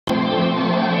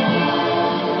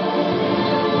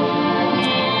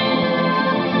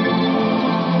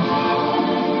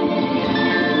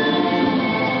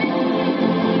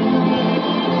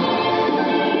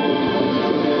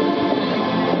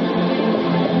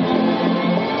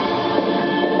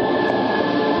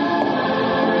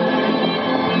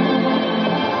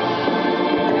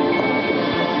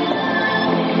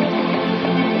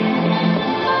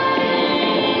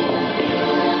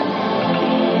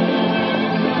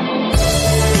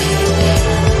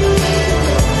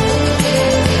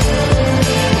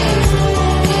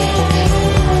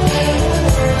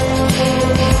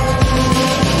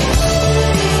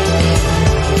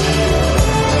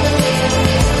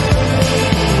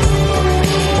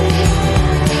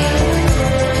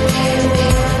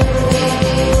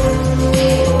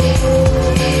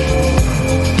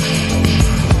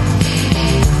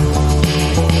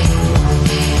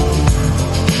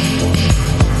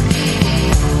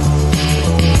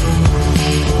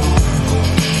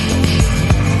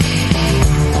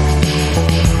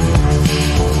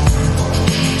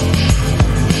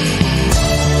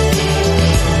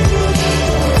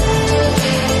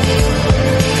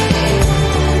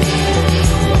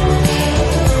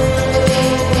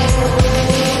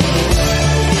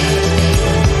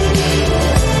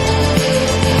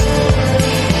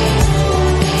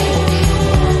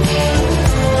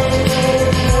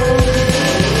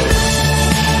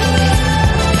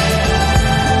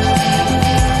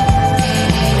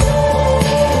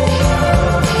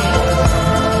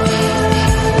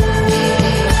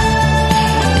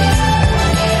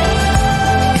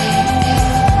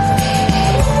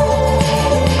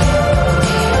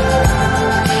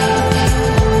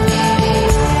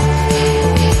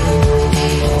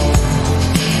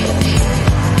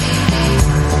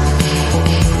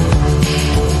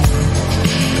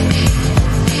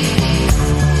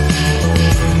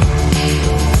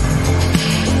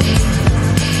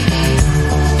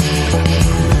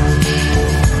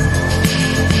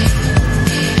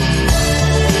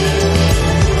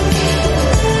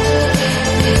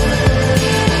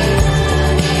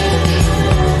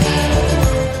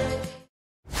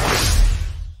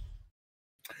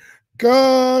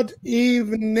Good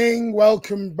evening.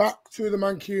 Welcome back to the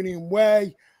Mancunian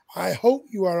way. I hope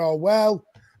you are all well.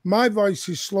 My voice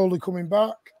is slowly coming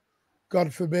back.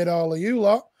 God forbid all of you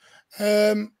lot.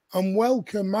 And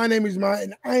welcome. My name is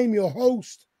Martin. I am your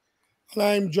host. And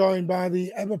I'm joined by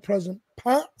the ever-present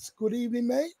Pat. Good evening,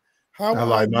 mate.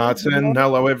 Hello, Martin.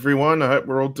 Hello, everyone. I hope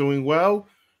we're all doing well.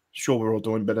 Sure, we're all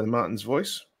doing better than Martin's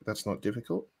voice. But that's not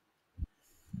difficult.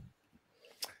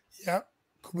 Yeah.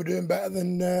 Could be doing better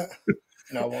than... No,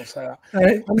 I won't say that.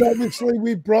 Right. And obviously,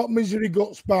 we brought Misery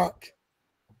Guts back.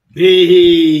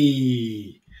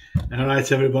 Hey! All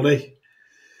right, everybody.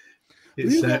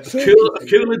 It's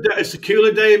a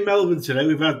cooler day in Melbourne today.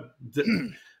 We've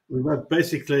had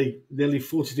basically nearly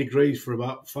 40 degrees for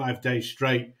about 5 days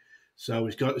straight. So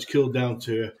it's cooled down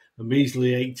to a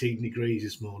measly 18 degrees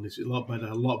this morning. It's a lot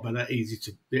better, easy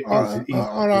to...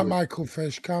 All right, Michael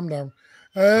Fish, calm down.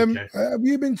 Okay. Have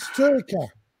you been to Turkey?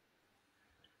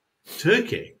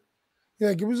 Turkey?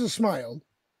 Yeah, give us a smile.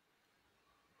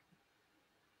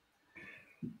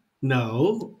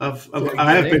 No, I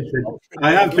have been to.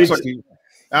 Alan, it looks like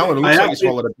he's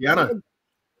swallowed a piano.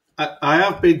 I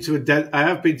have been to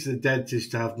the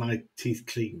dentist to have my teeth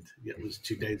cleaned. Yeah, it was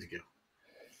 2 days ago.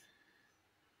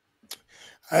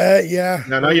 Yeah.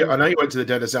 No, I know you went to the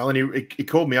dentist, Alan. He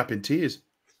called me up in tears.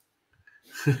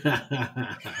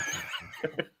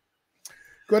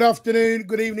 Good afternoon,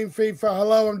 good evening, FIFA.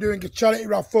 Hello, I'm doing a charity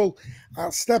raffle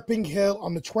at Stepping Hill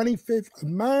on the 25th of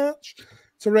March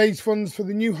to raise funds for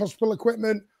the new hospital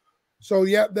equipment. So,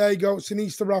 yeah, there you go. It's an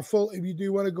Easter raffle. If you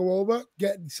do want to go over,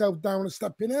 get yourself down at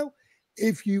Stepping Hill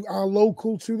if you are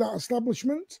local to that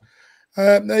establishment.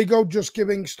 There you go. Just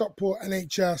Giving, Stockport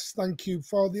NHS. Thank you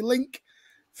for the link.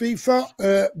 FIFA,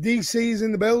 DC is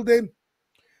in the building.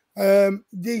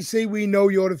 DC, we know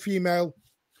you're a female.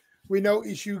 We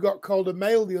noticed you got called a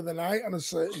male the other night on a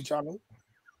certain channel.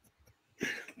 It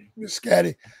was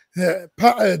scary.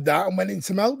 Pat heard that and went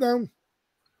into meltdown.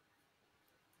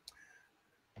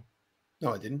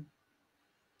 No, I didn't.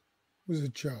 It was a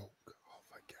joke. Oh,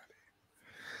 my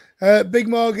God. Big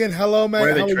Morgan, hello,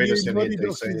 mate. How are you? Bloody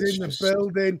Dusty's in the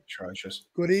building. Atrocious.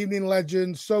 Good evening,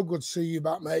 legend. So good to see you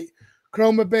back, mate.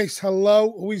 Chroma Base,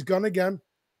 hello. Oh, he's gone again.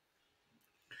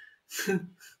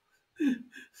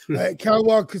 Cal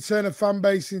Walker turn a fan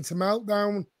base into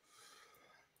meltdown.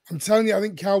 I'm telling you, I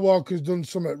think Cal Walker's done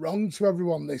something wrong to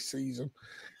everyone this season.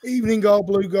 Evening, All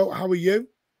Blue Goat. How are you?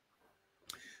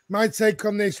 My take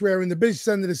on this: we're in the business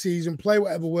end of the season. Play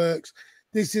whatever works.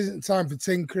 This isn't time for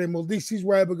tinkering. Well, this is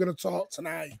where we're going to talk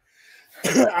tonight.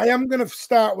 I am going to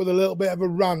start with a little bit of a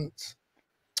rant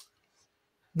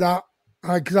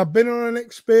because I've been on an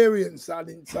experience that I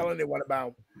didn't tell anyone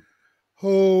about.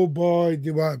 Oh boy,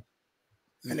 do I!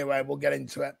 Anyway, we'll get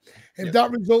into it. If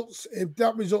that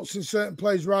results in certain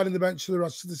players riding the bench for the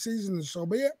rest of the season, then so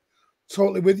be it.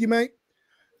 Totally with you, mate.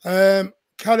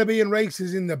 Caribbean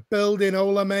Races in the building.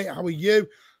 Hola, mate. How are you?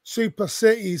 Super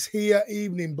City's here.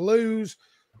 Evening Blues.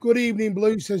 Good evening,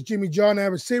 Blues, says Jimmy John. I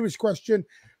have a serious question.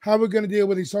 How are we going to deal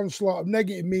with this onslaught of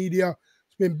negative media?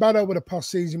 It's been bad over the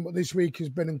past season, but this week has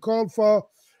been uncalled for.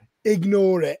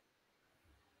 Ignore it.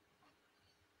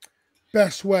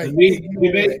 Best way. The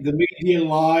media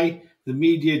lie. The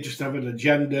media just have an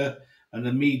agenda, and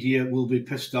the media will be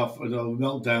pissed off and they'll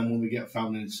melt down when we get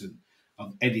found innocent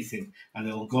of anything, and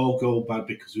it'll go bad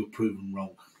because we're proven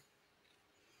wrong.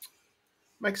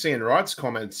 Makes Ian Wright's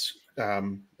comments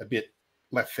a bit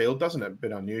left field, doesn't it? A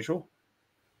bit unusual.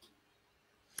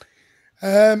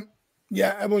 Yeah,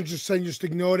 everyone's just saying just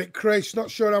ignore it. Chris, not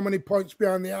sure how many points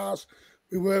behind the arse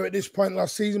we were at this point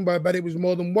last season, but I bet it was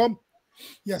more than one.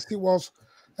 Yes, it was.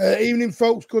 Evening,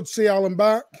 folks. Good to see Alan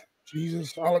back.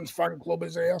 Jesus, Alan's fan club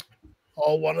is here.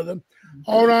 All one of them.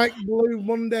 All right, Blue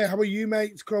Monday. How are you,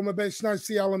 mate? It's Chroma Base. Nice to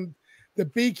see Alan. The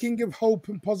beacon of hope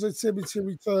and positivity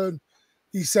return,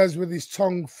 he says, with his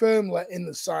tongue firmly in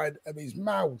the side of his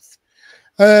mouth.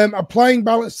 Applying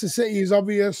balance to City is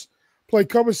obvious. Play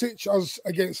Kovacic as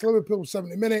against Liverpool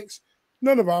 70 minutes.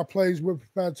 None of our players were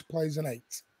prepared to play as an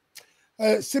 8.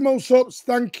 Simo Subs,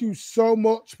 thank you so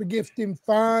much for gifting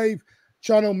 5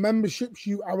 channel memberships.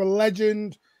 You are a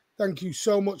legend. Thank you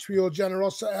so much for your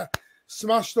generosity.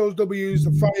 Smash those W's,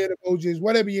 the fire emojis,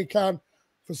 whatever you can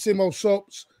for Simo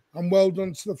Subs. And well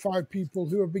done to the 5 people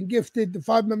who have been gifted the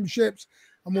 5 memberships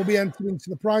and will be entered into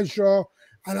the prize draw.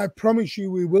 And I promise you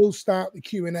we will start the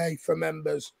Q&A for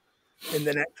members in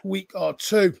the next week or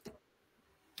 2.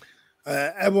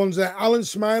 Everyone's there. Alan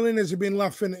smiling. Has he been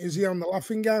laughing? Is he on the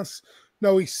laughing gas?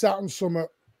 No, he sat on some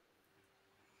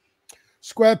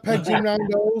square pegs in round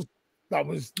holes.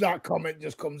 That comment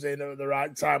just comes in at the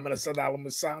right time when I said Alan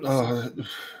was sat on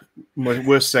my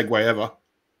worst segue ever.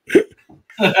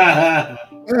 No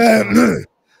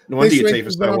wonder This your week teeth are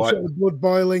has been so white. absolutely blood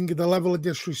boiling. The level of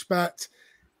disrespect,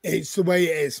 it's the way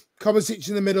it is. Kovacic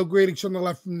in the middle, Grealish on the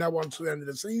left from now on to the end of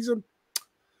the season.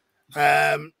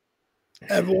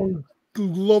 Everyone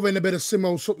loving a bit of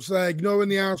Simo Sups there, ignoring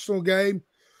the Arsenal game.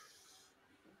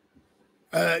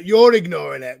 You're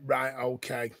ignoring it, right?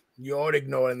 Okay, you're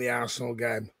ignoring the Arsenal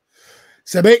game.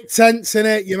 It's a bit tense in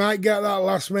it. You might get that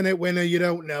last minute winner. You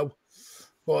don't know,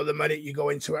 but the minute you go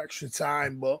into extra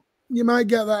time, but you might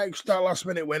get that last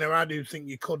minute winner. I do think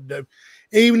you could do.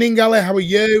 Evening, Ali. How are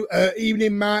you?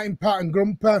 Evening, Martin, Pat, and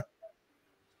Grumper.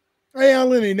 Hey,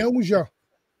 Alan, he knows you.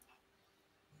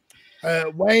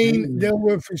 Wayne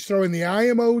Dilworth is throwing the eye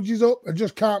emojis up. I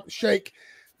just can't shake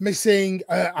missing.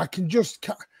 I think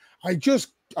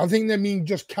they mean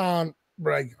just can't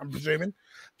break, I'm presuming.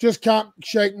 Just can't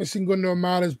shake missing Gundo and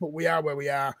Matters, but we are where we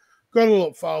are. Got to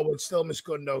look forward. Still miss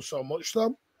Gundo so much,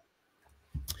 though.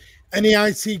 Any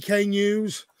ITK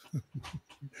news?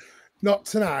 Not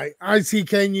tonight.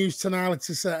 ITK news tonight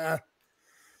to set.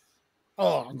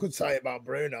 Oh, I could say about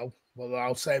Bruno. Well,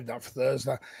 I'll save that for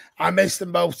Thursday. I missed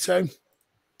them both too.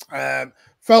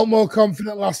 Felt more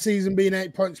confident last season being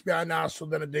 8 points behind Arsenal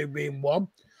than I do being 1.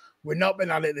 We've not been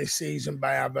at it this season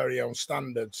by our very own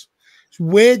standards. It's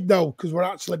weird, though, because we're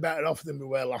actually better off than we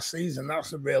were last season. That's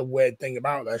the real weird thing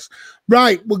about this.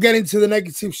 Right, we'll get into the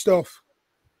negative stuff.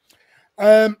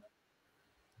 I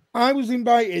was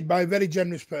invited by a very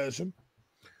generous person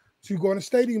to go on a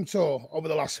stadium tour over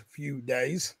the last few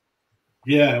days.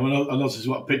 Yeah, well, I noticed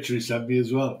what picture he sent me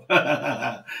as well.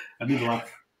 I did laugh.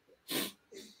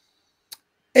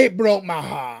 It broke my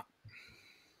heart.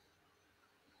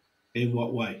 In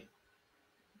what way?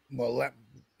 Well,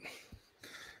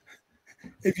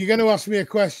 if you're going to ask me a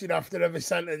question after every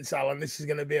sentence, Alan, this is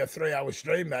going to be a 3-hour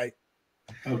stream, mate.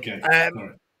 Okay. Right.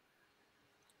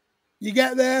 You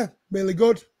get there, really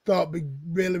good. Thought it'd be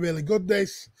really, really good,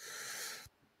 this.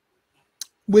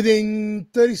 Within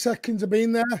 30 seconds of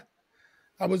being there,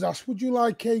 I was asked, would you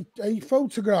like a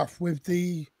photograph with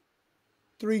the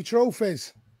 3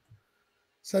 trophies?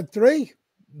 Said 3.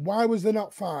 Why was there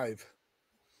not 5?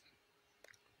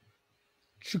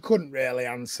 She couldn't really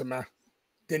answer me.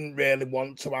 Didn't really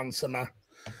want to answer me.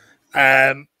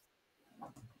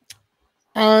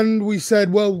 And we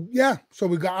said, well, yeah. So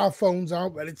we got our phones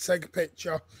out, ready to take a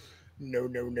picture. No.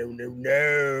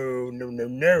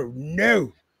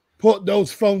 Put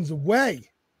those phones away.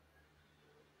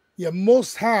 You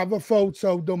must have a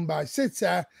photo done by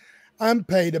City and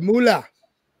paid a mullah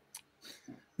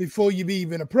before you've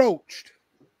even approached.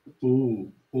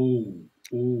 Ooh.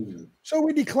 So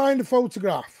we declined a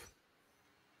photograph.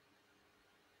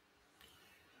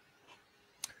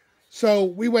 So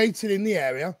we waited in the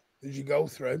area as you go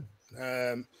through,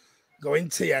 go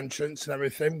into the entrance and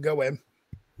everything, go in.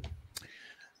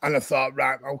 And I thought,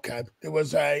 right, okay. There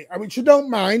was which I don't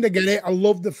mind, I get it. I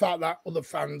love the fact that other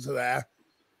fans are there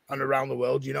and around the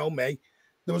world, you know me.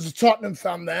 There was a Tottenham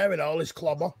fan there in all his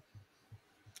clobber.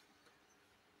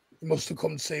 He must have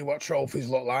come to see what trophies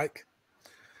look like.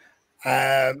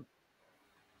 Then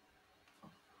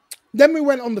we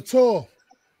went on the tour.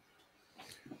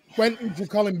 Went into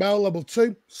Colin Bell, level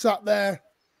 2, sat there.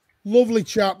 Lovely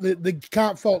chap. They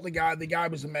can't fault the guy. The guy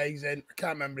was amazing. I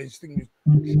can't remember his thing.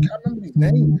 I can't remember his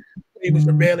name. He was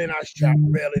a really nice chap,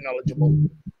 really knowledgeable.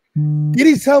 Did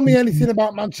he tell me anything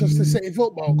about Manchester City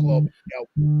Football Club?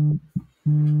 No.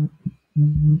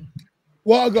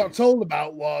 What I got told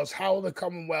about was how the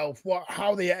Commonwealth,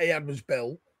 how the Etihad was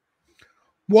built,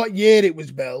 what year it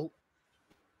was built.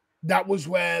 That was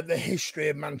where the history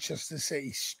of Manchester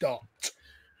City stopped.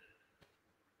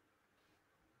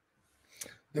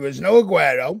 There was no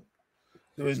Aguero.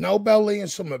 There was no Belly and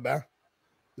Summerby.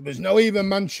 There was no even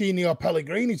Mancini or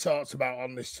Pellegrini talked about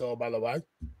on this tour, by the way.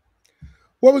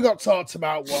 What we got talked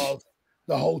about was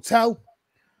the hotel,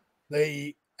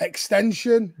 the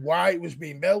extension, why it was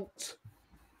being built,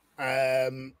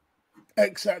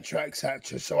 etc.,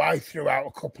 etc. So I threw out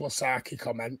a couple of sarky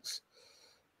comments.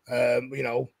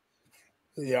 We're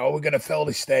going to fill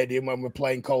this stadium when we're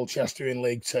playing Colchester in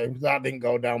League 2. That didn't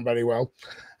go down very well.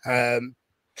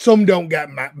 Some don't get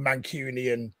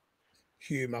Mancunian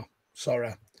humour.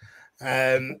 Sorry.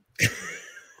 Then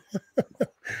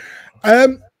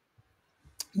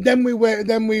we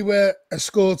were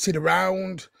escorted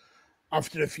around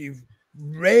after a few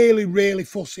really, really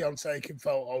fussy on taking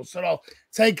photos. So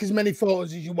take as many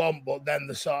photos as you want, but then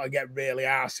they sort of get really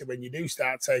arsey when you do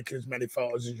start taking as many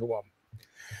photos as you want.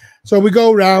 So we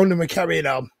go around and we're carrying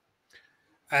on.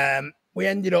 We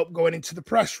ended up going into the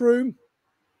press room,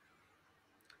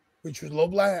 which was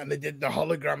lovely, and they did the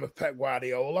hologram of Pep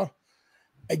Guardiola.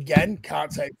 Again,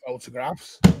 can't take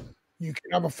photographs. You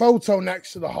can have a photo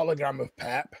next to the hologram of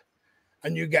Pep,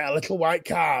 and you get a little white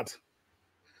card.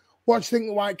 What do you think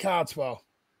the white card's for?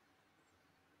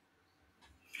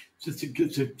 So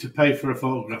to pay for a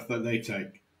photograph that they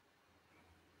take.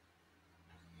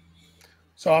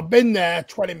 So I've been there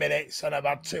 20 minutes and I've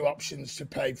had 2 options to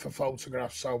pay for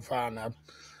photographs so far now.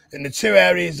 In the 2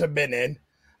 areas I've been in,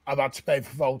 I've had to pay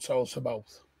for photos for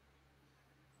both.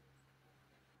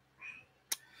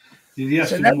 Did you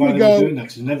ask them why they were doing that?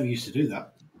 Because they never used to do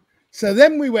that. So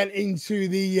then we went into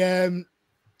the,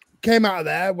 came out of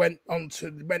there, went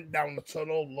down the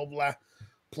tunnel, lovely,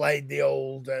 played the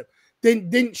old,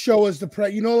 didn't show us the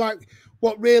you know, like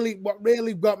what really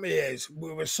got me is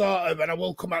we were sort of, and I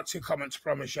will come back to your comments,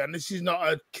 promise you, and this is not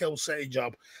a Kill City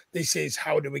job. This is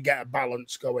how do we get a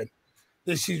balance going.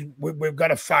 This is we've got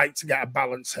to fight to get a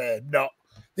balance here.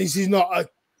 This is not a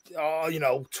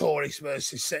tourist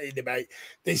versus city debate.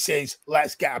 This is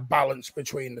let's get a balance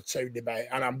between the 2 debate,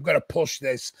 and I'm going to push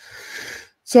this.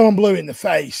 So I'm blue in the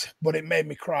face, but it made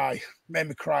me cry. It made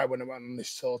me cry when I went on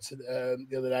this tour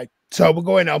the other day. So we're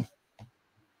going on.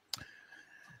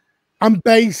 And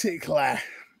basically,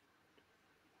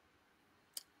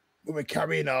 we were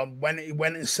carrying on. When he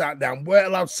went and sat down, weren't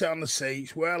allowed to sit on the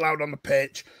seats, weren't allowed on the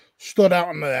pitch, stood out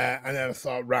on there, and then I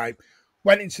thought, right,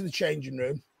 went into the changing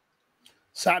room,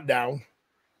 sat down,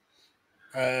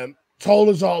 told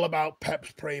us all about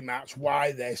Peps pre-match,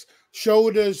 why this,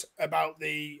 showed us about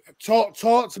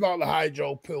talked about the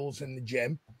hydro pools in the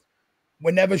gym.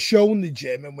 We're never shown the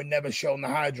gym and we're never shown the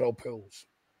hydro pools.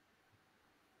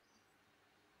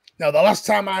 Now, the last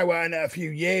time I went a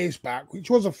few years back, which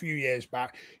was a few years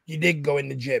back, you did go in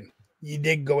the gym. You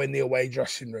did go in the away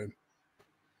dressing room.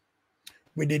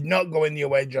 We did not go in the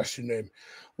away dressing room.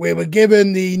 We were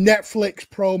given the Netflix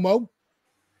promo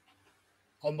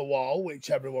on the wall,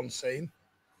 which everyone's seen.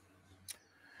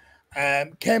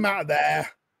 Came out of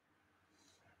there,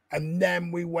 and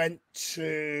then we went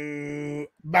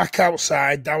back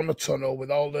outside down the tunnel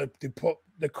with all they put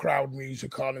the crowd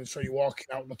music on, and so you're walking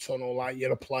out the tunnel like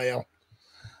you're a player,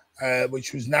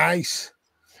 which was nice.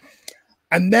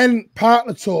 And then part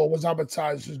of the tour was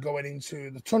advertised as going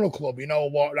into the tunnel club,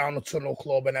 walk around the tunnel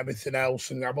club and everything else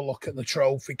and have a look at the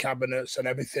trophy cabinets and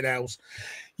everything else.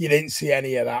 You didn't see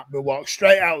any of that. We walked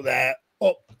straight out there,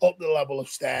 up the level of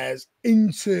stairs,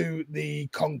 into the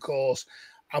concourse,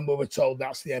 and we were told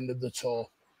that's the end of the tour.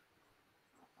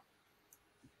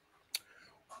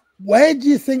 Where do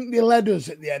you think they led us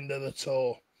at the end of the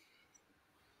tour?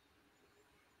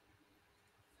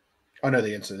 I know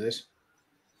the answer to this.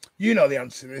 You know the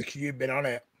answer to this because you've been on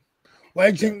it.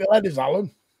 Where do you think they led us,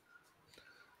 Alan?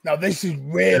 Now, this is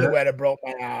really where it broke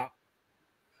my heart.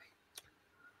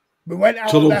 We went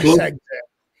out of the exit.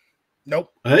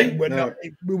 Nope. Hey?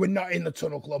 We were not in the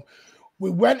tunnel club. We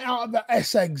went out of the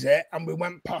S exit and we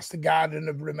went past the Garden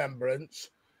of Remembrance.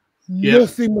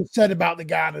 Nothing was said about the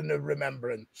Garden of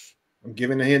Remembrance. I'm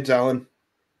giving a hint, Alan.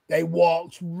 They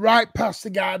walked right past the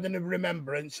Garden of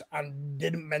Remembrance and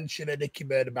didn't mention a dicky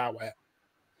bird about it.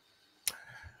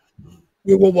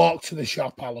 We will walk to the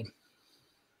shop, Alan.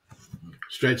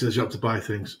 Straight to the shop to buy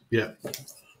things. Yeah.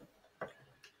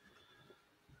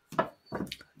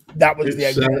 That was the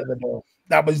exit of the door.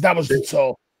 That was the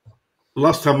tour.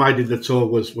 Last time I did the tour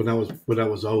was when I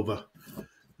was over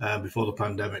before the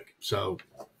pandemic. So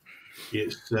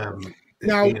it's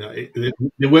now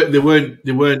they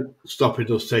weren't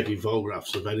stopping us taking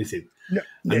photographs of anything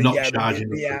and not charging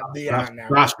them.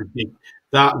 That's ridiculous.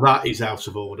 That is out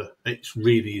of order. It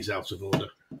really is out of order.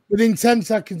 Within 10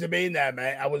 seconds of being there,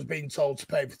 mate, I was being told to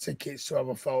pay for tickets to have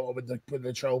a photo with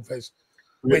the trophies.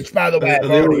 Which, by the way,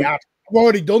 I've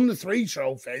already done the 3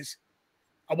 trophies.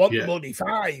 I want the bloody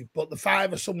 5, but the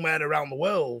 5 are somewhere around the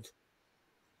world.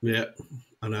 Yeah,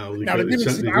 I know. Now, the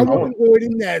difference is I wasn't going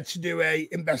in there to do an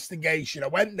investigation. I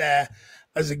went there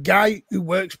as a guy who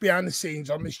works behind the scenes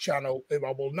on this channel, who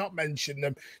I will not mention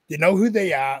them. They know who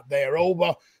they are. They are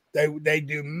over. They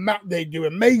do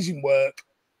amazing work.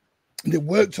 They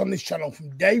worked on this channel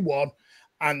from day one,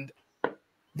 and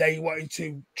they wanted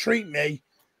to treat me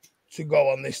to go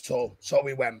on this tour. So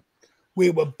we went. We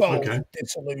were both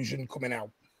disillusioned coming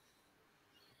out.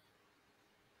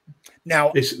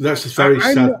 Now,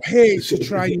 I'm not here to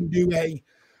try and do a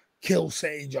Kill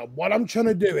City job. What I'm trying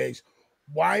to do is,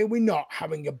 why are we not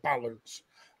having a balance?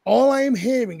 All I am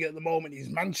hearing at the moment is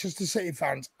Manchester City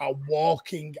fans are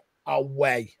walking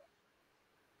away.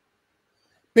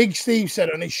 Big Steve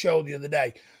said on his show the other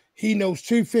day, he knows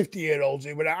 2 50-year-olds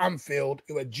who were at Anfield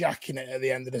who were jacking it at the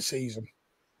end of the season.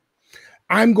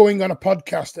 I'm going on a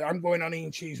podcast. I'm going on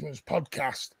Ian Cheeseman's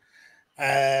podcast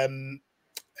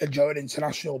during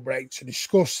international break to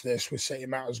discuss this with City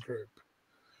Matters Group,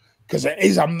 because it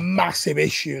is a massive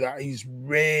issue that he's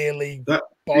really.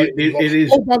 It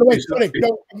is. Oh, by the way, sorry,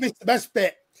 no, I missed the best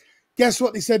bit. Guess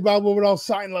what they said while we were all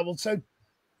sat in level 2?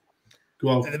 Go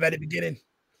on. At the very beginning.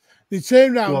 They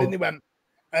turned around and they went,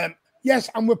 yes,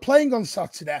 and we're playing on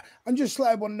Saturday. And just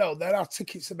let everyone know there are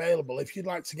tickets available if you'd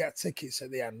like to get tickets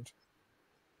at the end.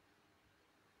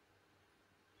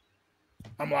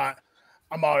 I'm like,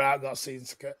 I'm all right, I've got a season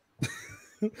ticket.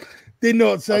 Didn't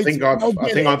know what to say. I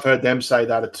think I've heard them say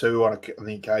that too on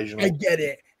the occasional. I get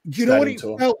it. Do you know what it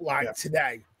felt like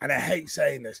today? And I hate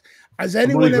saying this. Has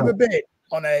anyone ever been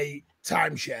on a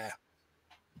timeshare?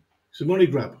 It's a money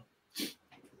grab.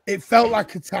 It felt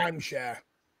like a timeshare.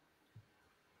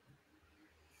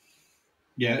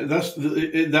 Yeah,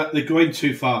 that they're going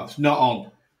too far. It's not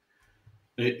on.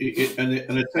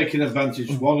 And they're taking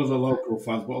advantage, one of the local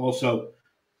fans, but also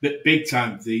big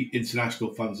time the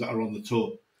international fans that are on the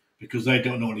tour, because they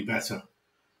don't know any better.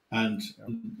 And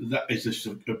that is just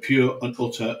a pure and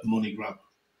utter money grab.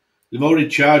 They're already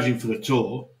charging for the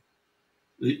tour.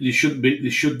 They shouldn't be. They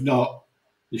should not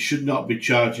be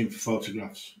charging for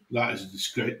photographs. That is a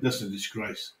disgrace. That's a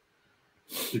disgrace.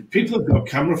 If people have got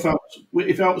camera phones.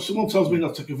 If someone tells me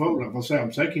not to take a photograph, I'll say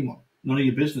I'm taking one. None of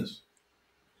your business.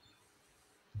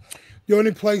 The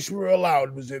only place we were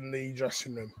allowed was in the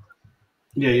dressing room.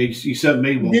 Yeah, you sent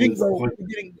me one.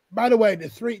 By the way,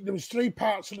 there was 3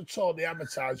 parts of the tour they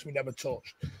advertised we never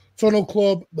touched: Tunnel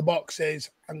Club, the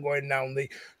boxes, and going down the.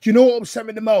 Do you know what upset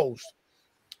me the most?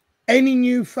 Any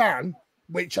new fan,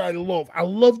 which I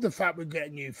love the fact we're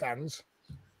getting new fans.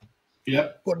 Yeah.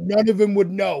 But none of them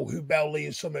would know who Belly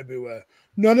and Summerby were.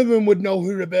 None of them would know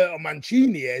who Roberto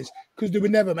Mancini is because they were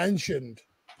never mentioned.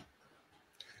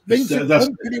 Vincent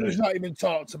Company was not even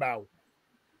talked about.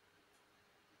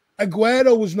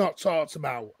 Aguero was not talked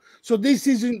about. So this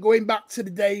isn't going back to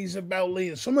the days of Belly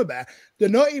and Summerby. They're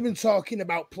not even talking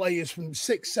about players from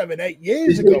 6, 7, 8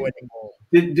 years ago anymore.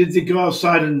 Did they go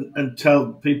outside and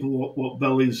tell people what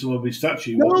Belly and Summerby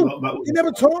statue? No, they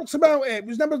never talked about it. It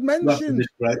was never mentioned.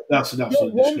 That's an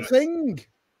absolute disgrace. One thing.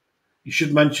 You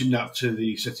should mention that to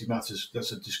the City Matters.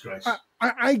 That's a disgrace.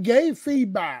 I gave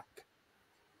feedback.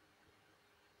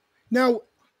 Now,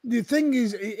 the thing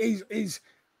is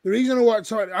the reason I want to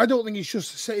talk, I don't think it's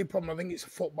just a City problem. I think it's a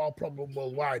football problem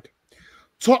worldwide.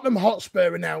 Tottenham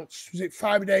Hotspur announced, was it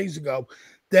 5 days ago,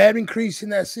 they're increasing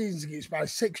their season tickets by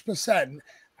 6%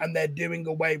 and they're doing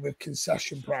away with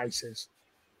concession prices.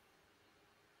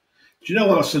 Do you know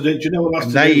what else to do? Do you know what else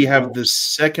and they have the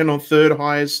second or third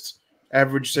highest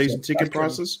average season ticket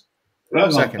prices?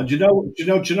 Right. And do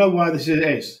you know why this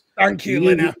is? Thank you,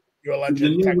 Lina. You're a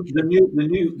legend.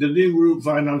 The new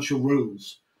financial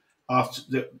rules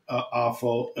are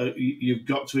for you've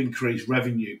got to increase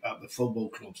revenue at the football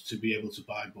clubs to be able to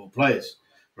buy more players,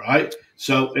 right?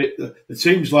 So the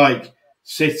teams like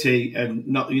City and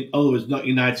in other words, not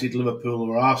United, Liverpool,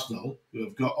 or Arsenal, who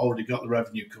have already got the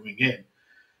revenue coming in,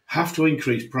 have to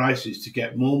increase prices to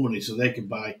get more money so they can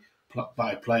buy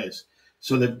players.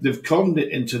 So they've conned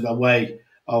it into the way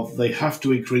of they have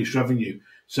to increase revenue.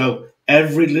 So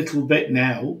every little bit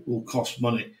now will cost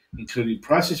money, including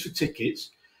prices for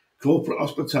tickets, corporate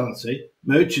hospitality,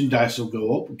 merchandise will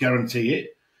go up, guarantee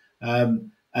it, and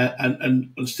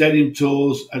stadium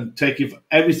tours and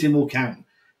everything will count.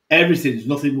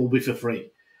 Nothing will be for free.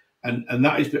 And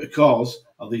that is because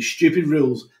of these stupid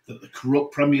rules that the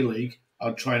corrupt Premier League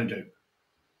are trying to do.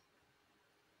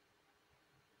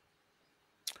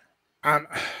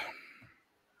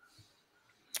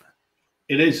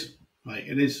 It is, mate.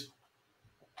 It is.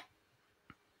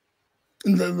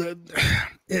 The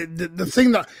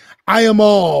thing that I am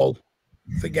all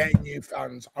for getting new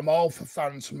fans. I'm all for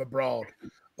fans from abroad.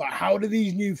 But how do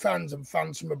these new fans and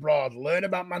fans from abroad learn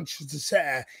about Manchester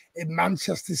City if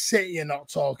Manchester City are not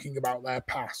talking about their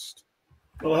past?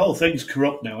 Well, the whole thing's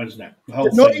corrupt now, isn't it?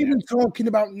 They're not even talking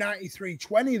about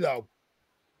 93-20, though.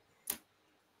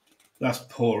 That's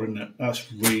poor, isn't it?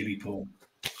 That's really poor.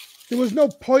 There was no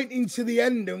pointing to the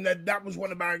end, and that was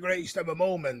one of our greatest ever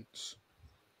moments.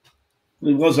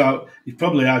 Well, it's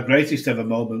probably our greatest ever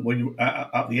moment when you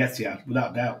at the Etihad,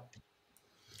 without doubt.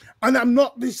 And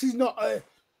this is not a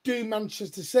do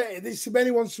Manchester City. This, if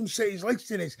anyone's from City's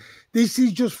listening, this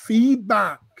is just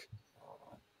feedback.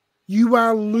 You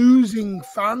are losing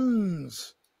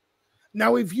fans.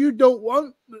 Now, if you don't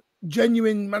want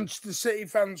genuine Manchester City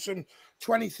fans from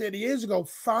 20, 30 years ago,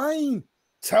 fine.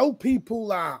 Tell people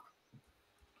that.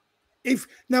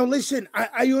 Now, listen,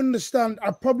 I understand.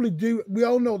 I probably do. We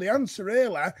all know the answer,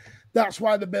 really. That's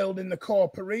why they're building the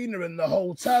Corp Arena and the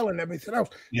hotel and everything else.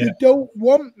 Yeah. You don't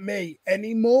want me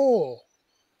anymore.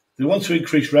 They want to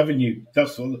increase revenue.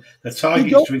 That's all. The target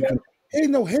is to increase. You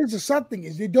know, here's the sad thing: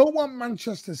 is they don't want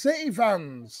Manchester City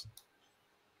fans.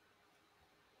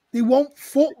 They want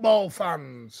football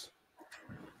fans.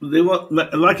 They want,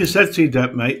 like I said to you,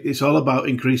 Deb, mate. It's all about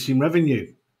increasing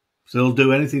revenue. So they'll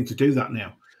do anything to do that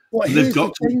now. Well, here's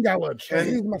the thing, Howard.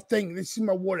 Here's my thing. This is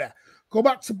my worry. Go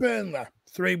back to Burnley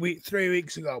 3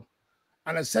 weeks ago,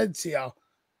 and I said to you,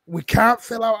 we can't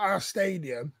fill out our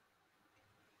stadium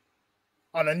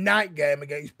on a night game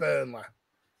against Burnley.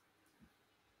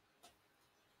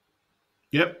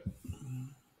 Yep.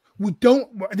 We don't.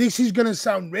 This is going to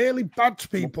sound really bad to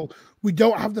people. We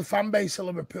don't have the fan base of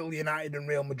Liverpool, United, and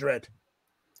Real Madrid.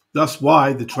 That's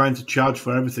why they're trying to charge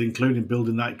for everything, including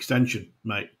building that extension,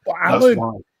 mate. But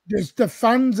Alan, the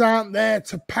fans aren't there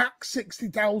to pack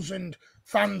 60,000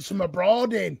 fans from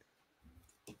abroad in.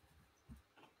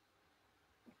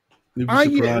 Are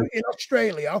you in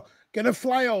Australia going to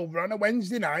fly over on a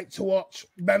Wednesday night to watch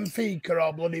Benfica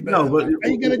or bloody Burnley? No, but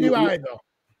are you going to do either?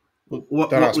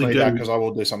 Don't ask me that, because I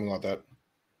will do something like that.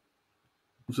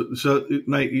 So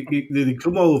mate, they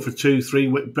come over for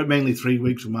 2-3 weeks, but mainly 3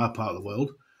 weeks from our part of the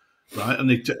world, right? And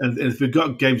if we've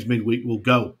got games midweek, we'll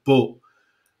go. But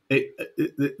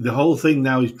the whole thing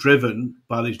now is driven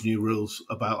by these new rules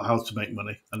about how to make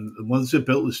money. And once they've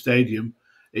built the stadium,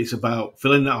 it's about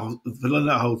filling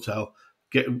that hotel,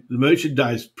 getting the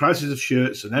merchandise, prices of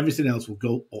shirts and everything else will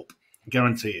go up,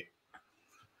 guarantee it.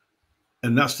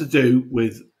 And that's to do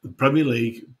with the Premier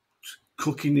League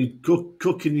cooking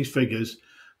these figures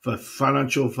for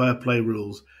financial fair play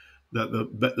rules, that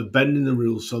they're bending the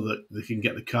rules so that they can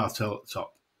get the cartel at the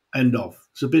top. End of.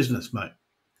 It's a business, mate.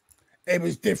 It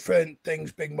was different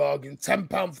things, Big Morgan.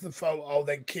 £10 for the photo,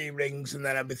 then key rings, and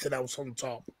then everything else on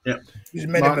top. Yeah, it was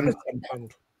minimum of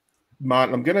 £10.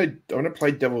 Martin, I'm gonna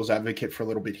play devil's advocate for a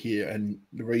little bit here, and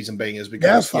the reason being is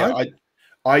because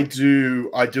I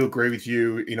do agree with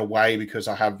you in a way, because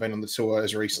I have been on the tour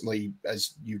as recently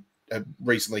as you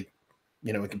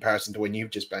you know, in comparison to when you've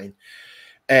just been.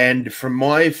 And from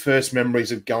my first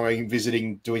memories of doing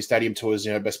stadium tours,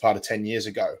 you know, best part of 10 years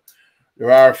ago,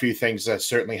 there are a few things that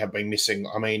certainly have been missing.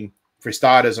 I mean, for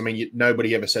starters, I mean,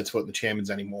 nobody ever sets foot in the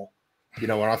Champion's anymore. You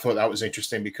know, and I thought that was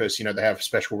interesting because, you know, they have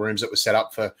special rooms that were set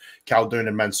up for Khaldoon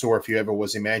and Mansour, if you ever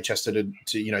was in Manchester,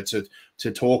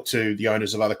 to talk to the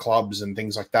owners of other clubs and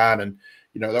things like that. And,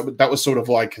 you know, that was sort of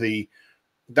like the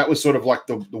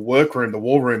workroom, the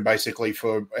war room, basically,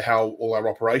 for how all our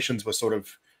operations were sort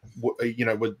of, you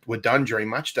know, were done during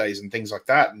match days and things like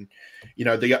that. And, you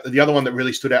know, the other one that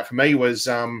really stood out for me was,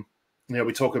 you know,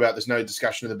 we talk about there's no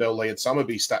discussion of the Bell Lee and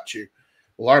Summerby statue.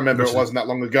 Well, I remember it wasn't that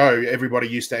long ago. Everybody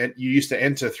used to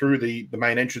enter through the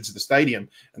main entrance of the stadium,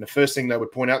 and the first thing they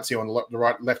would point out to you on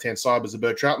the left-hand side was the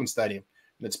Bert Troutman Stadium.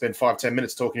 And they'd spend 5-10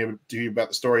 minutes talking to you about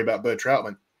the story about Bert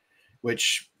Troutman,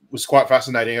 which was quite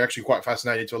fascinating, actually quite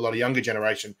fascinating to a lot of younger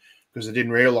generation, because they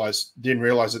didn't realize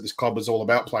that this club was all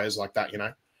about players like that, you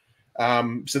know.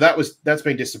 So that's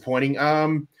been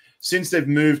disappointing. Since they've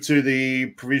moved to the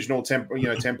provisional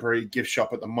temporary gift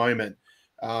shop at the moment,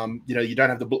 you know, you don't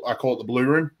have I call it the blue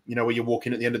room, you know, where you walk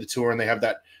in at the end of the tour and they have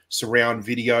that surround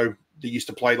video that used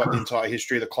to play like the entire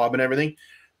history of the club and everything.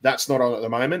 That's not on at the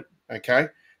moment. Okay.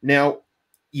 Now,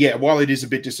 yeah, while it is a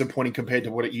bit disappointing compared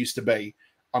to what it used to be,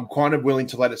 I'm kind of willing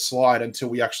to let it slide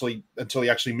until you actually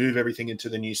move everything into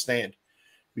the new stand,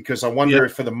 because I wonder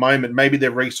if for the moment, maybe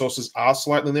their resources are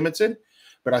slightly limited,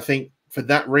 but I think for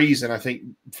that reason, I think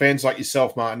fans like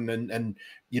yourself, Martin, and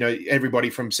you know, everybody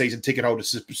from season ticket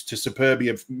holders to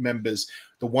Superbia members,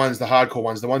 the hardcore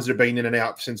ones, the ones that have been in and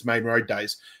out since Main Road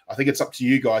days, I think it's up to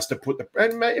you guys to put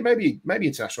and maybe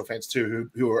international fans too,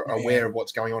 who are aware of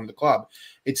what's going on in the club.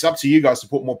 It's up to you guys to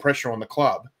put more pressure on the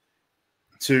club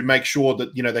to make sure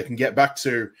that, you know, they can get back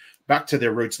to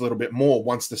their roots a little bit more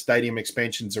once the stadium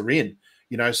expansions are in.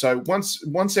 You know, so once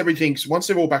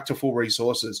they're all back to full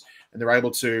resources and they're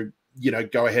able to, you know,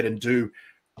 go ahead and do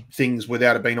things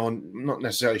without it being on not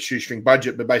necessarily shoestring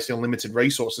budget, but basically on limited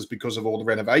resources because of all the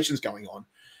renovations going on,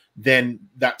 then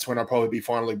that's when I'll probably be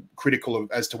finally critical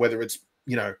as to whether it's,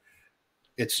 you know,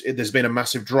 there's been a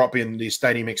massive drop in the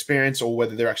stadium experience or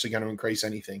whether they're actually going to increase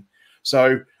anything.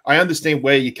 So I understand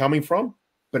where you're coming from,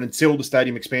 but until the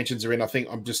stadium expansions are in, I think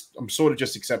I'm sort of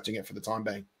just accepting it for the time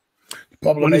being.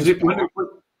 How long is it?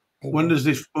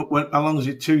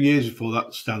 2 years before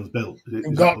that stands built?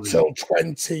 We've got till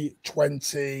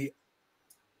 2028.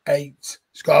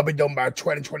 It's got to be done by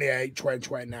 2028,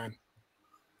 2029.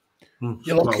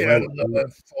 You're looking at another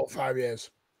 4 or 5 years.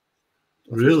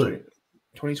 Really?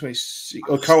 2026.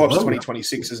 Or co-op's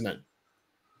 2026, isn't it?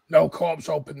 No, co-op's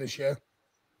open this year.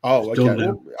 Oh, okay.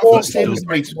 Well, I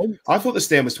thought the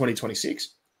stand was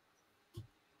 2026.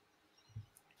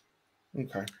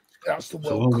 Okay. That's the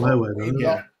So World Cup.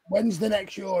 Yeah. When's the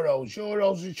next Euros?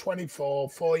 Euros is 24,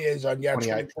 4 years on. Yeah,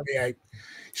 28. 2028.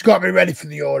 It's got to be ready for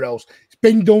the Euros. It's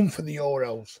been done for the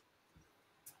Euros.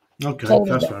 Okay,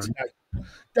 Totally that's fine.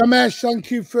 Damesh,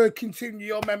 thank you for continuing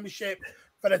your membership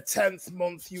for the 10th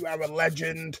month. You are a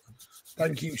legend.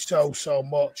 Thank you so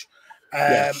much.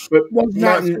 Yeah, but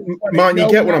Martin, you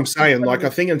get what I'm saying. Like, I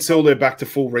think until they're back to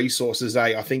full resources,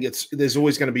 I think there's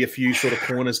always going to be a few sort of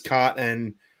corners cut,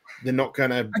 and they're not going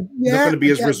to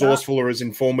be as resourceful or as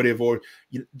informative, or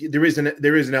there is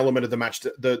an element of the match,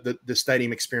 the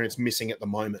stadium experience missing at the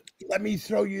moment. Let me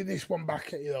throw you this one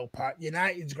back at you though, Pat.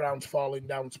 United's ground's falling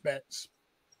down to bits.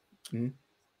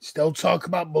 Still talk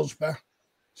about Busby.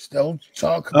 Still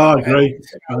talk about. I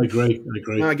agree.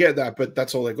 I get that, but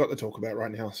that's all they've got to talk about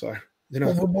right now. So. But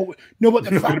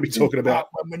the fact to be talking about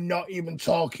when we're not even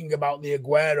talking about the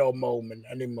Aguero moment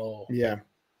anymore. Yeah,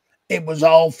 it was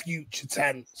all future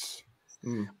tense.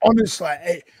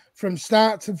 Honestly, from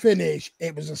start to finish,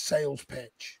 it was a sales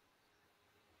pitch.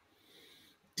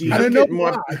 Do you think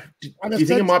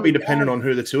it might be dependent on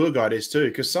who the tour guide is too?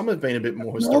 Because some have been a bit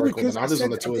more historical than others on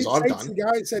the tours I've done. The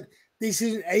guy said, "This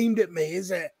isn't aimed at me,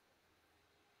 is it?"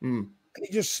 And he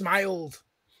just smiled.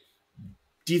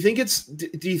 Do you think it's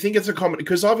a common?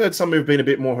 Because I've heard some who've been a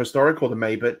bit more historical than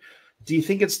me, but do you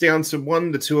think it's down to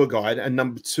one, the tour guide, and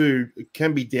number two, it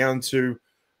can be down to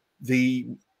the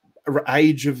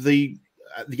age of the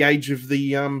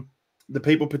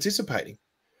people participating?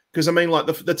 Because I mean, like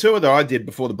the tour that I did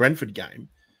before the Brentford game,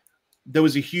 there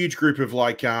was a huge group of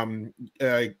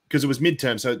because it was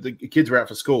midterm, so the kids were out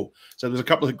for school. So there was a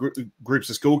couple of groups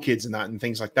of school kids and that and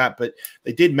things like that. But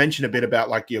they did mention a bit about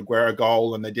like the Aguero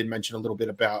goal, and they did mention a little bit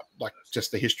about like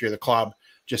just the history of the club,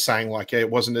 just saying like it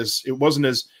wasn't as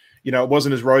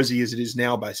rosy as it is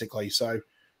now, basically. So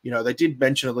they did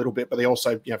mention a little bit, but they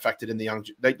also factored in the young.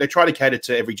 They try to cater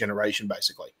to every generation,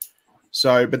 basically.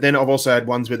 So, but then I've also had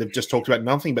ones where they've just talked about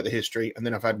nothing but the history, and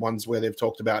then I've had ones where they've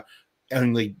talked about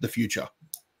only the future.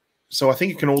 So I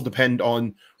think it can all depend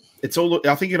on I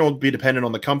think it can all be dependent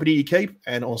on the company you keep,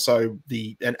 and also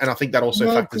and I think that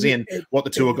also factors in what the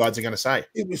tour guides are going to say.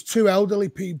 It was two elderly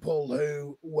people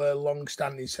who were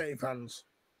long-standing City fans.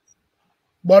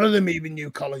 One of them even knew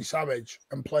Colin Savage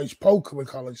and plays poker with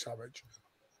Colin Savage.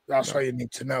 That's all you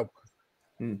need to know.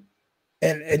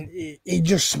 And he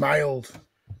just smiled.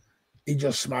 He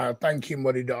just smiled. Thank you,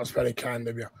 Muddy. That's very kind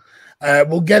of you.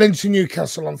 We'll get into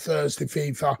Newcastle on Thursday,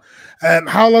 FIFA.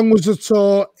 How long was the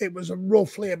tour? It was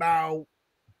roughly about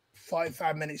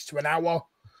 45 minutes to an hour.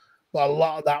 But a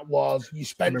lot of that was you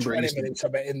spent 20 minutes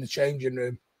of it in the changing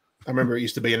room. I remember it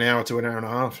used to be an hour to an hour and a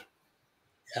half.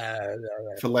 Yeah,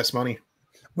 for less money.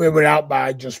 We were out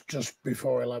by just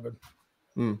before 11.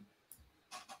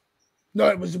 No,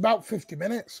 it was about 50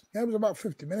 minutes. Yeah, it was about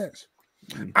 50 minutes.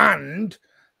 And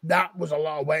that was a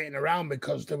lot of waiting around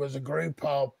because there was a group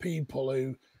of people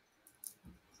who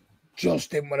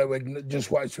just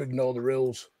wanted to ignore the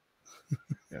rules.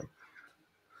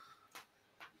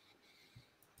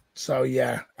 So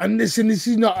yeah, and listen, this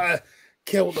is not a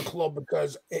kill the club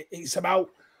because it's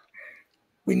about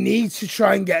we need to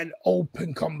try and get an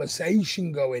open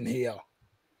conversation going here.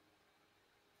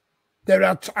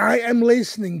 I am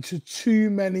listening to too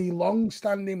many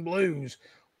long-standing Blues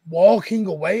walking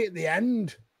away at the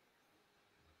end.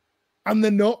 And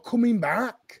they're not coming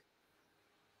back.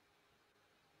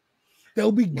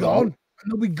 They'll be gone.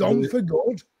 And they'll be gone for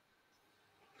good.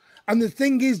 And the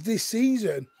thing is, this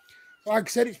season, like I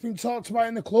said, it's been talked about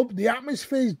in the club, the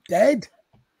atmosphere is dead.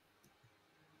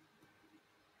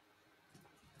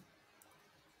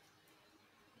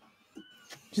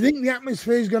 Do you think the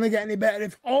atmosphere is going to get any better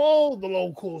if all the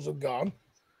locals have gone?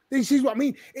 This is what I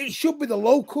mean. It should be the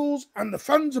locals and the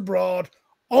fans abroad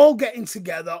all getting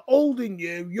together, old and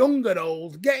new, young and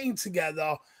old, getting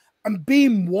together and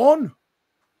being one.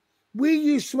 We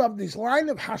used to have this line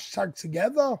of hashtag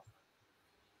together.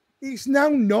 It's now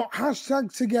not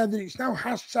hashtag together. It's now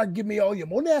hashtag give me all your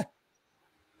money.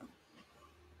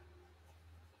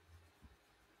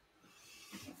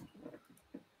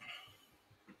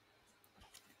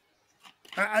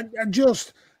 I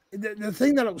just, the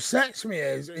thing that upsets me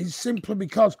is simply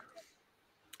because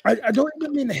I don't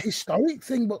even mean a historic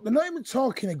thing, but they're not even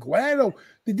talking Aguero.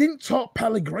 They didn't talk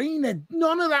Pellegrini.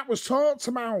 None of that was talked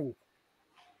about.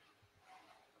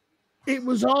 It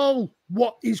was all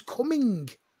what is coming.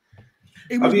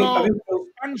 It was all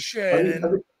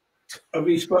expansion.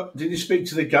 Did you speak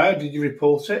to the guy? Did you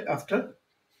report it after?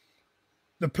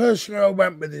 The person who I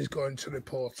went with is going to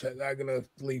report it. They're going to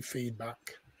leave feedback.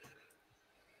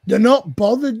 They're not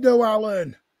bothered though,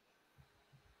 Alan.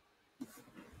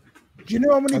 Do you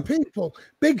know how many people?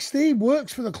 Big Steve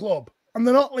works for the club, and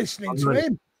they're not listening to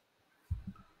him.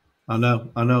 I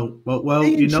know. Well,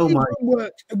 you know, Mike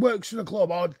works for the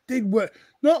club, or did work,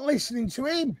 not listening to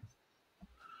him.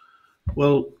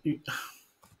 Well,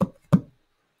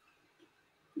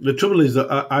 the trouble is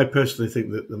that I personally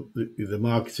think that the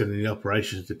marketing and the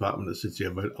operations department at City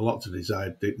have a lot to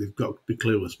decide. They've got to be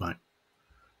clueless, mate.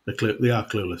 They are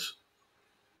clueless.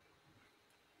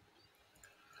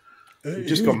 You've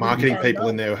just got marketing people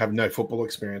in there who have no football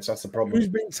experience. That's the problem. Who's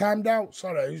been timed out?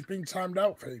 Sorry, who's been timed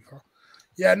out, FIFA?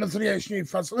 Yeah, nothing against new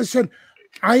fans. Listen,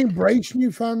 I embrace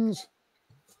new fans.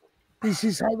 This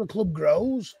is how the club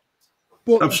grows.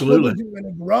 But absolutely, the club isn't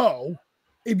going to grow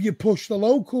if you push the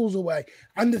locals away.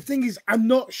 And the thing is, I'm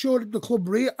not sure if the club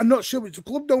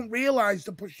don't realise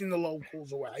they're pushing the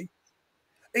locals away.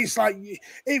 It's like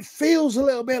it feels a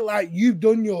little bit like you've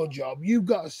done your job. You've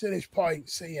got to this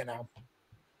point. See you now.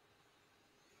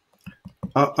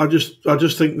 I just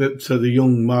think that the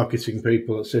young marketing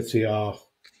people at City are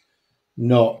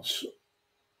not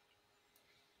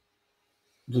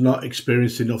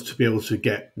experienced enough to be able to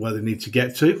get where they need to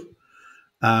get to,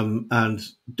 and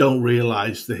don't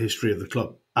realise the history of the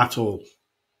club at all,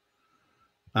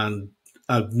 and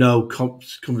have no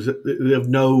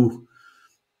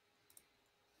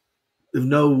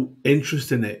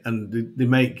interest in it, and they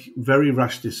make very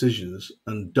rash decisions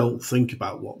and don't think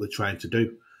about what they're trying to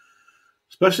do.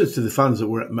 Especially to the fans that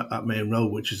were at Main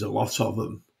Road, which is a lot of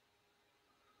them.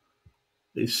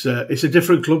 It's a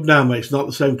different club now, mate. It's not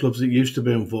the same club as it used to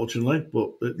be, unfortunately.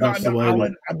 But that's the way.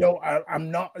 Alan,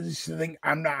 I'm not. This is the thing.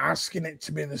 I'm not asking it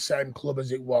to be the same club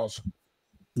as it was.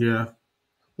 Yeah.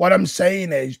 What I'm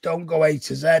saying is, don't go A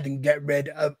to Z and get rid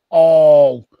of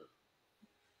all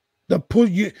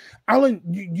the Alan.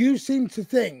 You seem to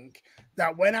think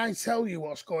that when I tell you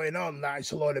what's going on, that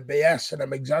it's a load of BS and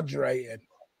I'm exaggerating.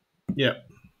 Yeah.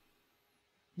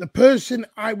 The person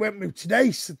I went with today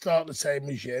thought the same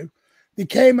as you. They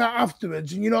came out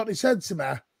afterwards, and you know what they said to me?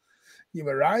 You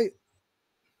were right.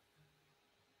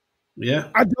 Yeah.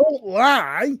 I don't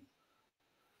lie.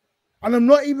 And I'm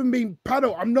not even being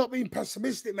paddle. I'm not being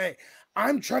pessimistic, mate.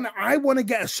 I want to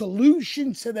get a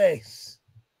solution to this.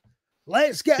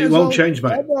 Let's get it won't change,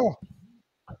 mate.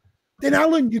 Then,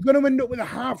 Alan, you're going to end up with a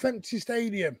half-empty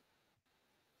stadium.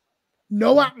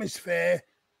 No atmosphere.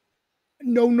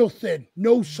 No nothing.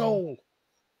 No soul.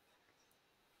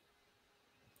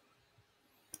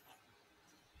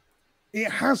 It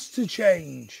has to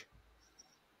change.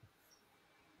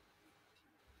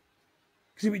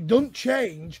 Because if it doesn't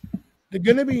change, they're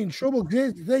going to be in trouble. Because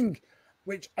here's the thing,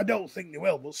 which I don't think they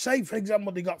will. But say, for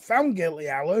example, they got found guilty,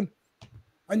 Alan,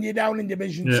 and you're down in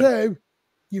Division 2,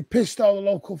 you've pissed all the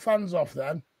local fans off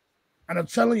then. And I'm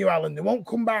telling you, Alan, they won't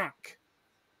come back.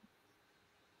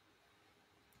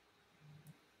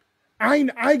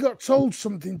 I got told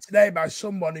something today by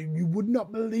someone who you would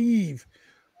not believe.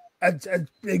 The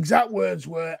exact words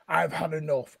were, I've had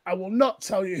enough. I will not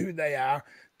tell you who they are.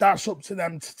 That's up to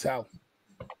them to tell.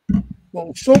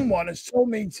 Well, someone has told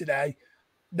me today,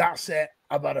 that's it.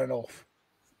 I've had enough.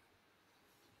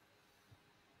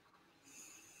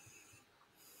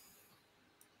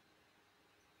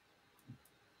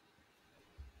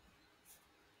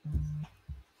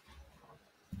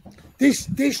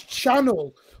 This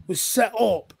channel was set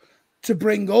up to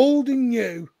bring old and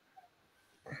new,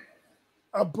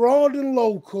 abroad and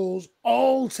locals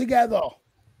all together.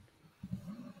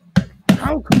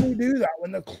 How can we do that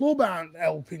when the club aren't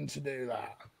helping to do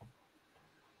that?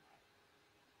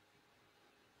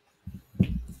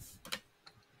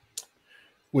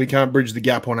 We can't bridge the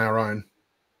gap on our own.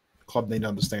 The club need to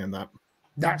understand that.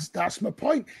 That's my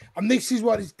point. And this is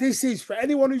what this is for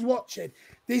anyone who's watching.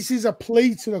 This is a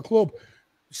plea to the club.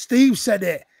 Steve said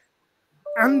it.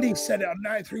 Andy said it on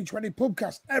 9320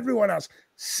 podcast. Everyone has.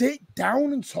 Sit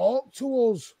down and talk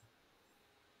to us.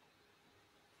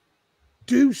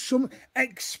 Do some,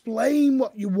 explain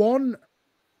what you want.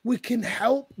 We can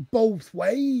help both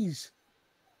ways.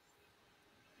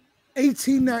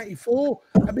 1894,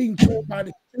 I've been told by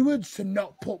the stewards to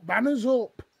not put banners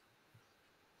up.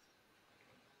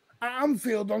 At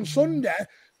Anfield on Sunday,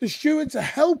 the stewards are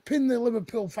helping the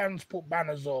Liverpool fans put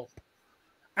banners up.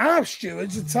 Our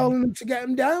stewards are telling them to get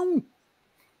them down.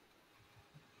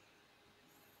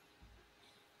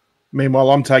 Meanwhile,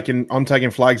 I'm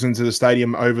taking flags into the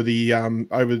stadium over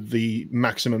the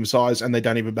maximum size, and they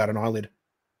don't even bat an eyelid.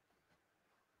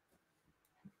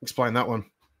 Explain that one.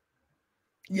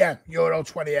 Yeah, Euro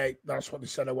 28. That's what they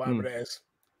said, or whatever it is.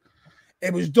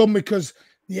 It was done because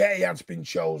the Etihad's been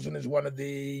chosen as one of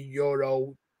the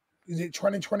Euro. Is it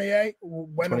 2028?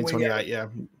 When 2028, yeah.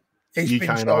 It's UK been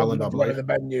and chosen Ireland, I as one of believe.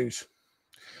 the venues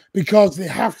because they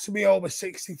have to be over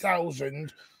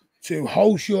 60,000 to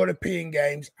host European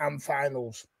games and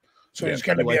finals. So Yeah, it's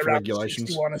going to be UEFA around regulations.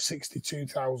 61 or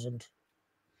 62,000.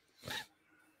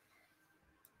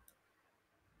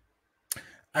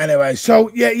 Anyway,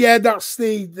 so yeah, that's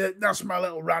that's my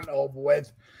little rant over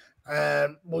with.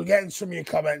 We'll get into some of your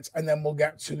comments and then we'll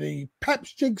get to the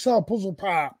Peps Jigsaw puzzle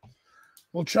part.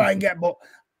 We'll try and get, but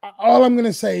all I'm going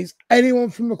to say is anyone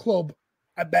from the club,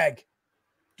 I beg,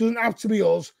 doesn't have to be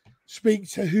us, speak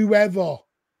to whoever,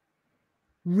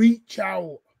 reach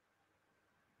out.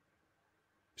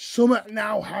 Something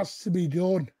now has to be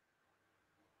done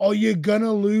or you're going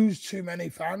to lose too many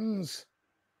fans.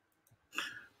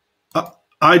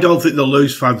 I don't think they'll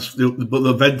lose fans, but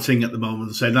they're venting at the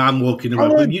moment, saying, I'm walking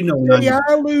around. Alan, But you know, they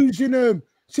are losing them.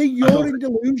 See, you're in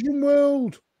delusion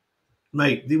world.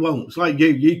 Mate, they won't. It's like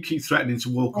you keep threatening to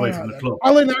walk away from the club.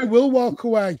 Alan, I will walk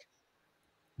away.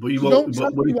 But you so won't.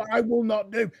 Don't tell me what I will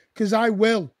not do, because I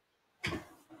will.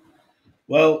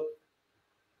 Well,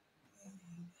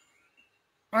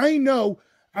 I know.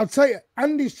 I'll tell you,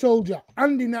 Andy's told you,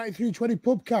 Andy 9320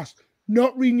 podcast,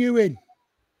 not renewing.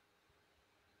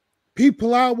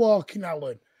 People are walking,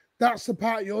 Alan. That's the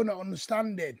part you're not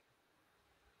understanding.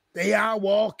 They are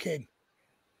walking.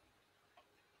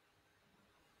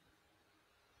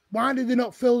 Why did they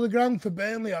not fill the ground for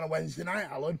Burnley on a Wednesday night,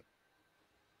 Alan?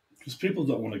 Because people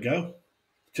don't want to go.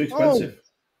 Too expensive. Oh,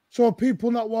 so are people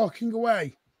not walking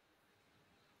away?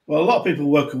 Well, a lot of people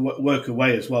work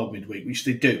away as well midweek, which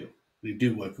they do. They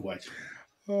do work away.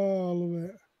 Oh, I love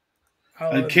it.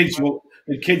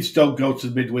 And kids don't go to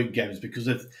the midweek games because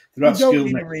they're at school. You don't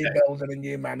need to rebuild and a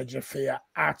new manager for you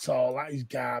at all. That is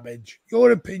garbage.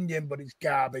 Your opinion, but it's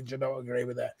garbage. I don't agree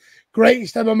with it.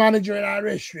 Greatest ever manager in our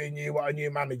history, and you want a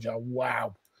new manager.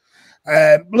 Wow.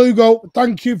 Blue Goat,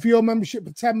 thank you for your membership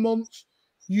for 10 months.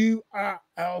 You are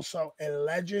also a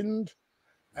legend.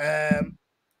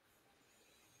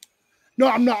 No,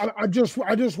 I'm not. I just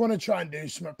want to try and do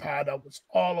something, Pardo. That's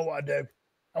all I want to do.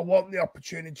 I want the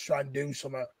opportunity to try and do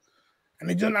something.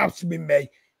 And it doesn't have to be me.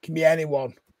 It can be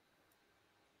anyone.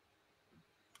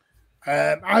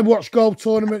 I watched golf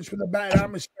tournaments with a better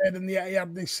atmosphere than the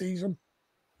Etihad this season.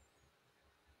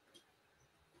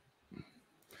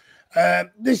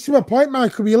 This is my point,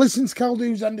 Michael. You listen to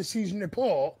Caldu's end of season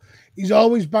report. He's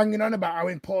always banging on about how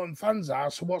important fans are.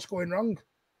 So what's going wrong?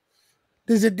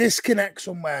 There's a disconnect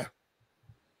somewhere.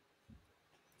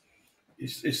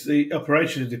 It's the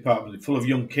operations department full of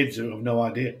young kids who have no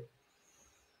idea.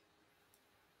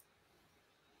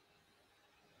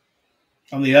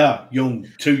 And they are young,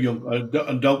 too young,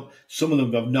 and don't. Some of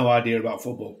them have no idea about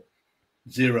football.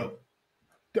 Zero.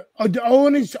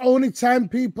 Only time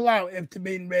people out if they're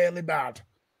being really bad.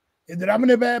 If they're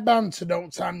having a bit of banter,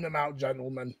 don't time them out,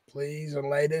 gentlemen, please, and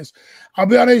ladies. I'll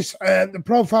be honest, the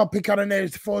profile pic on here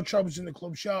is the 4 troubles in the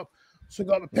club shop. So I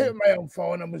got the pic with my own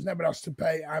phone and was never asked to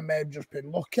pay. I may have just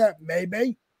been lucky,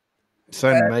 maybe.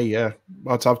 Same me, yeah.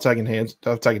 I've taken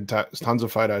tons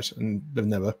of photos and they've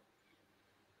never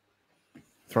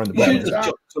thrown the ball.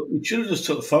 You should have just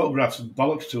took the photographs and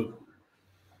bollocks to them.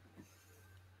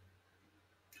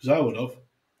 Because I would have.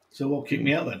 So what kicked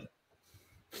me out then?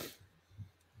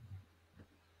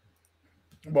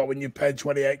 What, when you paid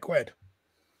 28 quid?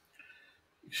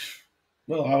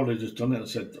 Well, I would have just done it and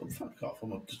said, oh, fuck off. I'm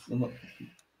not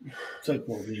take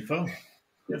what your phone.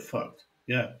 Get fucked.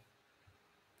 Yeah.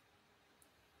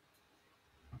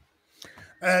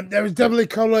 There is definitely a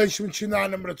correlation between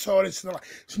that number of tourists and the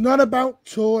It's not about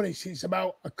tourists. It's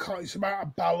about a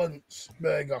balance,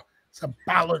 Burger. It's a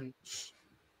balance.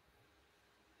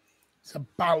 It's a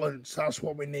balance. That's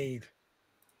what we need.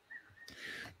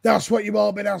 That's what you've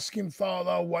all been asking for,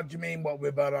 though. What do you mean? What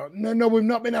we've been? No, we've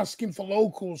not been asking for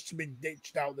locals to be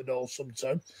ditched out the door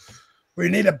sometime. We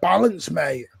need a balance,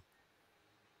 mate.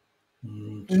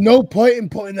 There's no point in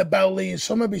putting the Bell and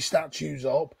Summerby statues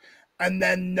up and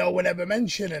then no one ever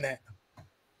mentioning it.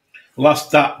 Well, that's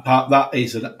that part. That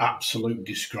is an absolute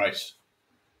disgrace.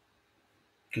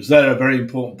 Because they're a very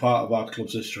important part of our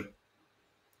club's history.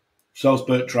 So's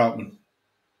Bert Troutman.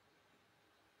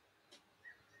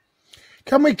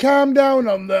 Can we calm down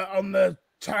on the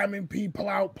timing people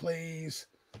out, please?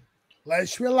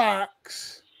 Let's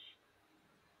relax.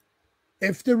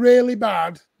 If they're really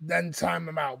bad, then time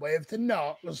them out. But if they're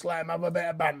not, let's let them have a bit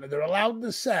of banter. They're allowed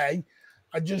to say,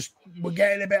 we're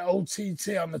getting a bit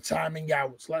OTT on the timing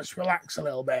outs. Let's relax a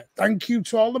little bit. Thank you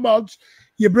to all the mods.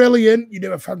 You're brilliant. You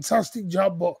do a fantastic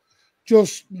job, but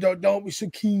just don't be so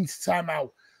keen to time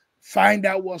out. Find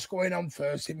out what's going on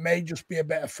first. It may just be a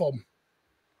bit of fun.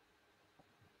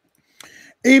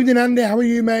 Evening, Andy. How are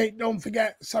you, mate? Don't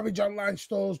forget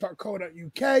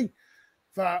savageonlinestores.co.uk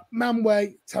for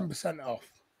Manway 10% off.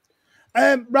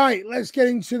 Right, let's get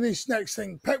into this next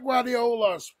thing. Pep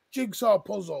Guardiola's jigsaw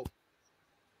puzzle.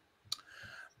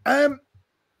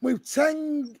 With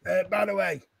 10, by the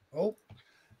way,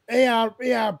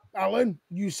 Alan,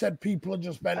 you said people are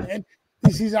just venting.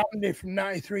 This is Andy from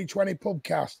 9320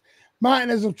 Pubcast. Martin,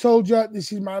 as I've told you,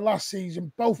 this is my last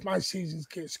season. Both my seasons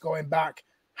kits going back.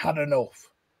 Had enough.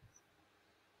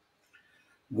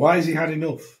 Why has he had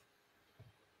enough?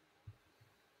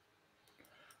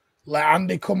 Let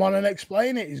Andy come on and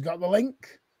explain it. He's got the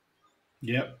link.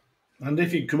 Yep. And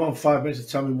if you come on 5 minutes to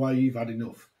tell me why you've had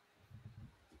enough.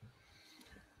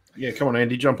 Yeah, come on,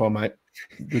 Andy, jump on, mate.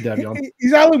 Good to have you on.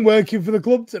 Is Alan working for the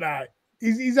club tonight?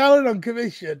 Is Alan on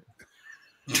commission?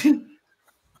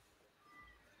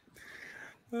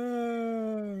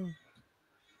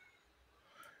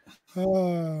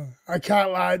 I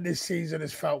can't lie, this season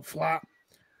has felt flat.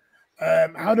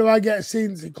 How do I get a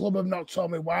season? The club have not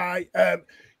told me why.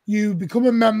 You become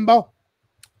a member,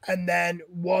 and then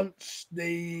once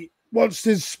there's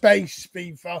space,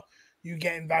 FIFA, you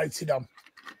get invited on.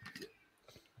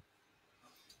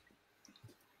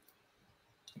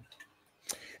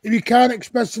 If you can't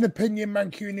express an opinion,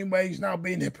 Mancunian ways now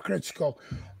being hypocritical.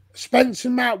 Spence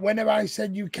and Matt, when have I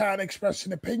said you can't express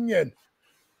an opinion?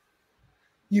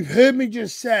 You've heard me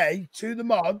just say to the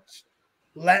mods,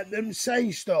 let them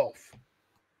say stuff.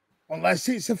 Unless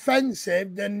it's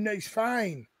offensive, then it's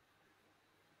fine.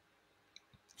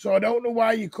 So I don't know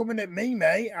why you're coming at me,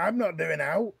 mate. I'm not doing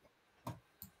out.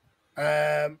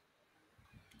 It's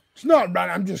not right.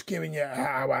 I'm just giving you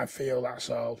how I feel, that's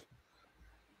all.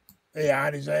 Yeah,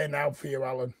 and he's there now for you,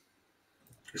 Alan.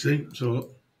 See,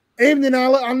 so evening,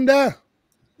 Alan.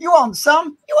 You want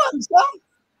some? You want some?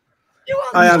 You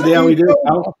want Hi, Andy. How are you doing,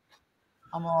 pal?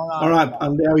 I'm all right. All right,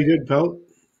 Andy. How are you doing, pal?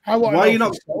 Why are you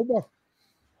not sober?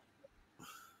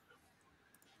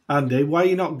 Andy, why are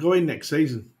you not going next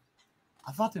season?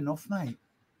 I've had enough, mate.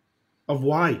 Of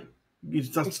why? I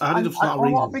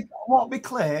want to be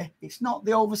clear. It's not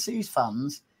the overseas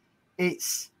fans.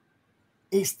 It's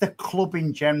the club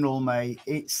in general, mate.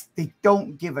 They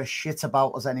don't give a shit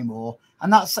about us anymore,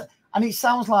 and it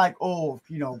sounds like, I'm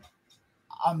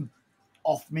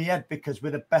off my head because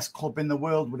we're the best club in the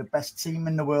world, we're the best team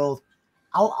in the world.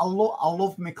 I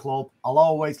love my club. I'll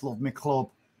always love my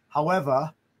club.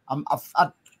 However, I've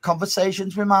had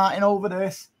conversations with Martin over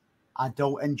this. I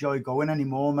don't enjoy going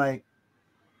anymore, mate.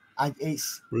 I get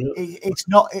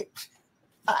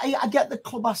the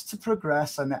club has to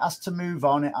progress and it has to move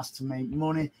on. It has to make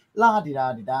money.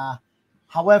 La-di-da-di-da.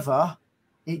 However,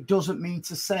 it doesn't mean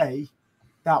to say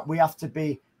that we have to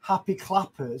be happy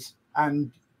clappers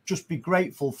and just be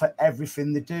grateful for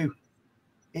everything they do.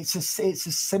 It's as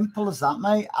simple as that,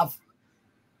 mate. I've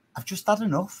just had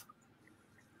enough.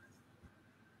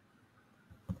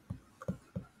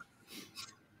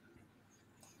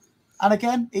 And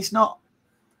again, it's not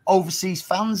overseas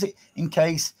fans. In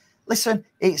case, listen,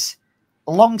 it's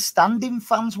long-standing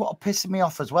fans what are pissing me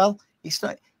off as well. It's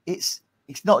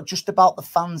not just about the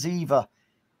fans either.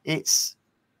 It's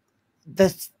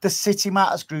the City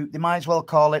Matters group. They might as well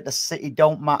call it the City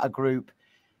Don't Matter group.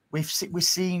 We've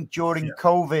seen during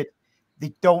COVID,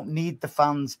 they don't need the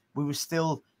fans. We were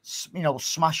still,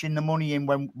 smashing the money in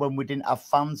when we didn't have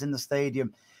fans in the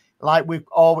stadium. Like we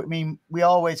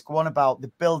always go on about the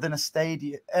building a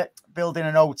stadium, building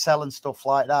an hotel and stuff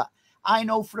like that. I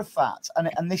know for a fact,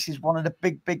 and this is one of the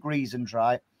big reasons,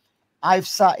 right? I've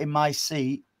sat in my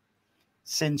seat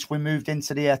since we moved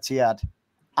into the Etihad.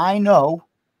 I know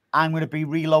I'm going to be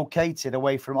relocated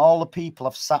away from all the people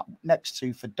I've sat next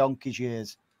to for donkey's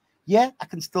years. Yeah, I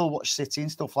can still watch City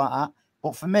and stuff like that.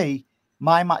 But for me,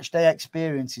 my match day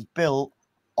experience is built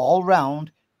all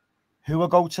round who I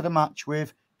go to the match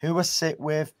with, who I sit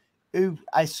with, who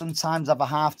I sometimes have a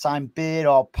half-time beer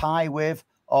or pie with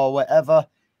or whatever.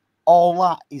 All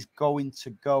that is going to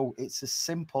go. It's as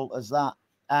simple as that.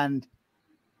 And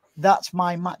that's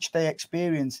my match day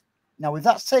experience. Now, if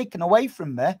that's taken away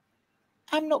from me,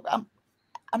 I'm not going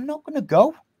to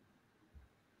go.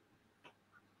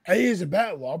 Here's a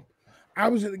better one. I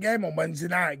was at the game on Wednesday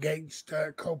night against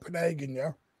Copenhagen,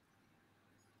 yeah?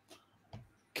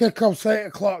 Kickoff's 8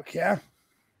 o'clock, yeah?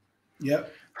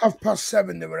 Yep.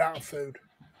 7:30, they were out of food.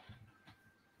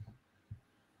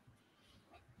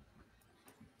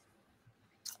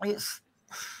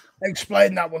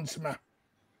 Explain that one to me.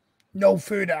 No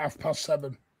food at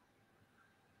 7:30.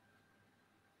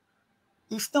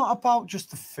 It's not about just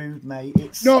the food, mate.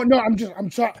 It's I'm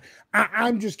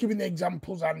just giving the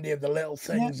examples, Andy, of the little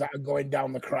things that are going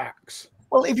down the cracks.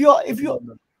 Well, if you're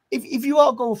if you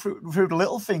all go through the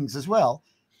little things as well,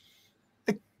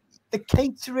 the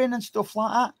catering and stuff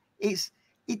like that,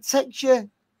 it takes you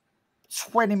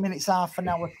 20 minutes, half an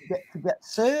hour to get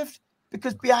served,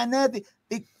 because behind there they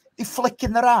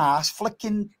flicking their ass,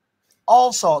 flicking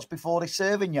all sorts before they're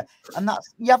serving you, and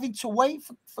that's you're having to wait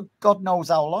for God knows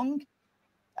how long.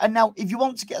 And now, if you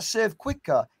want to get served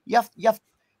quicker, you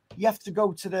have to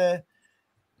go to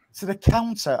the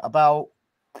counter about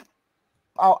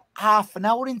half an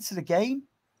hour into the game.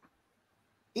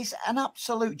 It's an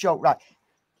absolute joke, right?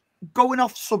 Going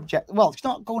off subject. Well, it's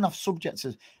not going off subjects.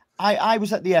 I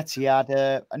was at the Etihad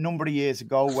a number of years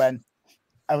ago when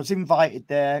I was invited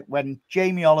there when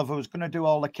Jamie Oliver was going to do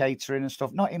all the catering and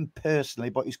stuff. Not him personally,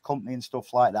 but his company and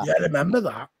stuff like that. Yeah, I remember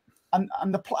that.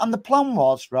 And the plan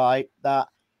was, right, that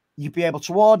you'd be able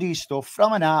to order your stuff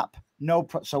from an app.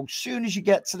 So as soon as you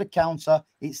get to the counter,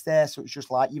 it's there. So it's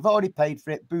just like you've already paid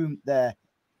for it. Boom, there.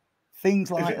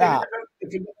 Things like that.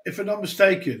 If I'm not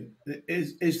mistaken,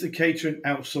 is the catering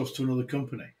outsourced to another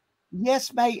company?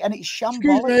 Yes, mate, and it's shambolic.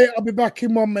 Excuse me, I'll be back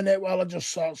in 1 minute while I just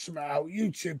sort something out.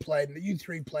 You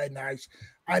three play nice.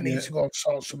 I need to go and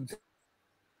sort something.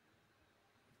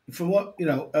 For what,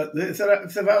 if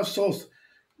they've outsourced,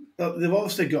 they've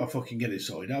obviously got to fucking get it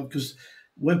sorted out, because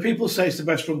when people say it's the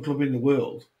best run club in the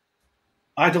world,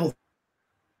 I don't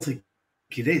think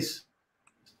it is.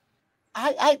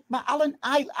 Alan,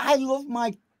 I love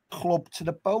my club to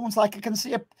the bones. Like, I can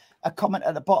see a comment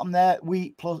at the bottom there.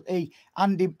 We plus E.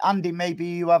 Andy, maybe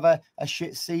you have a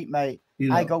shit seat, mate.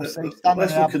 I go say.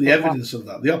 Let's look at the evidence of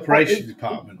that. The operations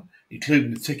department,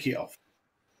 including the ticket off.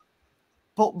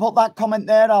 But that comment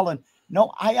there, Alan.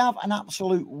 No, I have an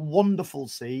absolute wonderful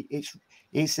seat.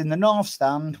 It's in the north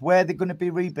stand where they're going to be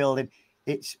rebuilding.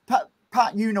 It's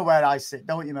Pat, you know where I sit,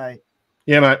 don't you, mate?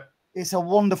 Yeah, mate. It's a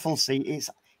wonderful seat.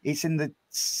 It's in the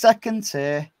second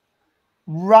tier,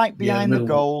 right behind the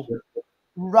goal,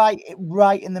 right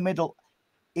in the middle.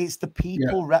 It's the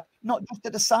people, not just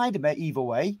at the side of it either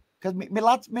way. Because my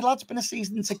lad's been a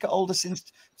season ticket holder since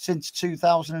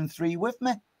 2003 with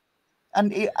me,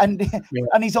 and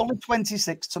he's only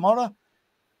 26 tomorrow.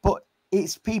 But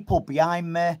it's people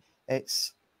behind me.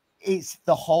 It's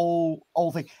the whole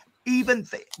thing. Even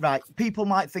right, people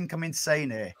might think I'm insane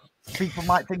here. People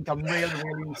might think I'm really,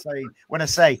 really insane when I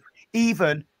say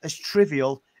even as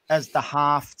trivial as the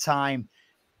half time.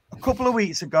 A couple of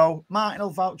weeks ago, Martin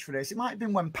will vouch for this. It might have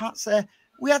been when Pat's there.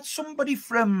 We had somebody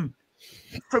from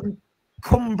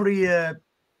Cumbria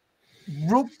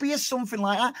Rugby or something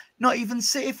like that. Not even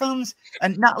City fans.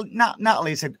 And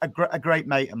Natalie's a great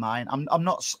mate of mine. I'm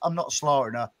not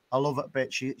slaughtering her. I love it a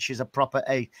bit. She's a proper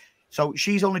A. So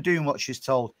she's only doing what she's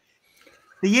told.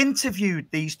 They interviewed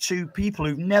these two people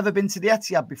who've never been to the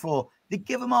Etihad before. They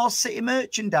give them all City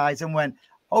merchandise and went,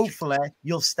 hopefully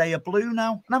you'll stay a blue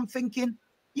now. And I'm thinking,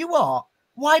 you are?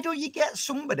 Why don't you get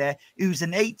somebody who's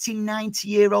an 18,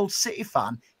 90-year-old City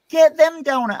fan, get them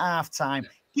down at halftime,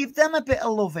 give them a bit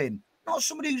of loving. Not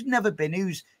somebody who's never been,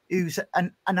 who's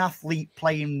an athlete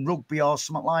playing rugby or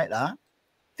something like that.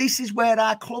 This is where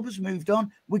our club has moved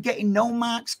on. We're getting no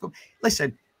marks.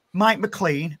 Listen, Mike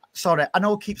McLean, sorry, I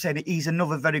know I keep saying it, he's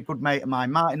another very good mate of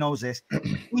mine. Martin knows this.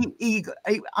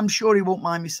 I'm sure he won't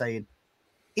mind me saying,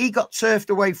 he got turfed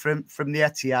away from the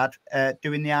Etihad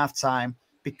doing the halftime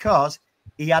because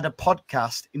he had a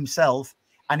podcast himself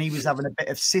and he was having a bit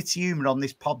of City humour on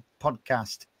this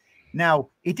podcast. Now,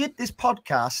 he did this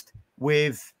podcast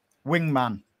with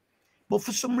Wingman, but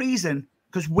for some reason,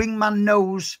 because Wingman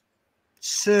knows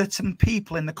certain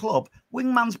people in the club,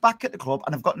 Wingman's back at the club,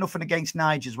 and I've got nothing against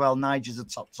Nige as well. Nige's a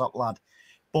top lad.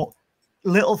 But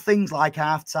little things like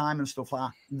halftime and stuff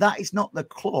like that is not the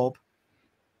club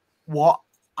what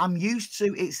I'm used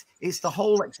to. It's the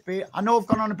whole experience. I know I've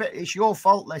gone on a bit. It's your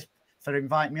fault, Les, for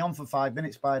inviting me on for 5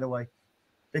 minutes, by the way.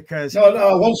 Because I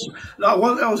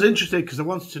was interested because I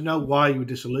wanted to know why you were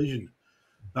disillusioned.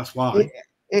 That's why.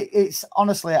 It's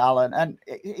honestly, Alan, and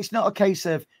it's not a case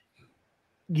of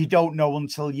you don't know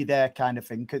until you're there kind of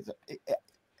thing, because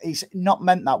it's not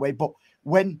meant that way. But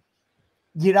when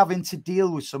you're having to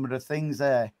deal with some of the things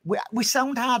there, we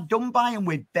sound hard done by and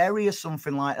we'd bury or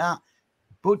something like that.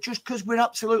 But just because we're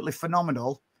absolutely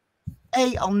phenomenal,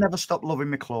 A, I'll never stop loving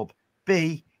my club.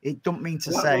 B, it don't mean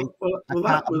to say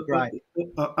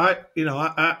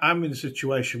I'm in a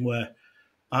situation where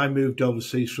I moved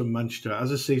overseas from Manchester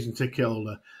as a season ticket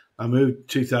holder. I moved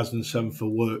 2007 for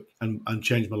work and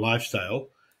changed my lifestyle.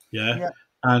 Yeah.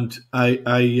 And and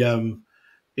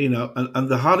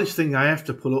the hardest thing I have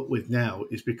to put up with now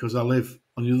is because I live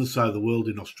on the other side of the world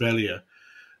in Australia,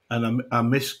 and I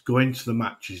miss going to the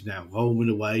matches now, home and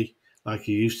away. like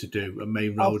he used to do at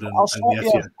Main Road and I'll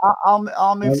the Etihad.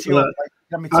 I'll move to your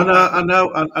place.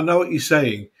 I know what you're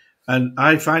saying, and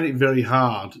I find it very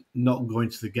hard not going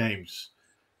to the games.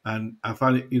 And I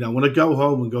find it, when I go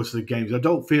home and go to the games, I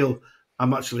don't feel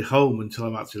I'm actually home until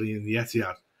I'm actually in the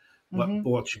Etihad,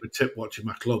 watching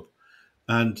my club.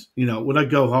 And when I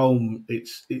go home,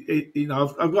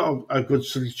 I've got a good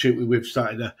substitute. We've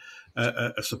started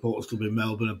a supporters club in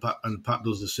Melbourne, and Pat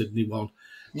does the Sydney one.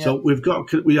 Yeah. So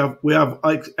we have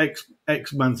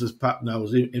ex mans as Pat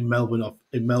knows in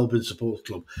Melbourne supporters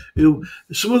club.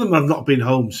 Some of them have not been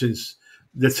home since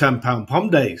the £10 pom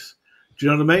days. Do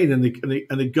you know what I mean?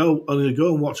 And they go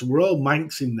and watch. We're all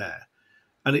Manx in there,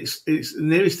 and it's the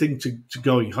nearest thing to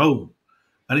going home.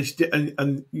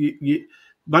 And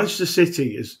Manchester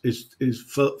City is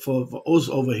for us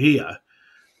over here.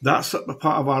 That's a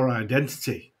part of our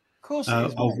identity,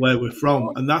 of where we're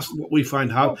from, and that's what we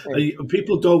find hard. And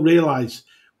people don't realise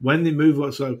when they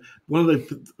move. So one of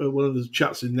the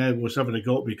chats in there was having a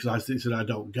go at me because I said I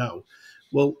don't go.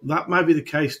 Well, that might be the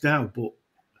case now, but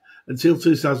until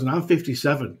 2000, I'm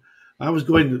 57. I was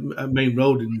going to Main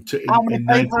Road in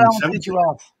 1970. Did you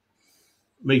have?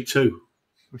 Me too.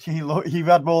 You've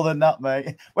had more than that,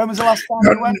 mate. When was the last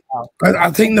time you went out?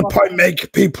 I think the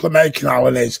point people are making,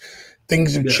 Alan, is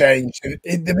things have changed.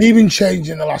 They've even changed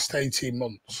in the last 18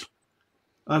 months.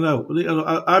 I know.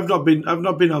 I've not been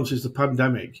on since the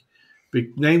pandemic,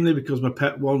 namely because with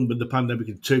the pandemic,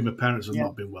 and two, my parents have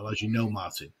not been well, as you know,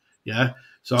 Martin. Yeah,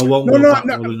 so I won't go back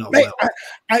while they're not well.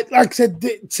 I like I said,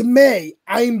 to me,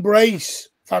 I embrace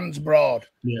fans abroad.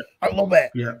 Yeah, I love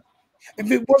it. Yeah. If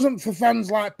it wasn't for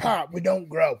fans like Pat, we don't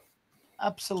grow.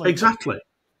 Absolutely. Exactly.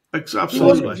 If it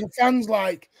wasn't for fans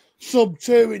like Sub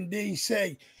 2 in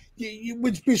DC, you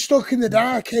would be stuck in the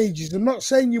dark ages. I'm not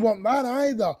saying you want that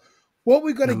either. What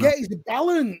we've got to get is the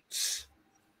balance.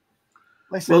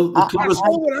 Listen, that's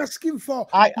all we're asking for.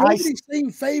 Nobody's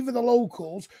saying favour the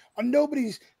locals, and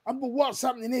but what's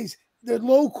happening is the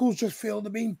locals just feel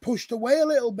they're being pushed away a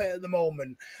little bit at the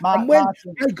moment. And when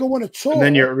I go on a tour, and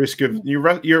then you're at risk of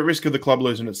the club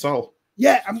losing its soul.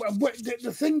 Yeah, and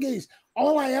the thing is,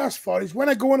 all I ask for is when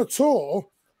I go on a tour,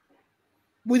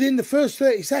 within the first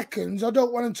 30 seconds, I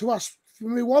don't want them to ask for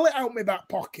my wallet out my back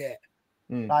pocket.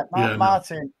 Right,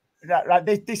 Martin.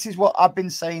 Right, this is what I've been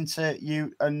saying to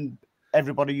you and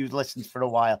everybody who's listened for a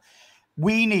while.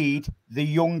 We need the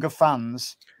younger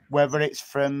fans, whether it's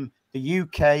from the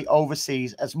UK,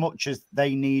 overseas, as much as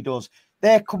they need us.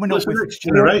 They're coming up with the next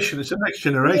generation. It's the next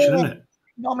generation, isn't it?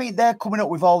 I mean, they're coming up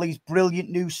with all these brilliant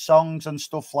new songs and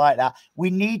stuff like that. We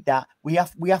need that. We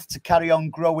have to carry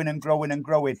on growing and growing and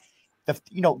growing.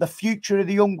 The future of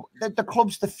the young, the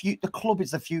club's the club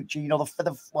is the future.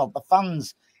 The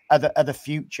fans are the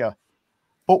future.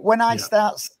 But when I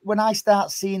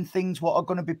start seeing things what are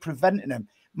going to be preventing them,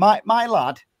 my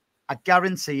lad, I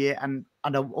guarantee it, and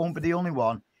I won't be the only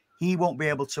one. He won't be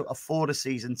able to afford a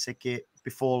season ticket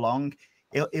before long.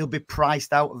 He'll be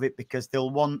priced out of it because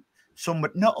they'll want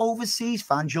somebody, not overseas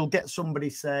fans. You'll get somebody,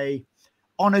 say,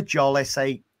 on a jolly,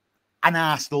 say, an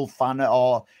Arsenal fan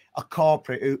or a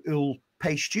corporate who'll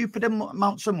pay stupid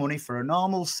amounts of money for a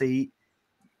normal seat.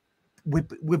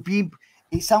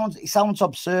 It sounds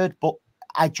absurd, but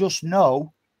I just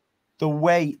know the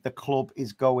way the club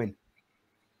is going,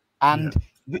 and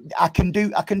I can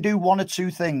do one or two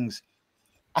things.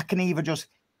 I can either just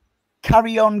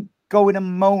carry on going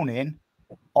and moaning,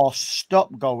 or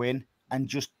stop going and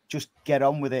just get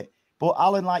on with it. But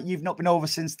Alan, like, you've not been over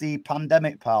since the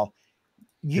pandemic, pal.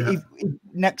 If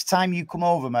next time you come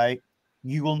over, mate,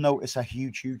 you will notice a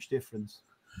huge difference.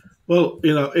 Well,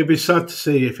 it'd be sad to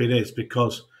see if it is,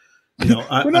 because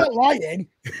we're not lying.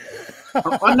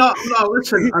 I'm not. No,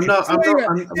 listen. I'm not.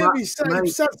 It'd be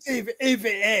sad if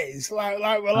it is. Like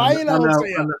we're lying.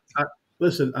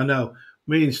 Listen, I know.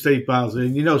 Me and Steve Barsley,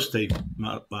 and Steve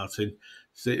Martin,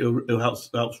 who helps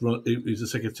run. He's the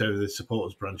secretary of the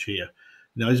supporters branch here.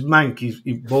 He's Mank. He's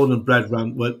born and bred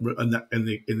in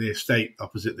the estate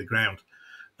opposite the ground,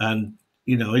 and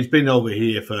he's been over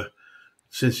here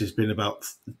since he's been about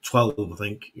 12, I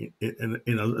think.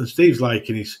 And Steve's like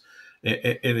in his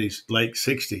late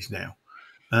 60s now,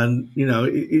 and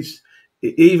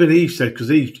even he said, because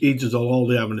he does all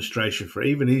the administration for it,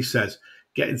 even he says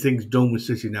getting things done with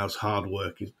City now is hard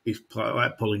work. It's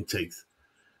like pulling teeth.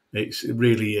 It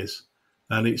really is,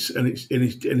 and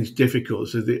it's difficult.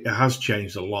 So it has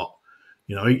changed a lot.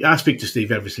 I speak to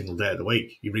Steve every single day of the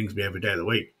week. He rings me every day of the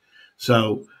week.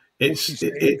 So it's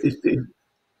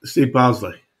Steve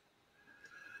Barsley.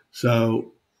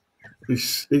 So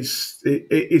it's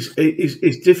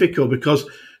difficult because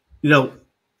he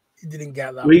didn't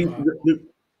get that.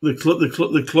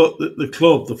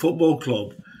 the football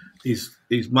club is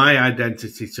my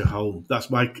identity to home. That's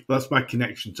my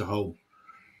connection to home,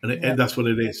 and that's what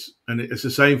it is. And it's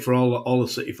the same for all the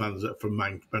City fans that are from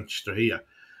Manchester here.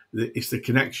 It's the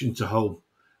connection to home,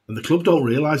 and the club don't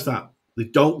realise that. They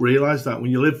don't realise that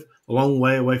when you live a long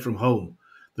way away from home,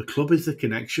 the club is the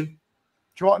connection.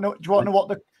 Do you want to know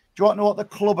what the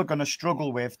club are going to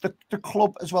struggle with? The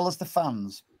club as well as the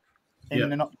fans in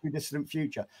the not too distant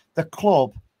future. The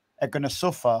club are going to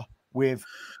suffer with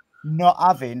not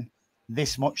having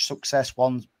this much success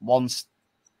once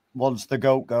the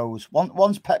GOAT goes.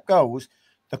 Once Pep goes,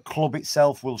 the club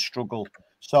itself will struggle.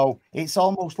 So it's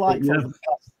almost like for the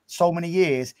past so many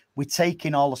years we're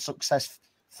taking all the success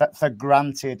for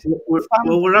granted.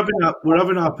 We're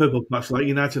having our purple patch like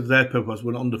United. Their purple patch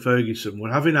went under Ferguson.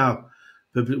 We're having our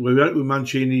we went with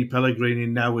Mancini, Pellegrini,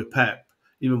 now with Pep,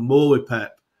 even more with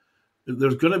Pep.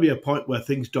 There's going to be a point where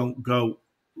things don't go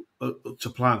to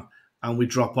plan and we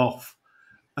drop off,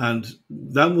 and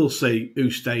then we'll see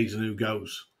who stays and who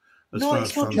goes. Can I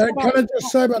just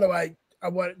say, by the way, I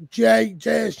want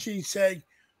JSGC,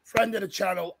 friend of the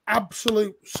channel,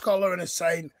 absolute scholar and a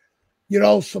saint. You're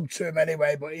all sub to him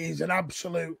anyway, but he's an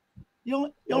absolute. You're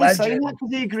only saying that because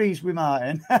he agrees with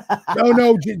Martin.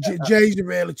 No, Jay's a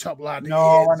really top lad.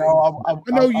 No, I know. I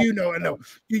know you know. I know.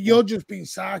 You're just being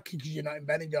sarky because you're not in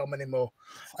Benidorm anymore.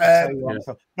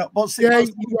 No, but Jay,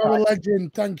 you are a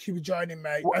legend. Thank you for joining,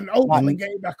 mate. And hopefully get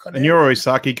you back on. And you're always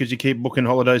sarky because you keep booking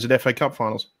holidays at FA Cup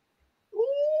finals.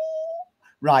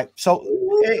 Right. So,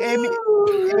 hear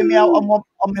me out on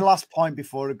my last point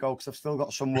before I go because I've still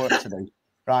got some work to do.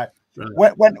 Right.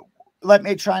 When let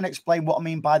me try and explain what I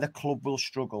mean by the club will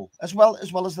struggle as well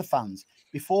as the fans.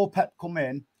 Before Pep come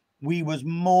in, we was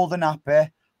more than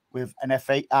happy with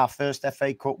our first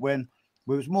FA Cup win.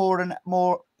 We was more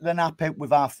than happy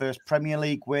with our first Premier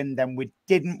League win. Then we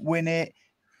didn't win it,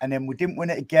 and then we didn't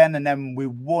win it again, and then we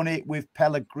won it with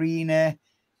Pellegrini.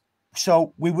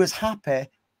 So we was happy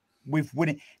with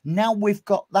winning. Now we've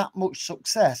got that much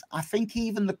success. I think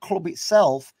even the club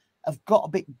itself have got a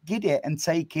bit giddy and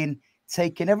taking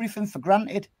everything for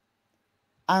granted.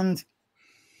 And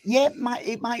yeah,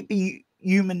 it might be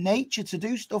human nature to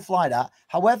do stuff like that.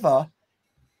 However,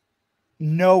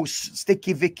 no,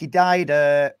 Sticky Vicky died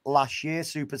last year,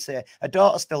 Super Say. Her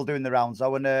daughter's still doing the rounds,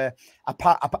 though, and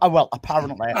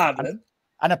apparently.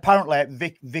 And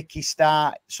apparently Vicky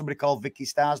Starr, somebody called Vicky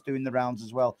Starr's doing the rounds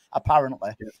as well,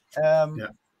 apparently. But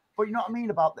you know what I mean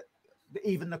about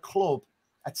even the club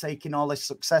are taking all this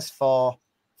success for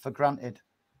granted.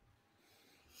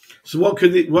 So what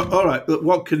can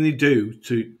they do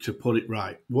to put it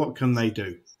right? What can they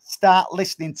do? Start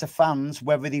listening to fans,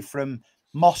 whether they're from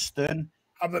Moston,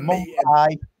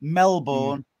 Mumbai,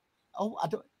 Melbourne.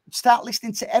 Start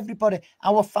listening to everybody.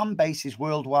 Our fan base is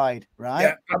worldwide, right?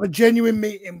 Yeah, have a genuine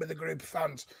meeting with a group of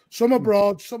fans. Some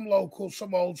abroad, some local,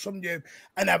 some old, some new,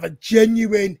 and have a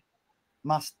genuine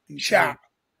chat.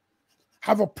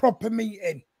 Have a proper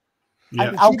meeting.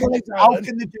 Yeah. How can they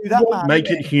do that, man? Make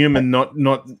it human, not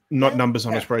numbers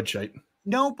on a spreadsheet.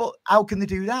 No, but how can they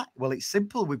do that? Well, it's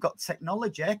simple. We've got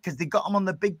technology because they got them on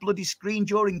the big bloody screen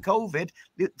during COVID,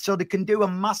 so they can do a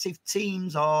massive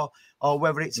Teams or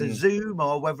whether it's a Zoom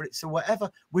or whether it's a whatever.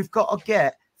 We've got to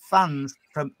get fans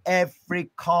from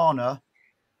every corner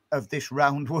of this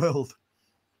round world.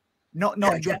 Not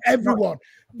just everyone.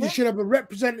 You should have a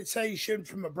representation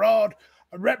from abroad,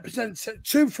 a representative,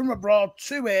 two from abroad,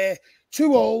 two here,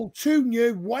 two old, two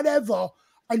new, whatever,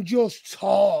 and just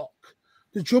talk.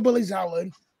 The trouble is,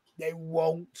 Alan, they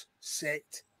won't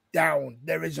sit down.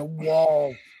 There is a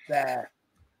wall there.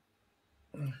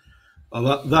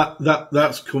 Well,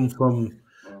 that's come from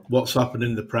what's happened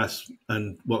in the press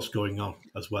and what's going on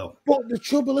as well. But the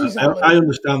trouble is, Alan, I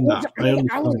understand that. Alan,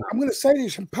 I'm going to say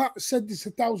this, and Pat said this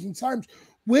 1,000 times.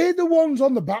 We're the ones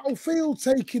on the battlefield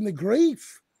taking the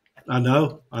grief. I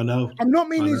know. I'm not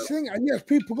meaning this thing, and yes,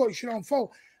 people got shit on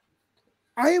fault.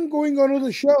 I am going on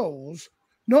other shows,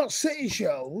 not City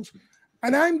shows,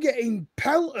 and I'm getting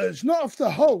pelters, not off the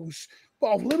host,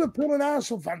 but of Liverpool and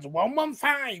Arsenal fans.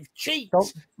 115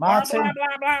 cheats. Martin, blah,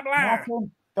 blah, blah, blah.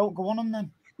 Martin, don't go on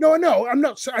them. No, I know. I'm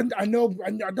not. I know.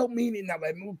 I don't mean it in that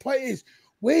way. My point is,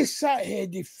 we're sat here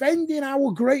defending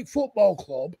our great football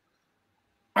club,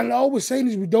 and all we're saying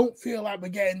is we don't feel like we're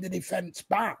getting the defence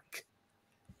back.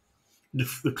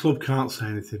 The club can't say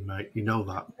anything, mate. You know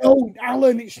that. No,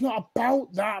 Alan, it's not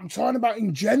about that. I'm talking about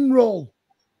in general.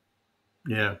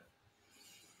 Yeah.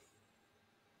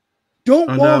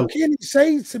 Don't walk in and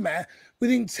say to me,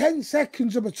 within 10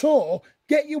 seconds of a tour,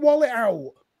 get your wallet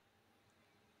out.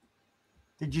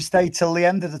 Did you stay till the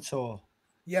end of the tour?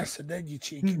 Yes, I did, you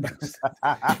cheeky bastard.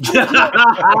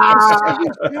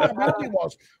 It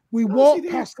was. We walked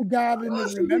past the Garden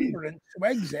of Remembrance to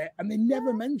exit, and they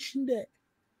never mentioned it.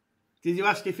 Did you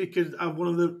ask if you could have one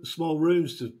of the small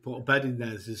rooms to put a bed in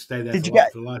there to stay there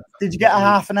for life? Did you get a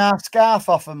half and half scarf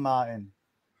off him, Martin?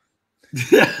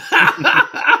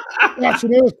 That's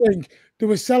another thing. They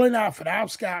were selling half and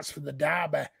half scarves for the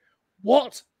derby.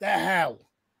 What the hell?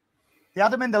 They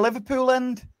had them in the Liverpool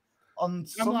end on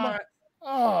Sunday. Like,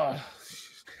 oh.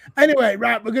 Anyway,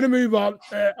 right, we're going to move on.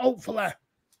 Hopefully.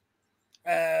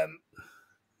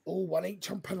 One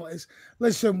each on penalties.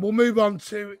 Listen, we'll move on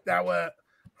to our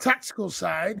tactical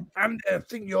side. And I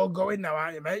think you're going now,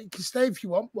 aren't you, mate? You can stay if you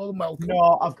want. More than welcome.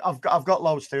 No, I've got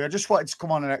loads to. I just wanted to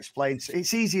come on and explain.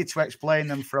 It's easier to explain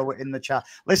than throw it in the chat.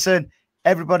 Listen,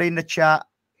 everybody in the chat,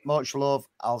 much love.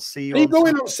 I'll see you. Are you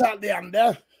going on Saturday,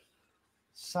 Andy?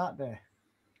 Saturday?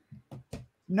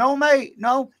 No, mate.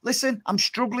 No. Listen, I'm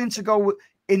struggling to go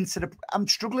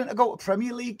to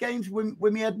Premier League games with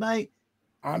my head, mate.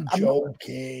 I'm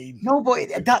joking. No, but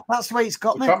that's the way it's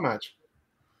got me. Cup match.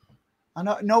 I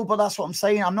know, no, but that's what I'm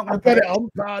saying. I'm not going to put it on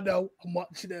Prado. I'm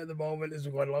watching it at the moment as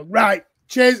we're going along. Right.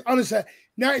 Cheers. Honestly,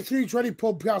 9320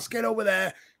 podcast. Get over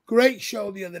there. Great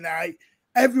show the other night.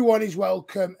 Everyone is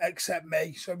welcome except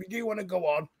me. So if you do want to go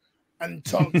on and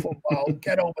talk football,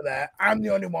 get over there. I'm the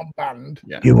only one banned.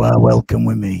 Yeah. You are welcome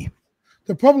with me.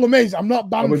 The problem is I'm not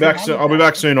banned. I'll be back soon. I'll be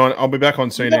back soon. I'll be back on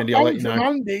soon, Andy. I'll let you know.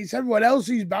 Andy, it's everyone else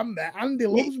who's banned there. Andy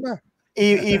loves me.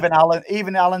 Even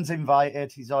Alan's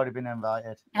invited. He's already been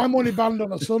invited. I'm only banned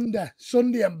on a Sunday.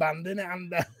 Sunday I'm banned, innit,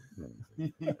 Andy?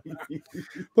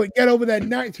 But get over there,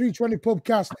 9320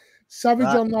 podcast,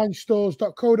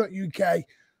 savageonlinestores.co.uk.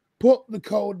 Put the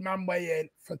code Manway in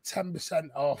for 10%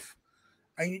 off.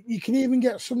 And you can even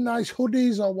get some nice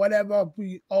hoodies or whatever,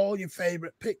 with all your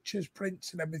favourite pictures,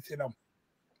 prints, and everything on.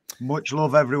 Much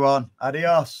love, everyone.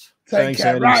 Adios. Take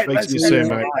care. Right, speak to you soon,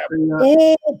 mate.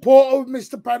 Oh, Porto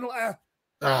missed the penalty.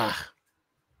 They're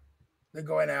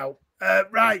going out.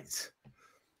 Right.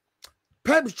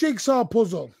 Peps Jigsaw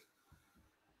puzzle.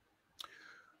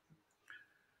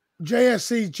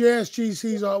 JSGC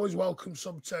is always welcome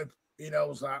sub to. He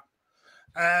knows that.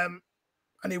 And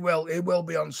he will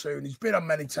be on soon. He's been on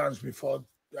many times before.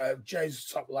 Jay's a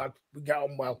top lad. We get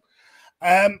on well.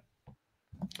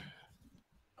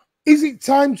 Is it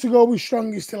time to go with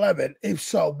strongest 11? If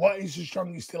so, what is the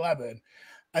strongest 11?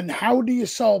 And how do you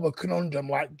solve a conundrum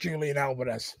like Julian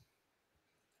Alvarez?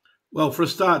 Well, for a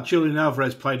start, Julian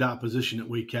Alvarez played out of position at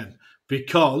weekend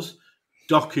because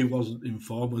Doku wasn't in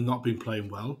form and not been playing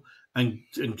well, and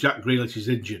Jack Grealish is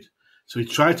injured. So he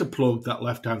tried to plug that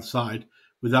left-hand side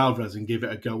with Alvarez and give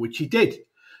it a go, which he did.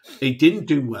 He didn't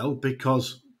do well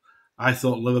because I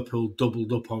thought Liverpool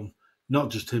doubled up on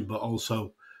not just him, but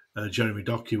also Jeremy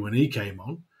Doku when he came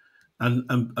on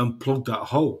and plugged that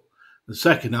hole. The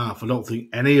second half, I don't think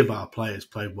any of our players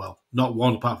played well. Not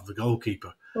one apart from the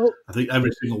goalkeeper. Oh. I think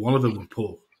every single one of them were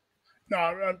poor.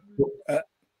 No,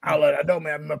 Alan, I don't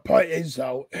mean. My point is,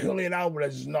 though, Julian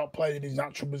Alvarez has not played in his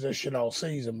natural position all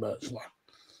season, virtually.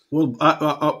 Well,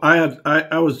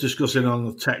 I was discussing on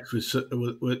the text with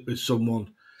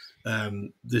someone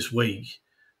this week,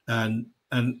 and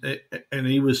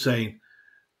he was saying,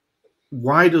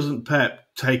 why doesn't Pep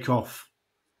take off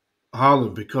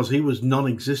Haaland? Because he was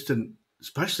non-existent,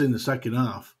 especially in the second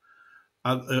half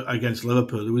against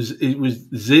Liverpool. It was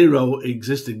zero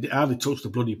existing. He hardly touched the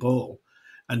bloody ball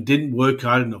and didn't work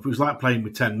hard enough. It was like playing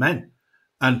with 10 men.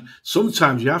 And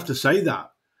sometimes you have to say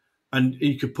that. And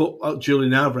you could put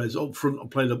Julian Alvarez up front and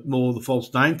play more the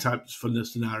false nine types for the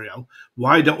scenario.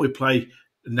 Why don't we play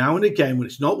now and again when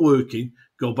it's not working,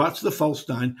 go back to the false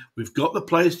nine? We've got the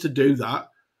players to do that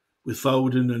with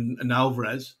Foden and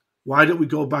Alvarez. Why don't we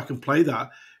go back and play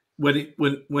that when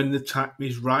the time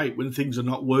is right, when things are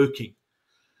not working?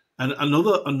 And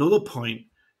another point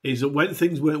is that when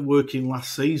things weren't working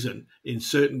last season in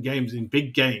certain games, in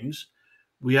big games,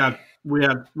 we had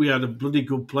a bloody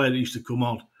good player that used to come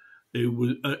on who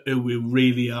we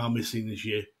really are missing this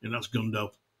year, and that's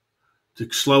Gundo.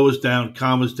 To slow us down,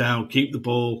 calm us down, keep the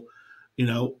ball,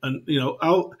 don't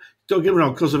get me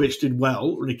wrong, Kozovic did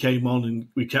well when he came on and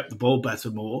we kept the ball better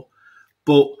more.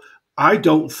 But I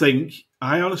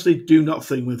honestly do not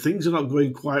think when things are not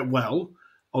going quite well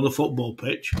on the football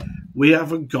pitch, we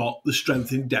haven't got the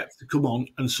strength in depth to come on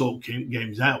and sort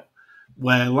games out.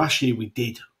 Where last year we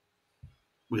did.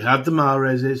 We had the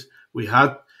Mahrezes, we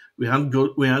had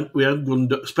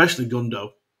Gundo, especially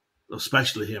Gundo,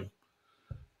 especially him.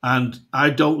 And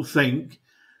I don't think,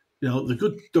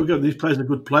 these players are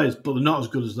good players, but they're not as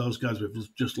good as those guys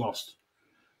we've just lost.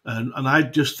 And I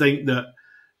just think that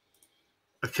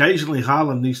occasionally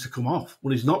Haaland needs to come off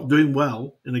when he's not doing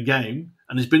well in a game,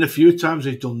 and there's been a few times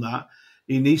he's done that.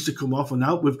 He needs to come off, and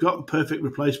now we've got a perfect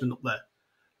replacement up there.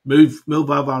 Move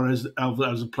Alvarez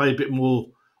and play a bit more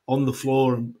on the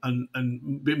floor and a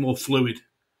bit more fluid.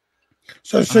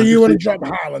 So you want to drop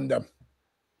Haaland then?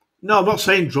 No, I'm not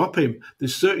saying drop him.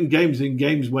 There's certain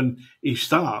games when he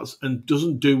starts and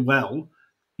doesn't do well,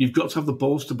 you've got to have the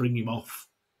balls to bring him off.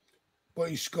 But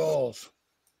he scores.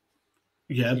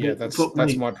 Yeah, that's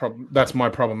my problem. That's my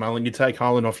problem, Alan. You take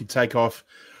Haaland off, you take off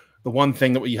the one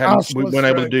thing that we weren't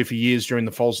able to do for years during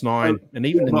the false nine, and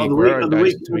even in the Aguero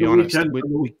days, to be honest,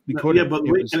 we could. Yeah, but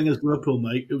the weekend against Liverpool,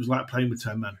 mate, it was like playing with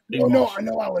 10 men. I know,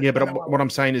 Alan. Yeah, but what I'm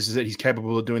saying is that he's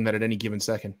capable of doing that at any given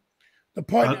second. The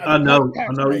point. I know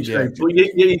what you're saying. But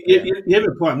you have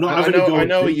a point. I'm not having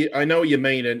I know what you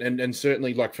mean, and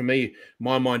certainly, like for me,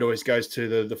 my mind always goes to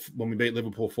the when we beat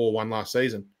Liverpool 4-1 last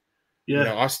season. Yeah, you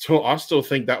know, I still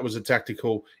think that was a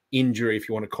tactical injury, if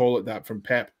you want to call it that, from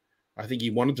Pep. I think he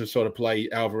wanted to sort of play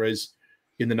Alvarez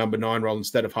in the number 9 role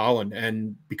instead of Haaland,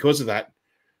 and because of that,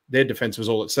 their defense was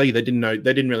all at sea. They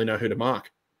didn't really know who to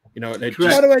mark. You know, by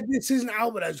the way, this isn't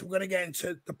Alvarez. We're going to get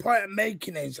into the point I'm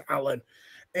making is, Alan,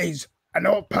 is I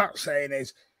know what Pat's saying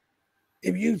is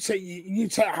if you take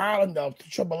Haaland off, the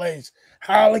trouble is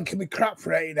Haaland can be crap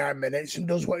for 89 minutes and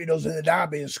does what he does in the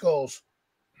derby and scores.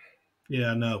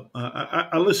 Yeah, no.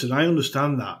 I listen. I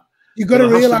understand that. You've got to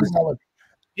realise, Alan.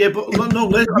 Yeah, but I'm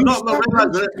not realising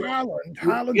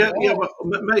Haaland. Yeah, but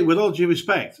mate, with all due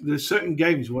respect, there's certain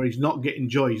games where he's not getting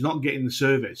joy, he's not getting the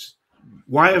service.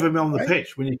 Why have him on the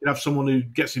pitch when you can have someone who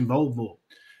gets involved more?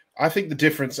 I think the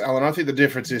difference, Alan,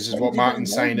 is what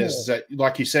Martin's saying is that,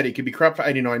 like you said, he could be crap for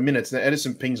 89 minutes, and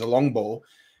Edison pings a long ball.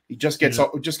 He just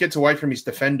gets away from his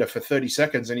defender for 30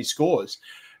 seconds and he scores.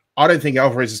 I don't think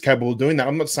Alvarez is capable of doing that.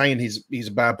 I'm not saying he's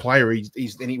a bad player.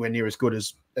 He's anywhere near as good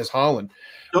as Haaland.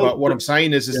 But what I'm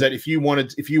saying is that if you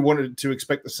wanted to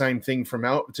expect the same thing from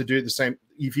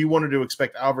if you wanted to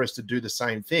expect Alvarez to do the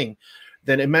same thing,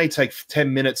 then it may take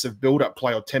 10 minutes of build-up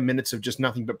play or 10 minutes of just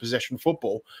nothing but possession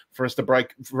football for us to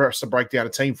break down a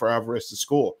team for Alvarez to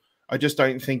score. I just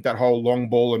don't think that whole long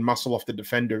ball and muscle off the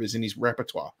defender is in his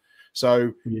repertoire.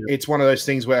 So it's one of those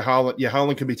things where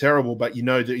Haaland can be terrible, but you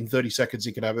know that in 30 seconds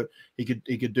he could have it. He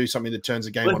could do something that turns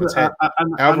a game on its head.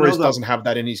 Alvarez doesn't have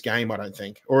that in his game, I don't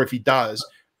think. Or if he does,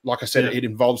 like I said, it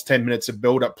involves 10 minutes of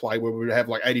build-up play where we would have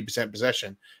like 80%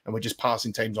 possession and we're just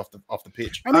passing teams off the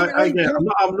pitch. I'm not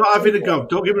having a go.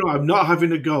 Don't get me wrong. I'm not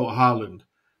having a go at Haaland,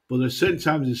 but there's certain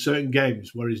times in certain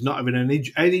games where he's not having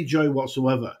any joy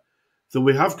whatsoever. So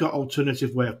we have got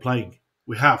alternative way of playing.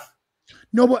 We have.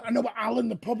 No, but Alan,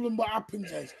 the problem what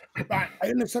happens is, right, I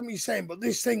understand what you're saying, but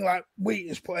this thing like Wheat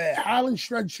has put here, Haaland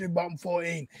shreds through bottom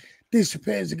 14,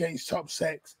 disappears against top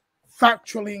 6.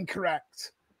 Factually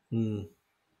incorrect.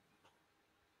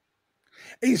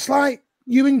 It's like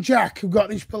you and Jack have got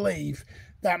this belief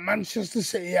that Manchester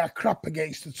City are crap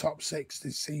against the top 6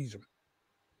 this season.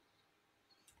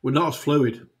 We're not as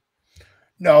fluid.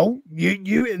 No,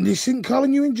 you and this isn't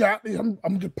calling you and Jack.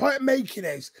 The point I'm making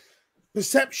is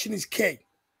perception is key.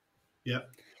 Yeah.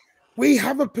 We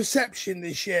have a perception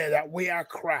this year that we are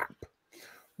crap.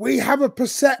 We have a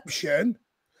perception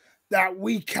that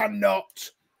we cannot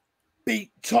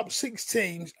beat top 6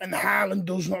 teams and Haaland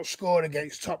does not score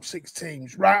against top 6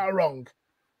 teams. Right or wrong?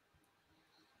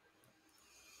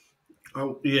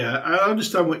 Oh, yeah. I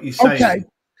understand what you're saying. Okay.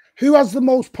 Who has the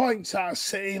most points out of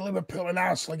City, Liverpool and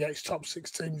Arsenal against top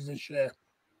 6 teams this year?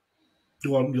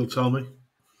 Go on, you'll tell me.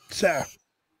 Sir.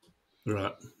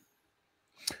 Right.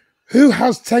 Who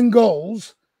has 10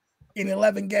 goals in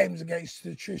 11 games against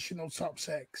the traditional top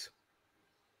 6?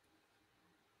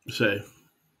 Say.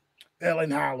 Erling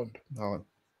Haaland.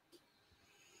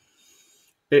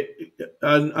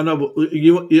 I know, but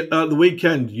you at the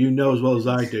weekend, you know as well as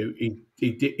I do,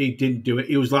 he didn't do it.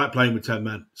 He was like playing with 10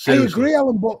 men. Seriously. I agree,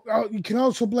 Alan, but you can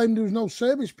also blame there was no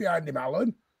service behind him,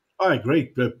 Alan. I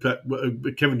agree, but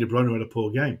Kevin De Bruyne had a poor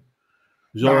game.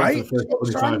 He was all right for the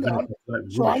first 25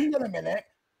 minutes. So hang on a minute.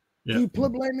 Yeah. People are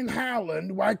blaming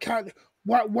Haaland.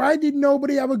 Why did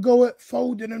nobody have a go at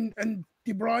Foden and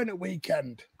De Bruyne at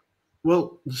weekend?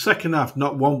 Well, the second half,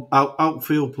 not one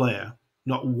outfield player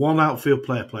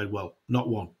played well. Not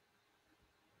one.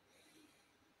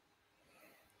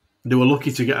 They were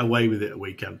lucky to get away with it at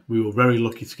weekend. We were very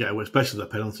lucky to get away, especially the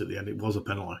penalty at the end. It was a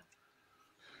penalty.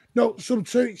 No, so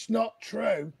too, it's not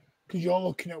true because you're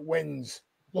looking at wins.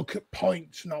 Look at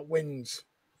points, not wins.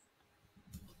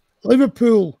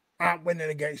 Liverpool aren't winning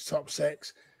against top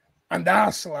 6 and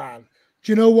Arsenal aren't.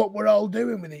 Do you know what we're all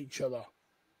doing with each other?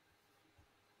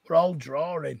 We're all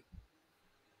drawing.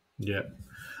 Yeah.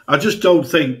 I just don't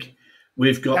think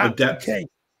we've got That's the depth. The key.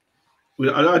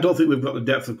 I don't think we've got the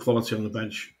depth and quality on the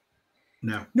bench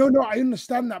now. No, I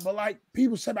understand that, but like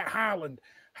people said about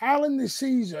Haaland this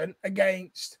season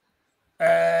against,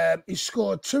 he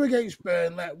scored 2 against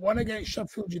Burnley, 1 against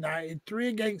Sheffield United, 3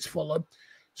 against Fulham,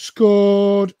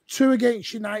 scored 2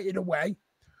 against United away,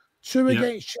 2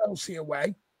 against Chelsea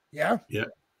away. Yeah.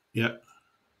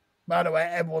 By the way,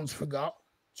 everyone's forgot.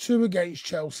 2 against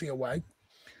Chelsea away,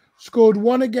 scored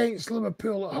 1 against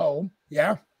Liverpool at home.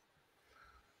 Yeah.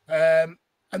 And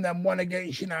then 1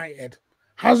 against United.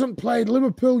 Hasn't played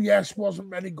Liverpool, yes, wasn't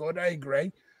very good, I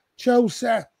agree.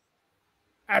 Chelsea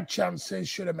had chances,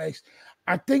 should have missed.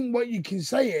 I think what you can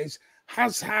say is,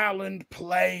 has Haaland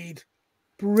played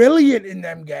brilliant in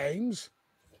them games?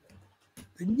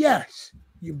 Then yes,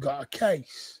 you've got a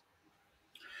case.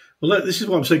 Well, this is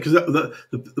what I'm saying, because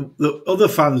the other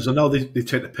fans, I know they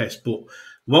take the piss, but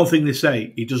one thing they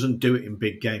say, he doesn't do it in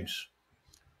big games.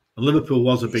 And Liverpool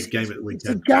was a big game at the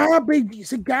weekend.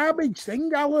 It's a garbage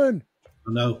thing, Alan.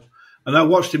 I know. And I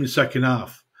watched him in the second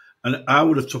half, and I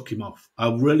would have took him off. I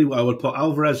would put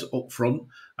Alvarez up front.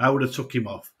 I would have took him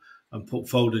off and put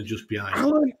Foden just behind.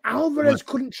 Alan, Alvarez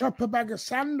couldn't chop a bag of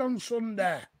sand on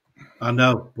Sunday. I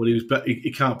know, but he was better.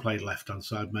 He can't play left-hand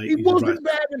side, mate. He wasn't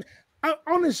better than...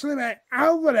 Honestly, mate,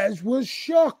 Alvarez was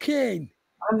shocking.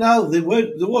 I know. There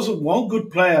wasn't one good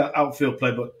player, outfield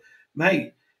player, but,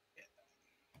 mate,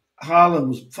 Haaland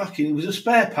was he was a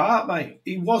spare part, mate.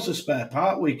 He was a spare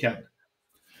part weekend.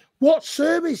 What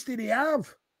service did he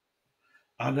have?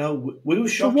 I know. We were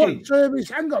shocking. So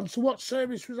what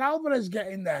service was Alvarez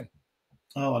getting then?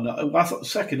 Oh, no. I thought the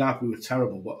second half we were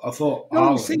terrible, but I thought...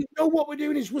 No, what we're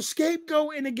doing is we're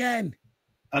scapegoating again.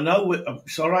 I know.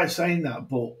 It's all right saying that,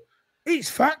 but...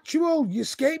 It's factual. You're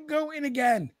scapegoating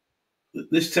again.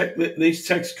 This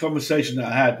text conversation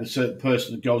that I had with a certain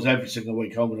person that goes every single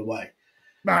week home and away,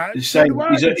 right, is saying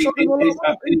Haaland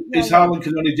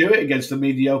can only do it against the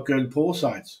mediocre and poor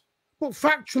sides. But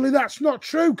factually, that's not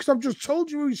true, because I've just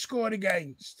told you who he scored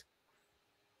against.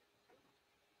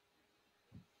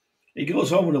 He goes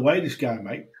home and away, this guy,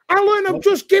 mate. Alan, I'm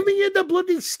just giving you the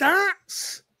bloody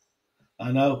stats.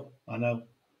 I know.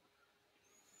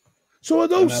 So are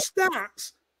those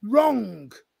stats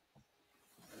wrong?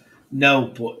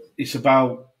 No, but it's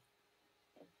about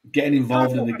getting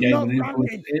involved in the game. But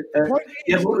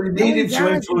we need him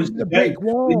to influence the game.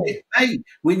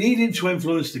 We need him to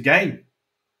influence the game.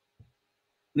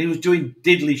 And he was doing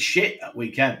diddly shit that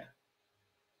weekend.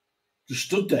 Just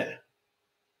stood there.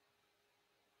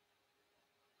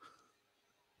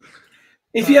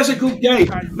 If he has a good game,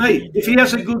 mate, if he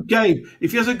has a good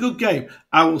game,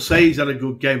 I will say he's had a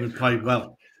good game and played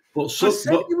well. But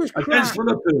against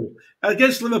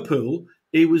Liverpool,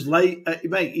 he was late.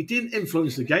 Mate, he didn't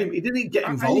influence the game. He didn't get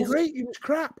involved. I agree. He was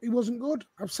crap. He wasn't good.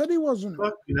 I've said he wasn't.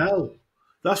 Fucking hell.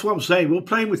 That's what I'm saying. We're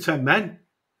playing with 10 men.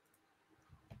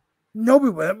 No, we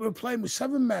weren't. We were playing with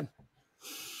 7 men.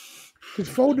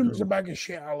 Because Foden was a bag of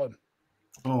shit, Alan.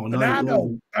 Oh, no.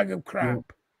 Bernardo, bag of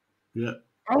crap. Yeah.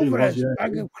 Alvarez,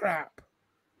 bag of crap.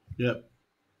 Yeah.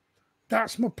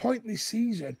 That's my point this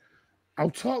season. I'll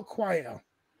talk quieter.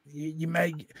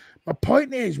 My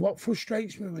point is, what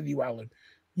frustrates me with you, Alan,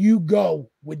 you go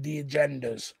with the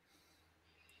agendas.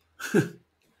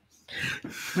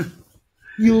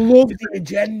 You love the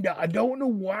agenda. I don't know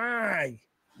why.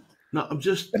 No, I'm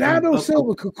just... Bernardo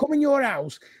Silva could come in your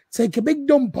house, take a big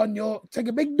dump on your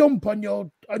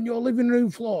living room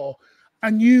floor,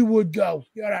 and you would go,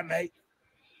 "You all right, mate?"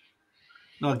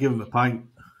 No, I'll give him a pint.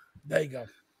 There you go.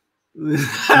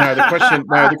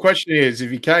 The question is, if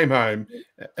he came home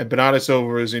and Bernardo Silva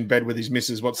was in bed with his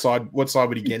missus, what side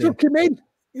would he get in? Took him in.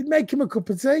 He'd make him a cup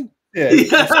of tea. Yeah.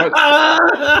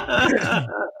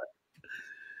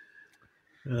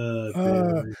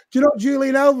 Do you know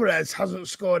Julian Alvarez hasn't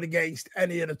scored against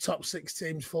any of the top 6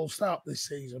 teams full stop this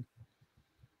season?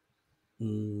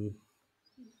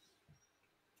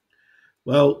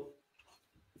 Well,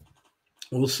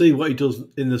 we'll see what he does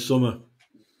in the summer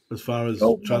as far as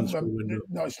transfer window.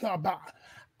 No, it's not about...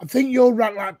 I think you're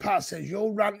ranting, like Pat says,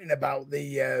 you're ranting about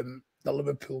the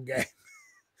Liverpool game.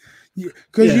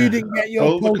 Because you didn't get your...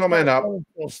 Hold the comment up.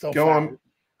 Go on.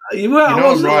 You know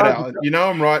I'm right, Alan. You know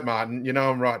I'm right, Martin. You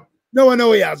know I'm right. No, I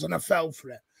know he has, and I fell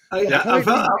for it. I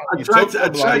tried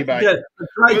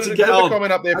to get on.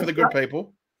 Comment up there for the good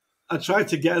people. I tried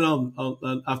to get on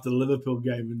after the Liverpool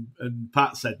game, and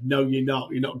Pat said, "No, you're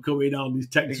not. You're not coming on." These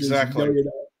texts, exactly. No, you're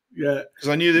not. Yeah, because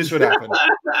I knew this would happen.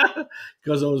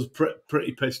 Because I was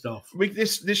pretty pissed off.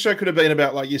 This show could have been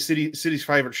about like your city's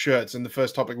favourite shirts, and the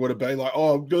first topic would have been like,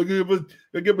 "Oh, go get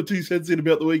my 2 cents in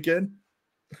about the weekend."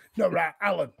 No, right,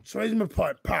 Alan. So here's my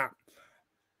point, Pat.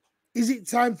 Is it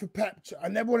time for Pep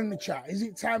and everyone in the chat? Is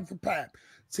it time for Pep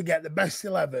to get the best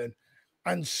 11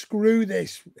 and screw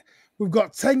this? We've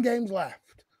got 10 games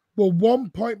left. We're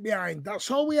 1 point behind.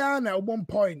 That's all we are now. 1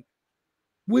 point.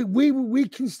 We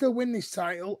can still win this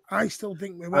title. I still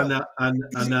think we will. Is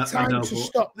it time to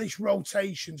stop this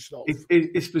rotation stuff?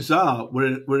 It's bizarre.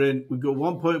 We've got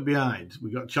 1 point behind.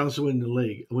 We've got a chance to win the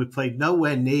league, and we played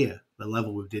nowhere near the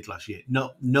level we did last year.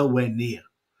 Nowhere near.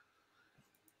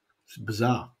 It's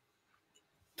bizarre.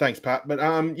 Thanks, Pat. But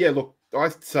yeah, look,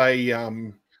 I'd say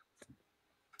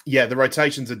yeah, the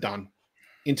rotations are done.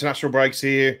 International breaks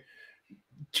here.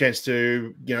 Chance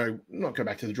to, not go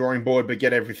back to the drawing board, but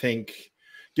get everything,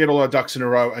 get all our ducks in a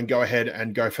row and go ahead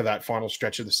and go for that final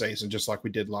stretch of the season, just like we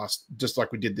did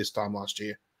this time last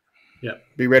year. Yeah.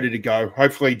 Be ready to go.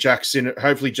 Hopefully Jack's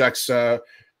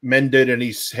mended and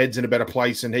his head's in a better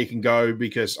place and he can go,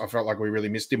 because I felt like we really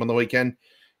missed him on the weekend.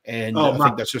 And I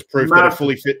think that's just proof that a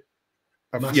fully fit,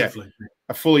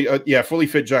 fully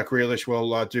fit Jack Grealish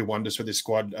will do wonders for this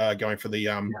squad, going for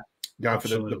the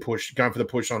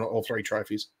push on all 3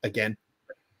 trophies again.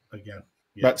 Yeah.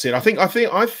 That's it. I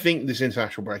think this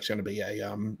international break is going to be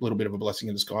a little bit of a blessing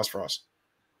in disguise for us.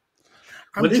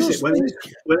 When is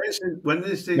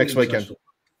it? Next weekend.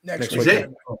 Next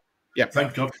weekend. Yeah,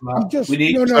 thank God. We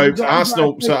need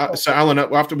Arsenal. So Alan,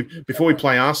 before we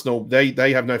play Arsenal,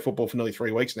 they have no football for nearly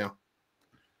 3 weeks now.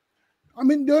 I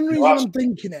mean, the only reason I'm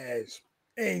thinking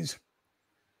is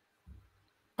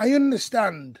I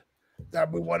understand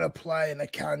that we want to play an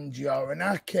Akanji or an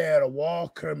Ake or a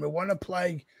Walker, and we want to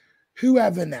play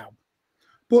whoever now.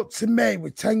 But to me,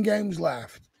 with 10 games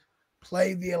left,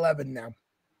 play the 11 now.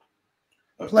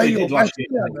 Play your best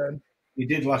 11. He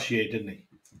did last year, didn't he?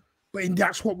 But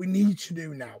that's what we need to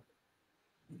do now.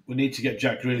 We need to get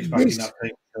Jack Grealish back in that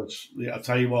thing. Because I'll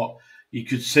tell you what, you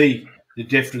could see the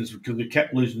difference because we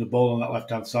kept losing the ball on that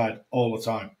left-hand side all the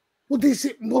time. Well,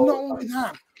 not only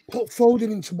that, put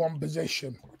Foden into one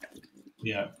position.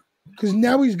 Yeah. Because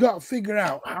now he's got to figure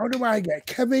out, how do I get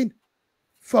Kevin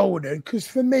Foden? Because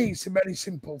for me, it's a very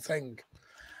simple thing.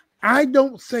 I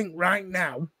don't think right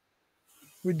now,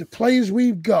 with the players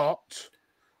we've got,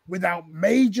 without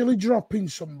majorly dropping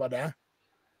somebody,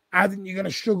 I think you're going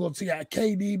to struggle to get a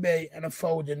KDB and a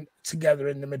Foden together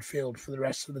in the midfield for the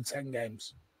rest of the 10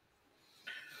 games.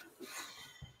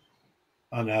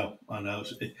 I know.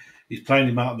 He's playing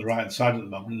him out on the right-hand side at the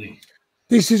moment, isn't he?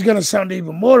 This is going to sound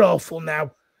even more awful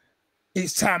now.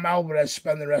 It's time Alvarez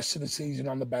spend the rest of the season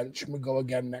on the bench and we go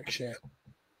again next year.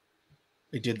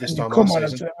 He did this time last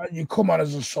season. You come on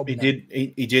as a sub. He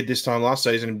did this time last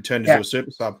season and turned into a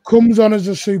super sub. Comes on as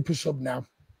a super sub now.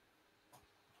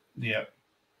 Yeah.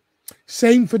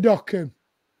 Same for Doku.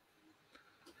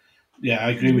 Yeah,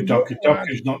 I agree with Doku.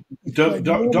 Doku's not.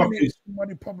 Doku's what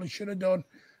he probably should have done.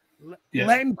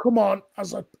 Let him come on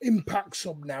as an impact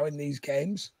sub now in these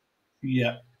games.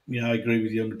 Yeah, I agree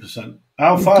with you 100%.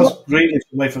 How far is Grealish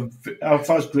away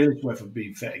from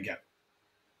being fit again?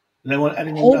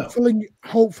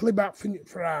 Hopefully back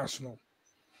for Arsenal.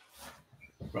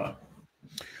 Right.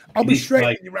 I'll be straight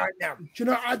with you right now. Do you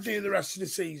know what I'd do the rest of the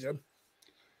season?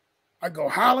 I'd go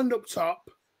Haaland up top,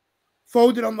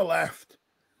 Foden on the left,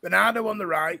 Bernardo on the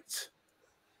right,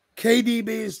 KDB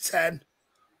is 10,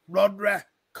 Rodri,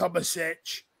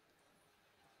 Kovacic,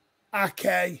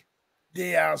 Ake,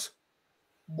 Diaz,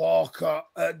 Walker,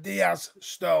 Diaz,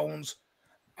 Stones.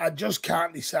 I just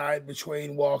can't decide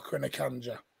between Walker and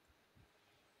Akanji.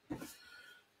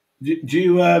 Do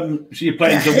you so you're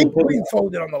playing double pivot?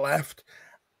 Foden on the left.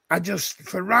 I just,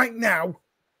 for right now,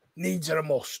 needs are a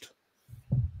must.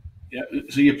 Yeah,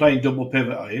 so you're playing double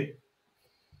pivot, are you?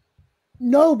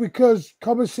 No, because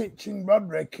Kovacic and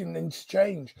Rodri can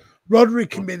interchange. Rodri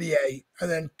can be the 8,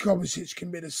 and then Kovacic can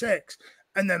be the 6,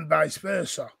 and then vice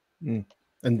versa. Mm.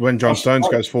 And when John Stones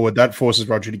goes forward, that forces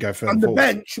Rodri to go further. On the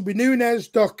bench should be Nunes,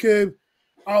 Doku,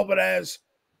 Alvarez,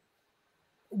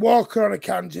 Walker or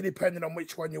Akanji, depending on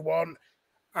which one you want,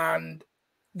 and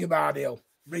Gavardio,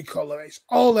 Rico Lewis,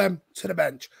 all them to the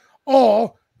bench.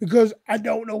 Or, because I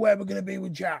don't know where we're going to be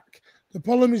with Jack. The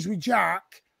problem is with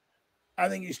Jack, I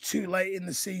think it's too late in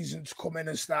the season to come in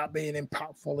and start being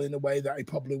impactful in the way that he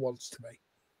probably wants to be.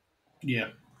 Yeah.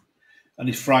 And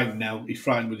he's frightened now. He's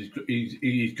frightened with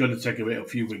he's going to take a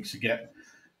few weeks to get,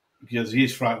 because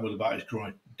he's frightened about his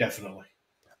groin, definitely.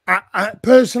 I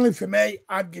personally, for me,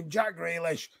 I'd give Jack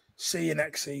Grealish, see you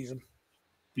next season.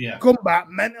 Yeah. Come back,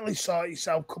 mentally sort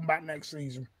yourself, come back next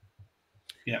season.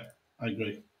 Yeah, I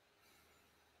agree.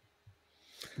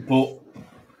 But,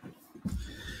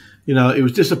 it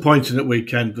was disappointing at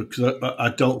weekend because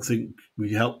I don't think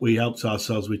we helped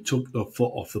ourselves. We took the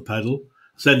foot off the pedal.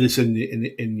 I said this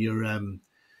in your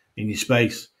in your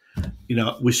space. You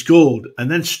know, we scored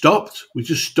and then stopped. We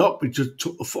just stopped. We just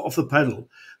took the foot off the pedal.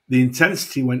 The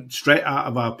intensity went straight out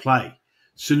of our play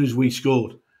as soon as we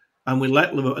scored. And we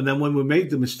let Liverpool. And then when we made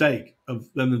the mistake of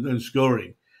them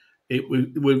scoring,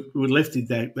 we lifted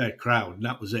their crowd, and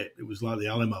that was it. It was like the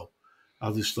Alamo.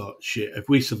 I just thought, shit, if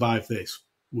we survive this,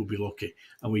 we'll be lucky.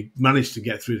 And we managed to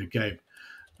get through the game.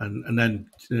 And then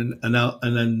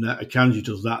Akanji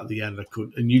does that at the end.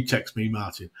 And you text me,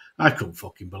 Martin. I couldn't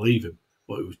fucking believe him,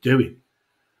 what he was doing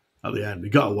at the end. We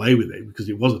got away with it because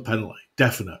it was a penalty,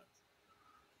 definite.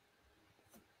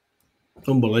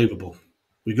 Unbelievable.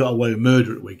 We got away with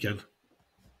murder at the weekend.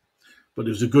 But it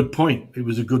was a good point. It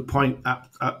was a good point at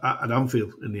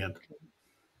Anfield in the end.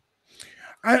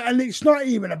 And it's not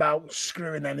even about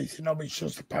screwing anything up. It's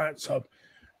just the parts of,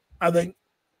 I think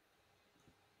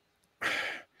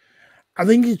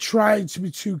he tried to be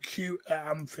too cute at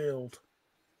Anfield.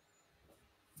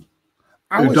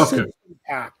 I was thinking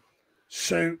that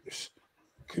suits,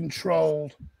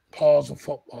 controlled, pause of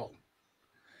football.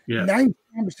 Yeah. 99%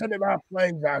 of our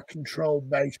players are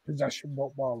control-based possession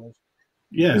footballers.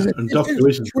 Yeah, and Doctor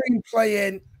isn't. Between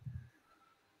playing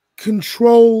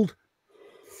controlled,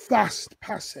 fast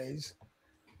passes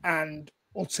and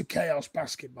utter chaos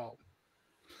basketball.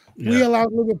 Yeah. We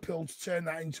allowed Liverpool to turn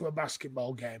that into a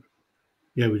basketball game.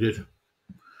 Yeah, we did.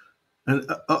 And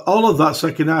all of that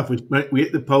second half, we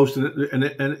hit the post and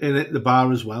hit the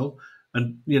bar as well.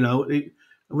 And, you know,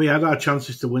 we had our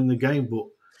chances to win the game, but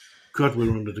God, we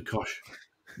were under the cosh.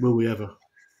 Will we ever?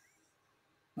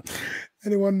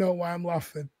 Anyone know why I'm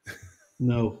laughing?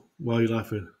 No. Why are you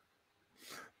laughing?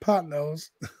 Pat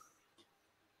knows.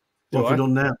 What have you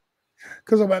done now?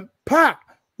 Because I went, Pat,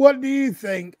 what do you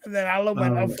think? And then Alan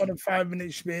went off on a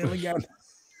 5-minute spiel again.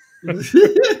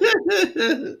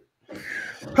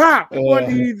 Pat, what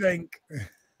do you think?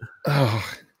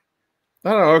 Oh,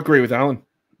 I don't know. I agree with Alan.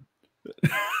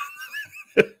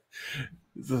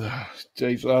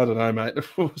 Jeez, I don't know, mate.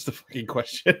 What was the fucking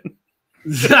question?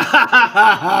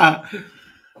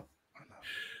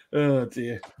 Oh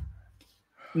dear.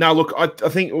 Now, look, I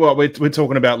think we're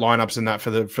talking about lineups and that for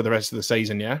the rest of the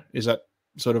season. Yeah, is that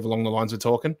sort of along the lines we're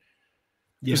talking?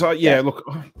 Yeah. So, look,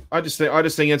 I just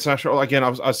think international. Again,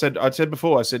 I said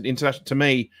before. I said international to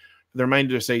me. For the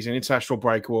remainder of the season, international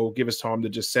break will give us time to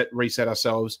just reset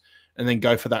ourselves and then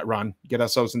go for that run, get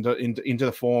ourselves into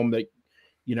the form that,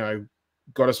 you know,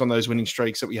 got us on those winning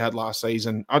streaks that we had last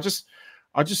season. I just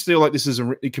feel like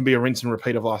it can be a rinse and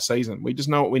repeat of last season. We just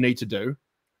know what we need to do.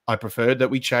 I prefer that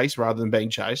we chase rather than being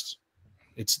chased.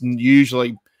 It's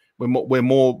usually we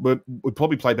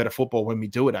probably play better football when we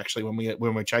do it, actually, when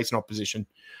we're chasing opposition.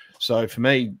 So for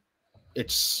me,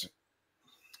 it's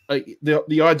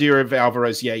the idea of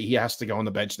Alvarez. Yeah, he has to go on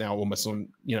the bench now, almost on,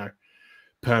 you know,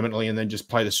 permanently, and then just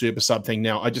play the super sub thing.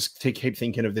 Now I just keep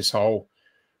thinking of this whole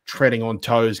treading on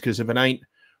toes, because if it ain't,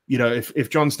 you know, if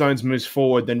John Stones moves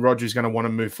forward, then Roger's going to want to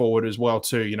move forward as well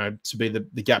too, you know, to be the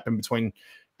gap in between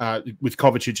with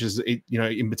Kovacic, is, you know,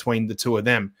 in between the two of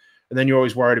them. And then you're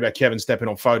always worried about Kevin stepping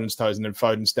on Foden's toes and then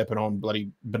Foden stepping on bloody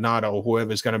Bernardo or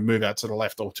whoever's going to move out to the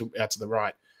left or out to the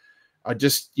right. I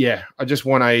just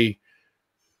want a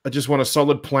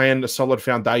solid plan, a solid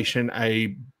foundation,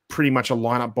 a pretty much a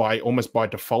lineup almost by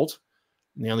default.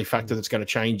 And the only factor that's going to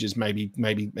change is maybe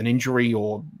an injury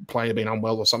or player being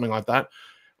unwell or something like that.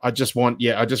 I don't want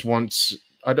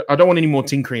any more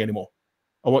tinkering anymore.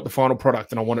 I want the final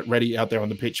product, and I want it ready out there on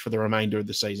the pitch for the remainder of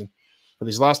the season, for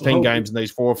these last 10 games and these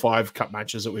 4 or 5 cup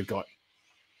matches that we've got.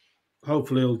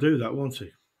 Hopefully he'll do that, won't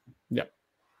he? Yeah.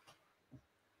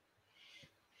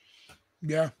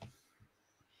 Yeah.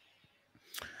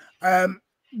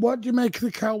 What do you make of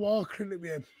the Kyle Walker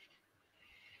interview?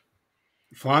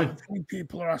 Fine. A few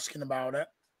people are asking about it.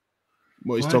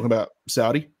 What he's talking about,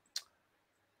 Saudi?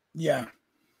 Yeah.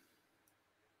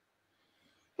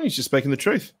 Well, he's just speaking the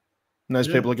truth. And those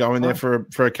people are going there for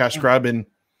a cash grab and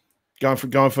going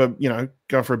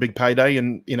for a big payday.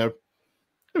 And, you know,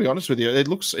 to be honest with you, it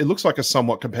looks like a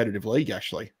somewhat competitive league,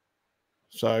 actually.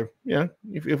 So yeah,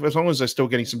 if as long as they're still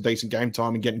getting some decent game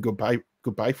time and getting good pay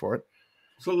for it.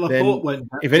 So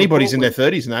if anybody's in their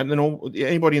 30s and that, then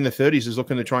anybody in their 30s is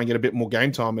looking to try and get a bit more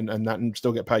game time and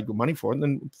still get paid good money for it,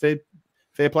 then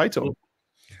fair play to them.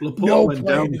 No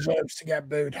player deserves to get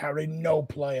booed, Harry. No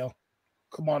player.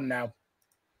 Come on now.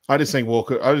 I just think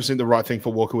the right thing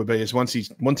for Walker would be is once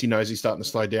he knows he's starting to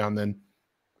slow down, then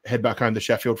head back home to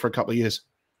Sheffield for a couple of years.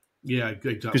 Yeah,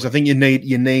 exactly. Because I think you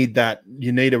need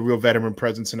a real veteran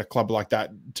presence in a club like that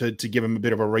to give him a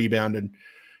bit of a rebound, and,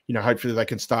 you know, hopefully they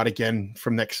can start again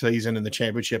from next season in the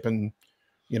championship, and,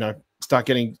 you know, start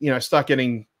getting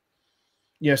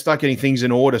start getting things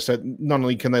in order. So not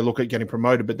only can they look at getting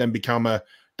promoted, but then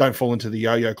don't fall into the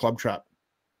yo-yo club trap.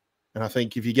 And I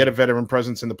think if you get a veteran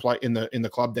presence in the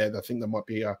club there, I think they might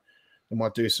be they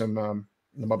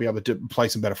might be able to play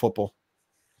some better football.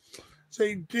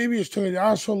 See, previous to it,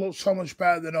 Arsenal looked so much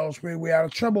better than us. We had a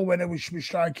treble winner. We should be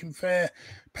striking fair.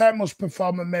 Pep must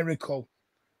perform a miracle.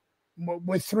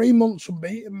 We're 3 months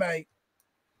unbeaten, mate.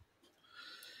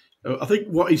 I think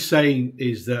what he's saying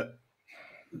is that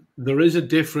there is a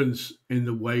difference in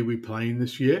the way we're playing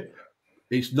this year.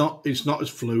 It's not as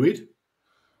fluid.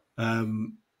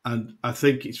 And I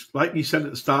think it's like you said at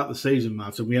the start of the season,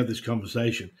 Matt, and we had this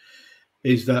conversation,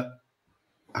 is that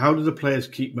how do the players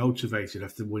keep motivated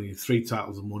after winning 3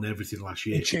 titles and won everything last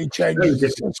year? He changes the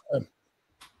system.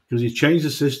 Because he's changed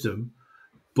the system,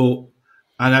 and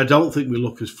I don't think we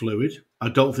look as fluid. I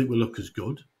don't think we look as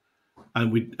good.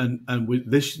 And with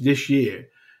this year,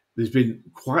 there's been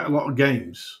quite a lot of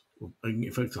games,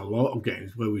 in fact, a lot of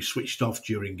games where we switched off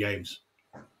during games.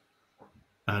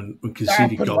 And we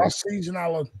conceded goals. Last season,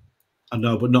 Alan. I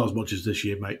know, but not as much as this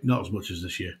year, mate. Not as much as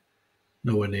this year.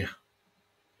 Nowhere near.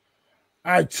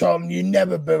 I told him, you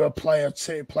never boo a player,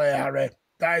 Harry.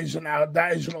 That isn't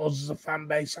us as a fan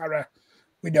base, Harry.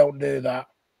 We don't do that.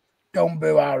 Don't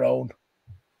boo our own.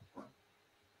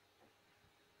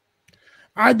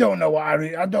 I don't know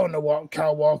what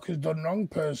Kyle Walker's done wrong,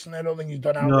 personally. I don't think he's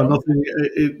done out wrong.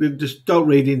 Nothing. Just don't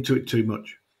read into it too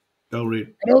much. Don't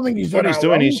read. I don't think he's done What he's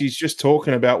doing is he's just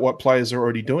talking about what players are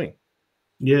already doing.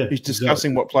 Yeah. He's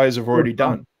discussing what players have already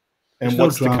done and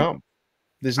what's to come.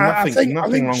 There's nothing I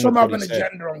think wrong some with have what an he said.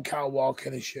 agenda on Kyle Walker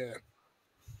this year.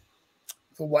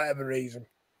 For whatever reason.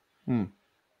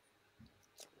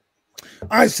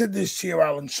 I said this to you,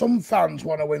 Alan. Some fans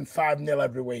want to win 5-0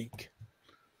 every week.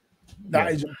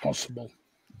 That isn't possible.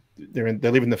 They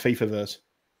live in the FIFA verse.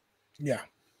 Yeah.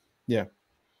 Yeah.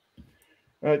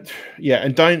 I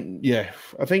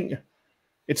think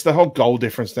it's the whole goal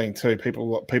difference thing too.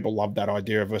 People love that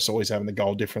idea of us always having the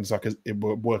goal difference. Like it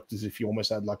worked as if you almost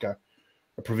had like an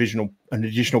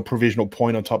additional provisional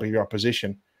point on top of your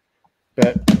opposition.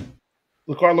 But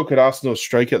I look at Arsenal's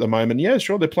streak at the moment. Yeah,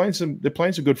 sure, they're playing some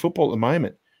good football at the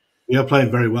moment. We are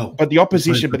playing very well. But the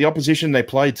opposition they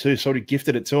played too sort of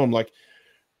gifted it to them. Like,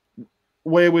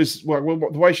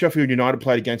 the way Sheffield United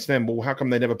played against them? Well, how come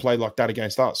they never played like that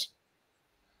against us?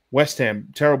 West Ham,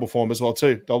 terrible form as well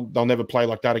too. They'll never play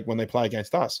like that when they play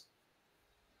against us.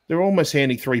 They're almost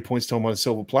handing 3 points to them on a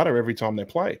silver platter every time they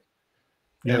play.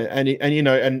 Yeah, and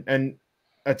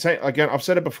a team, again, I've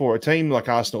said it before. A team like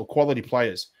Arsenal, quality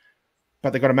players,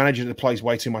 but they've got a manager that plays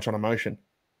way too much on emotion.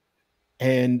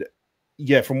 And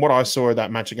yeah, from what I saw of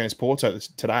that match against Porto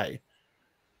today,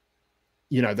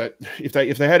 that if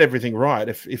they had everything right,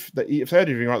 if they had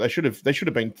everything right, they should have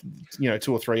been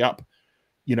 2 or 3 up,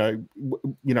 and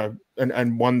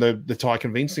won the tie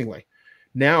convincingly.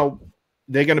 Now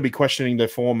they're going to be questioning their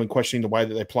form and questioning the way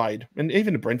that they played, and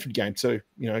even the Brentford game too.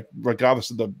 Regardless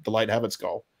of the late Havertz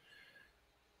goal,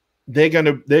 they're going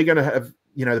to have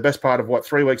the best part of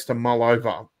 3 weeks to mull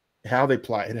over how they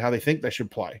play and how they think they should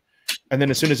play. And then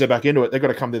as soon as they're back into it, they've got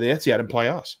to come to the Etihad and play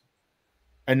us.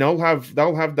 And they'll have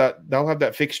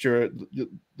that fixture,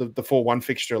 the 4-1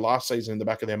 fixture last season in the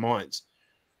back of their minds.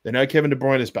 They know Kevin De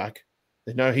Bruyne is back.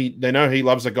 They know he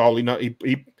loves a goal.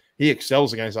 He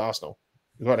excels against Arsenal.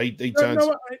 He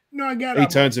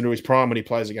turns into his prime when he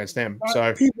plays against them.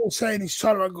 So people saying he's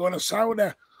talking about going to Saudi.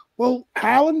 Well,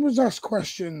 Haaland was asked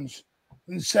questions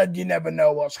and said you never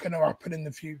know what's going to happen in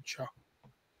the future.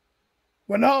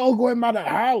 We're not all going mad at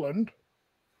Haaland.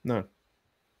 No.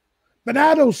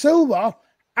 Bernardo Silva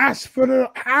asked for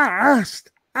a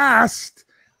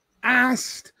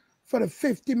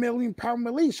 £50 million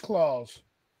release clause,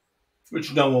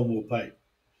 which no one will pay.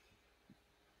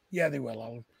 Yeah, they will,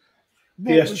 Alan.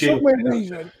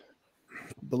 PSG.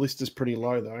 The list is pretty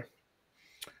low, though.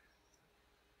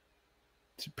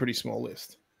 It's a pretty small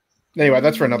list. Anyway,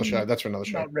 that's for another show.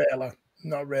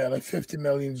 Not really. 50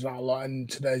 million is not a lot in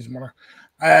today's money.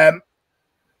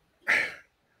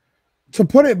 To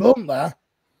put it bluntly,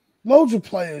 loads of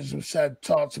players have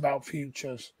talked about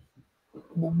futures.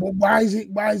 Why is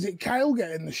it Kyle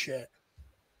getting the shit?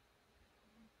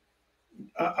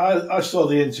 I saw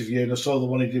the interview and I saw the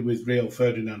one he did with Rio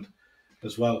Ferdinand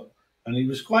as well, and he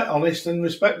was quite honest and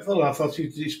respectful. I thought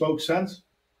he spoke sense.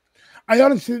 I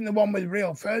honestly think the one with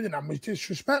Rio Ferdinand was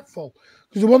disrespectful,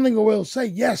 because the one thing I will say,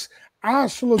 yes,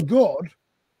 Arsenal are good.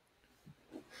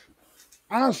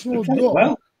 Arsenal are good.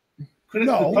 Well, They're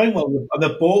playing well, and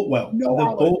they're bought well. No,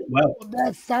 they're bought well. But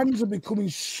their fans are becoming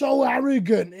so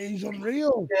arrogant. It's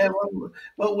unreal. Yeah,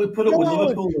 well, we put up with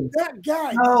Liverpool. That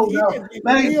guy.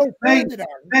 Mate.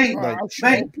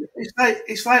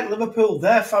 It's like Liverpool.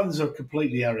 Their fans are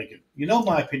completely arrogant. You know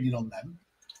my opinion on them,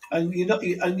 and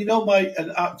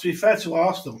to be fair to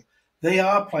Arsenal, they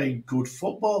are playing good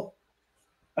football,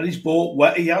 and he's bought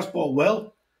well. He has bought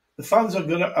well. The fans are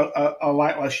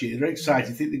like last year. They're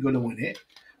excited, think they're going to win it.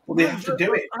 Well, they have to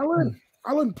do it.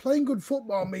 Alan, playing good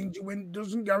football means you win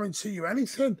doesn't guarantee you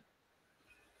anything.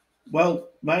 Well,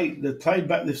 mate, they've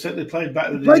certainly played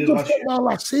better than they did last year.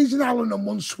 Last season, Alan, and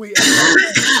one sweet.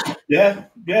 Yeah.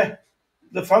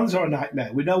 The fans are a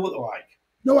nightmare. We know what they're like.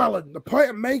 No, Alan, the point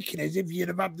I'm making is if you'd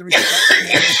have had the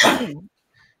respect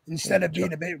instead of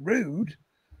being a bit rude,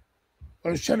 I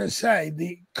was trying to say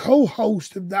the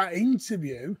co-host of that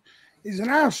interview is an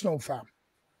Arsenal fan.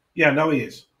 Yeah, no, he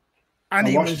is. And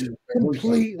he was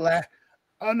completely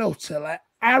and utterly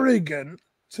arrogant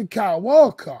to Kyle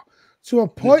Walker to a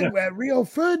point where Rio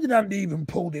Ferdinand even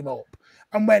pulled him up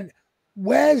and went,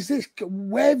 where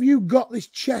have you got this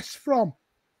chest from?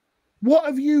 What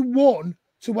have you won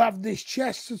to have this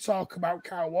chest to talk about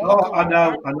Kyle Walker? Oh, I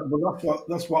know, but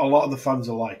that's what a lot of the fans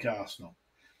are like at Arsenal.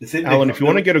 Alan, if you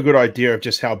want to get a good idea of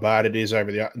just how bad it is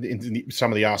over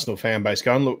some of the Arsenal fan base,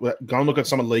 go and look at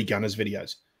some of Lee Gunner's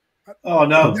videos. Oh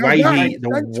no!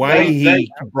 The way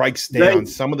he breaks down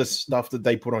some of the stuff that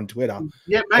they put on Twitter.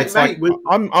 Yeah, mate.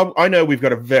 I know we've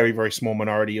got a very, very small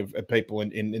minority of people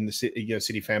in the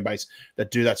city fan base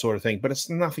that do that sort of thing, but it's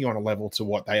nothing on a level to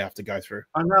what they have to go through.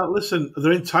 I know. Listen,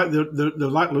 they're entitled. They're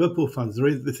like Liverpool fans.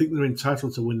 They think they're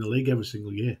entitled to win the league every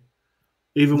single year,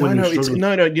 even when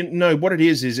no. What it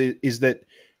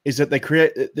is that they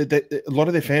create a lot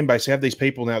of their fan base have these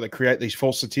people now that create these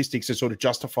false statistics to sort of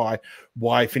justify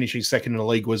why finishing second in the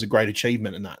league was a great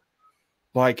achievement and that.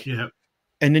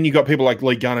 And then you got people like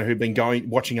Lee Gunner who've been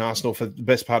watching Arsenal for the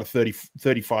best part of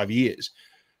 35 years,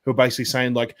 who are basically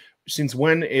saying, like, since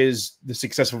when is the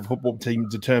success of a football team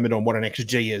determined on what an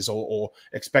XG is or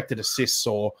expected assists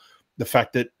or the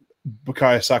fact that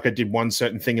Bukayo Saka did one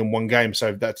certain thing in one game,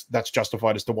 so that's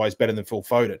justified as to why he's better than Phil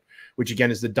Foden, which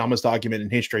again is the dumbest argument in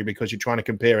history because you're trying to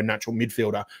compare a natural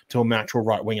midfielder to a natural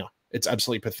right winger. It's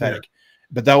absolutely pathetic.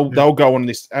 But they'll go on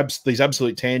these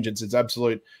absolute tangents. It's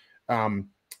absolute,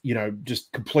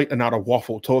 just complete and utter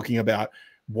waffle talking about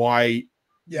why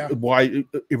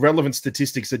irrelevant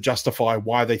statistics that justify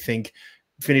why they think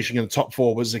finishing in the top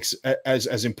four was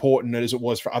as important as it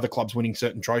was for other clubs winning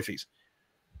certain trophies.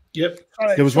 Yep.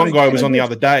 There was one guy who was on the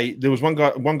other day. There was one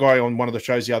guy on one of the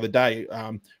shows the other day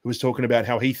who was talking about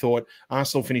how he thought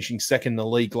Arsenal finishing second in the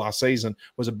league last season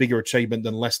was a bigger achievement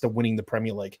than Leicester winning the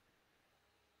Premier League.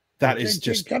 That is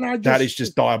just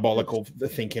diabolical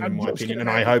thinking, in my opinion, and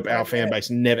I hope our fan base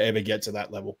never ever get to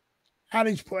that level.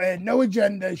 Harry's put in no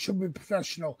agenda. It should be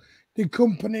professional. The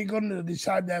company going to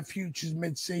decide their futures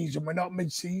mid-season. We're not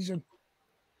mid-season.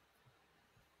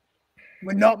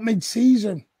 We're not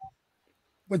mid-season.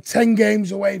 We're 10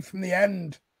 games away from the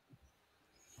end.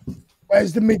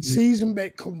 Where's the mid-season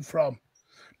bit come from?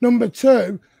 Number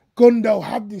two, Gundo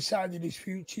had decided his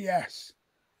future, yes.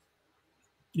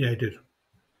 Yeah, he did.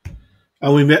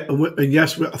 And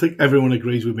yes, I think everyone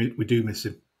agrees we do miss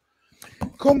him.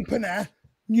 Company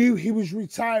knew he was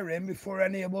retiring before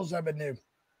any of us ever knew. Do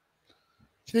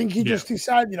you think he just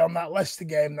decided on that Leicester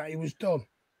game that he was done?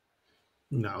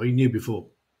 No, he knew before.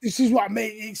 This is what I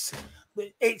mean.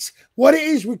 It's what it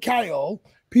is with Kyle.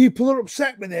 People are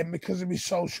upset with him because of his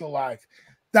social life.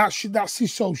 That's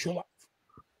his social life.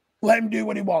 Let him do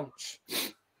what he wants.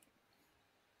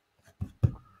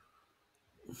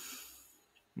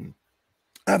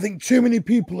 I think too many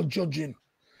people are judging.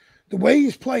 The way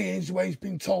he's playing is the way he's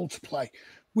been told to play.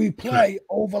 We play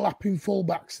overlapping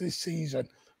fullbacks this season.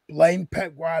 Blame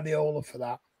Pep Guardiola for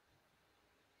that.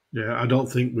 Yeah, I don't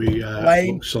think we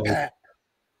blame Pep.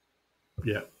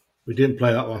 Yeah, we didn't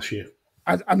play that last year.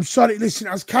 I'm sorry. Listen,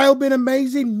 has Kyle been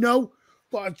amazing? No,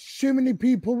 but too many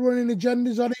people running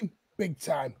agendas on him, big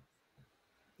time.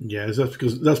 Yeah, that's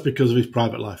because of his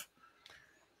private life.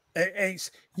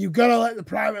 You've got to let the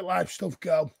private life stuff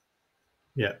go.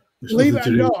 Yeah, believe it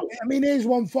or not. I mean, here's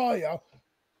one for you.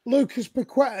 Lucas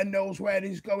Paqueta knows where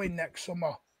he's going next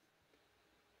summer.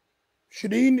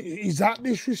 Is that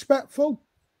disrespectful?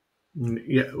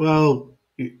 Yeah, well,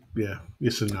 yeah,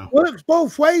 yes and no. Works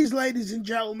both ways, ladies and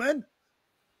gentlemen.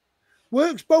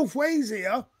 Works both ways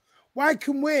here. Why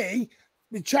can we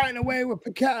be chatting away with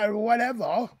Paqueta or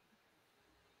whatever?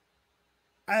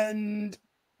 And,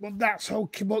 well, that's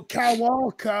okay. But Kyle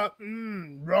Walker,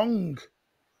 wrong.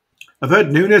 I've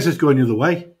heard Nunes is going the other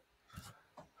way.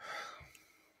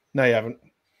 No, you haven't.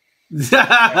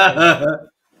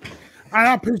 I'm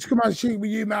happy to come and see with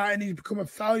you, Martin. He's become a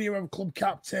failure of club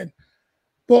captain.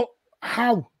 But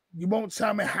how? You won't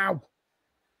tell me how.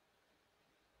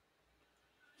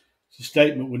 It's a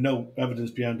statement with no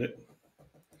evidence behind it.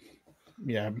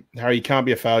 Yeah, Harry, you can't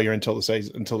be a failure until the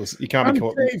season. Until the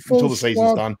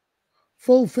season's done.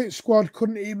 Full fit squad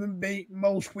couldn't even beat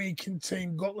most weakened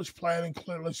team. Gutless player and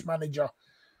clueless manager.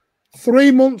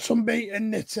 3 months unbeaten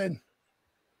knitting.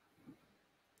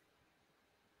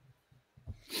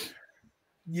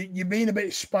 You're being a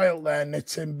bit spoiled there,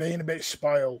 knitting. Being a bit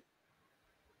spoiled.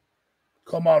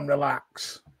 Come on,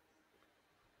 relax.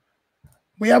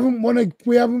 We haven't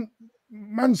won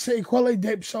Man City quality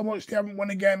dipped so much they haven't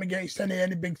won a game against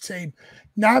any big team.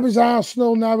 Now is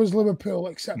Arsenal, now is Liverpool,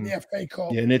 except the FA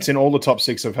Cup. Yeah, and it's in all the top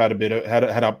six have had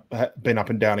been up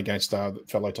and down against our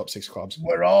fellow top six clubs.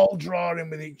 We're all drawing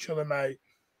with each other, mate.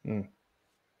 Mm.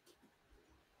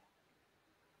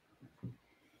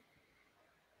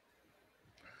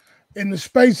 In the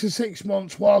space of 6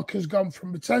 months, Walker's gone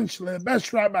from potentially the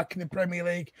best right back in the Premier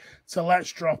League to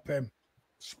let's drop him.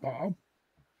 Spot on.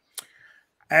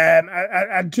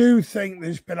 I do think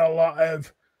there's been a lot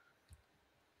of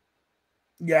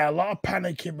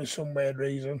panicking for some weird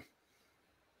reason.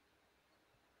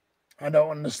 I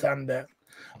don't understand it.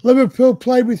 Liverpool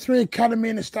played with 3 academy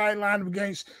in a starting line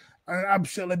against an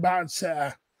absolutely battered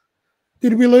City.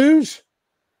 Did we lose?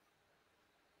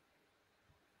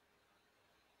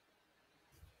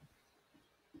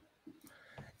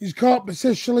 He's caught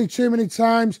positionally too many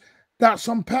times. That's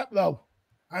on Pep, though,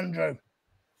 Andrew.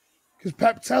 Because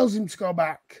Pep tells him to go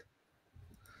back.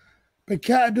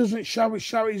 Paqueta doesn't shout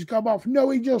he's gone off.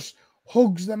 No, he just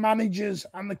hugs the managers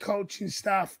and the coaching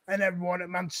staff and everyone at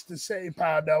Manchester City,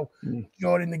 Pardo,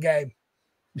 during the game.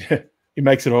 Yeah, he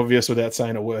makes it obvious without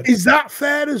saying a word. Is that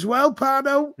fair as well,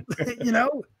 Pardo? You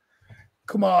know?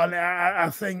 Come on,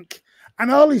 I think.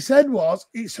 And all he said was,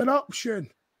 it's an option.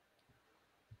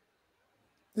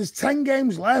 There's 10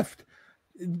 games left.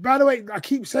 By the way, I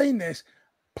keep saying this.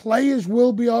 Players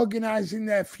will be organising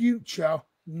their future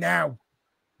now.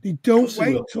 They don't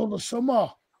wait till the summer.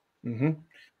 Mm-hmm.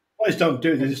 Players don't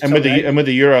do this. And with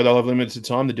the Euro, they'll have limited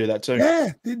time to do that too.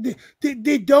 Yeah,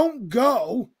 they don't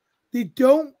go. They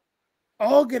don't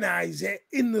organise it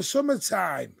in the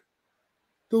summertime.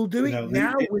 They'll do it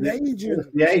now with agents.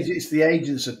 It's the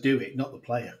agents that do it, not the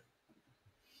player.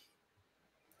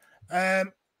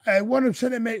 One of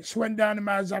the mates went down in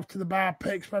miles after the bar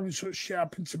picks for having such shit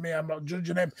happen to me. I'm not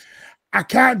judging him. I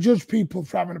can't judge people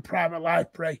for having a private life,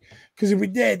 Bray, because if we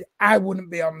did, I wouldn't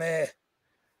be on there.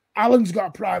 Alan's got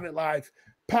a private life.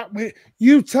 Pat,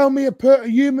 you tell me a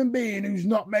human being who's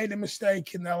not made a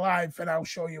mistake in their life, and I'll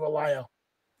show you a liar.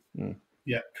 Mm.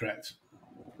 Yeah, correct.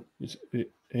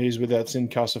 He's without sin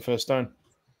cast the first stone.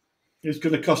 It's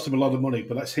going to cost him a lot of money,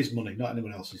 but that's his money, not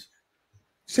anyone else's.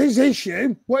 It's his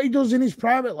issue, what he does in his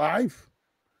private life.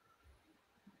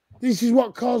 This is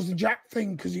what caused the Jack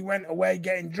thing, because he went away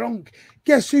getting drunk.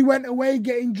 Guess who went away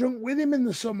getting drunk with him in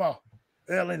the summer?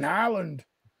 Erling Haaland.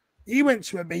 He went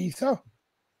to Ibiza.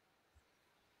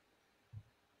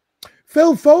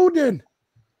 Phil Foden,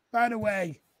 by the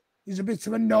way, is a bit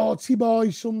of a naughty boy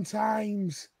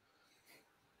sometimes.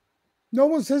 No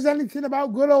one says anything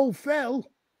about good old Phil.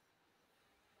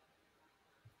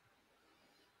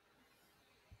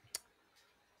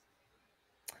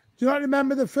 Do you not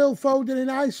remember the Phil Foden in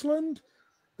Iceland?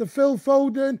 The Phil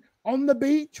Foden on the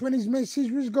beach when his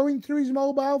missus was going through his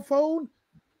mobile phone?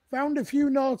 Found a few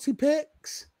naughty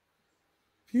pics.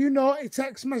 A few naughty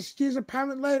text messages,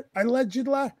 apparently,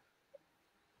 allegedly.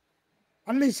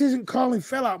 And this isn't calling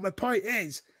Phil out. My point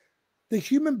is, the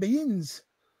human beings.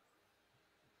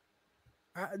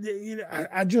 I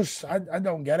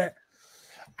don't get it.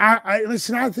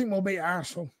 Listen, I think we'll beat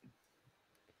Arsenal.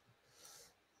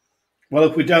 Well,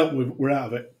 if we don't, we're out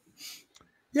of it.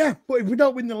 Yeah, but if we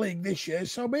don't win the league this year,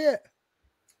 so be it.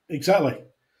 Exactly.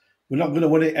 We're not going to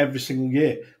win it every single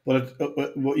year. But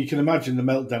you can imagine the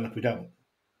meltdown if we don't.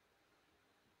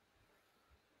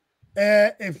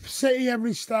 If City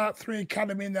ever start 3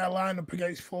 academy in their lineup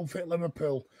against full fit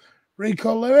Liverpool,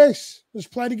 Rico Lewis has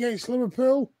played against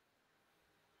Liverpool.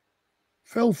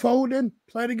 Phil Foden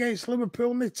played against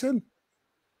Liverpool, Mitten.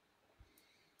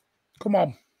 Come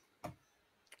on.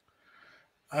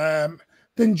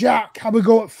 Then Jack, have a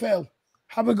go at Phil.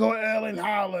 Have a go at Erling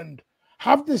Haaland.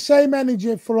 Have the same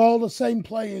energy for all the same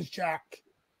players, Jack.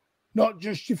 Not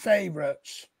just your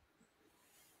favourites.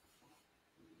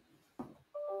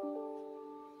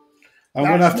 I'm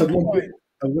going to have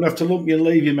to lump you and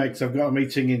leave you, mate, because I've got a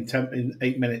meeting in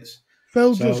 8 minutes.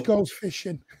 Phil just goes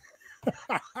fishing.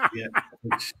 Yeah.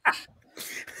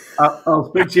 I'll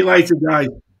speak to you later, guys.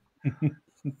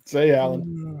 See you,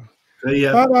 Alan. See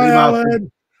you. Bye-bye,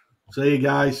 Alan. See you,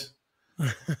 guys.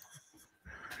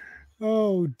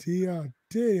 Oh, dear,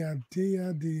 dear,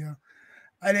 dear, dear.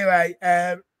 Anyway,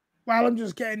 while I'm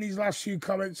just getting these last few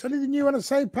comments, anything you want to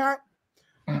say, Pat?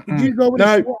 Would you go with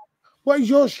No. What is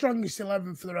your strongest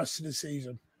 11 for the rest of the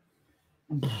season?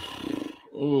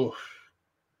 Ooh.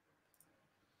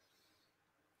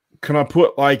 Can I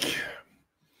put like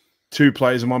 2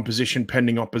 players in one position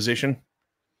pending opposition?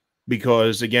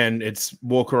 Because again, it's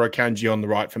Walker or Kanji on the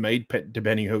right for me,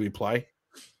 depending who we play.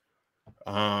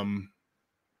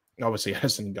 Obviously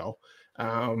Edison in goal.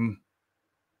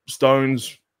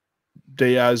 Stones,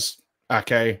 Diaz,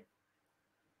 Ake,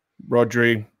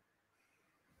 Rodri,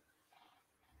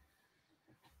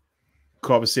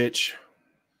 Kovacic,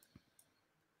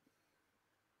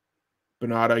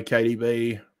 Bernardo,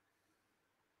 KDB,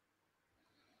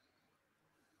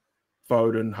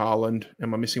 Foden, Haaland.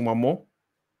 Am I missing one more?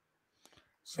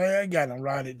 Say it again. I'll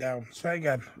write it down. Say it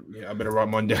again. Yeah, I better write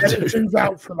mine down. Edison's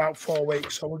out for about 4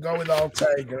 weeks, so we'll go with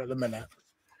Ortega at the minute.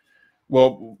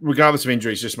 Well, regardless of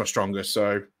injury, it's just my strongest.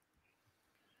 So,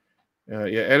 yeah,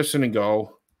 Edison in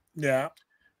goal. Yeah.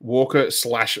 Walker /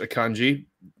 Akanji,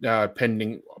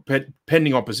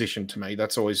 pending opposition to me.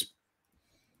 That's always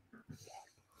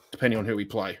depending on who we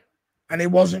play. And he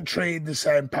wasn't treated the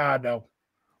same, Pardo.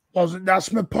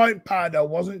 That's my point, Pardo.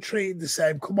 Wasn't treated the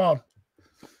same. Come on.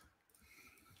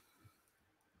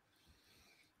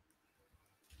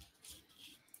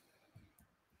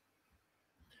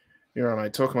 You're right,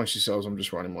 mate. Talk amongst yourselves. I'm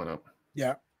just writing mine up.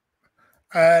 Yeah.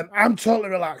 I'm totally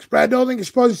relaxed, but I don't think he's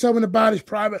supposed to tell me about his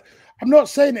private. I'm not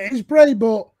saying it is Bray,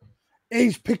 but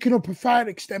he's picking up a fire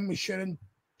extinguisher and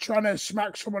trying to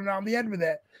smack someone around the head with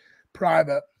it.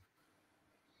 Private.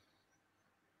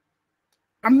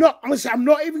 I'm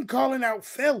not even calling out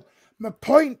Phil. My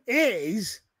point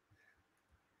is,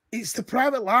 it's the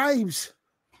private lives.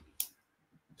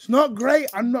 It's not great.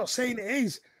 I'm not saying it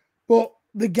is, but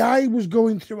the guy was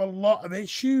going through a lot of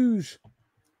issues.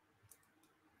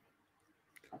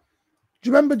 Do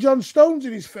you remember John Stones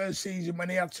in his first season when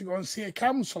he had to go and see a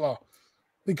counsellor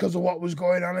because of what was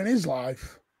going on in his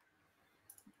life?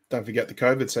 Don't forget the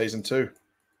COVID season too.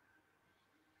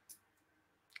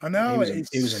 I know.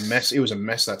 He was a mess. He was a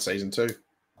mess that season too.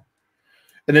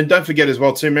 And then don't forget as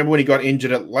well too, remember when he got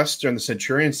injured at Leicester in the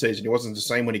Centurion season? He wasn't the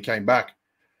same when he came back.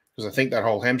 Because I think that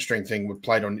whole hamstring thing would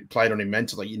played on him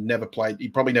mentally. He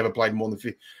probably never played more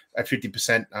than at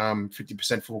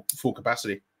 50% full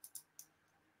capacity.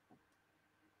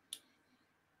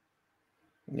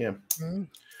 Yeah. Mm.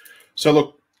 So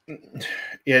look,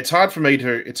 yeah, it's hard for me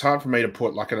to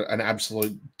put like an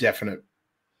absolute definite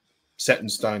set in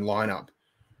stone lineup,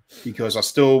 because I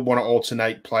still want to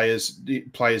alternate players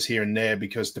here and there,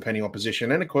 because depending on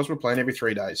position, and of course we're playing every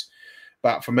 3 days.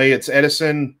 But for me, it's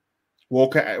Edison,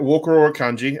 Walker or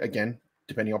Akanji, again,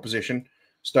 depending on position.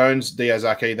 Stones, Diaz,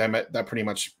 Ake, that pretty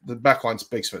much, the backline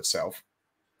speaks for itself.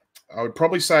 I would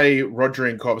probably say Rodri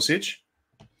and Kovacic,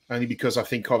 only because I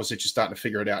think Kovacic is starting to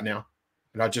figure it out now.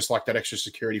 And I just like that extra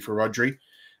security for Rodri,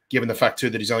 given the fact, too,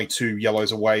 that he's only 2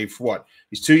 yellows away for what?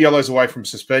 He's 2 yellows away from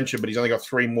suspension, but he's only got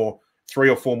 3 or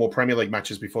 4 more Premier League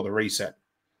matches before the reset.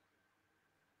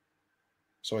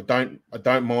 So I don't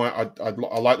mind. I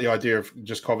like the idea of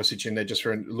just Kovacic in there just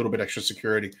for a little bit extra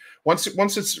security. Once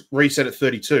it's reset at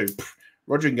 32,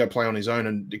 Rodri can go play on his own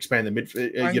and expand the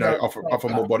midfield. Offer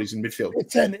more bodies in midfield.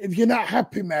 If you're not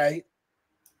happy, mate,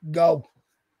 go.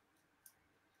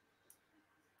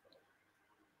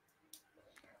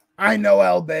 I know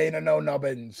LB and I know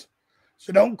Nobbins,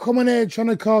 so don't come in here trying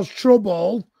to cause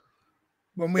trouble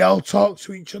when we all talk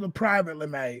to each other privately,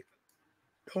 mate.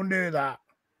 Don't do that.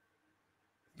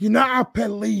 You're not happy,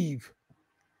 leave.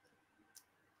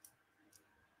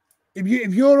 If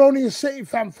you're only a City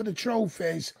fan for the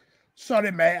trophies,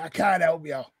 sorry, mate, I can't help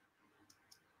you.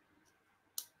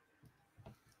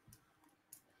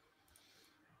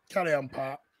 Carry on,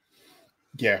 Pat.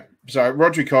 Yeah. So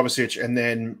Rodri, Kovacic, and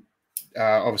then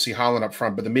obviously Haaland up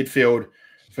front. But the midfield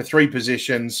for 3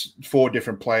 positions, 4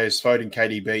 different players: Foden,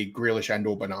 KDB, Grealish, and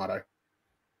or Bernardo.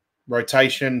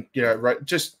 Rotation,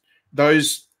 just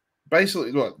those.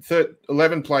 Basically, look,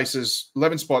 11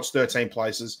 spots, 13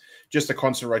 places, just a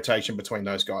constant rotation between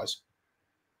those guys.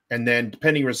 And then,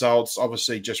 depending results,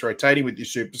 obviously just rotating with your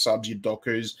super subs, your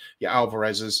Dokus, your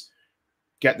Alvarez's,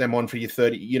 get them on for your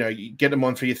 30, get them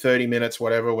on for your 30 minutes,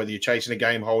 whatever, whether you're chasing a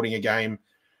game, holding a game,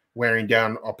 wearing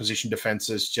down opposition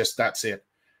defenses, just that's it.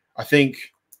 I think,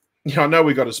 I know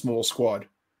we've got a small squad,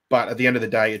 but at the end of the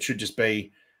day, that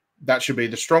should be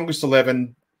the strongest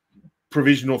 11,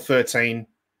 provisional 13,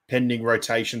 pending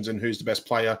rotations and who's the best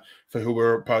player for who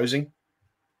we're opposing,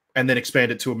 and then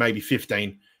expand it to maybe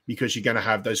 15 because you're going to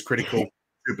have those critical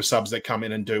super subs that come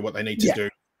in and do what they need to do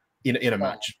in a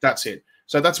match. That's it.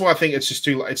 So that's why I think it's just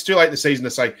too late. It's too late in the season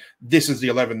to say this is the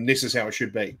 11, this is how it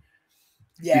should be.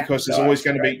 Yeah, because there's always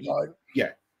going to be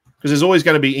because there's always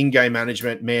going to be in-game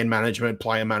management, man management,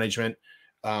 player management.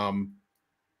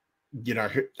 You know,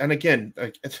 and again,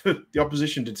 the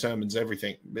opposition determines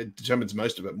everything. It determines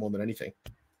most of it more than anything.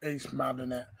 It's mad,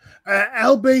 isn't it?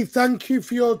 LB, thank you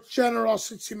for your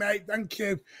generosity, mate. Thank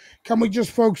you. Can we just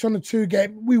focus on the 2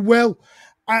 game? We will.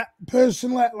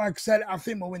 Personally, like I said, I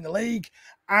think we'll win the league.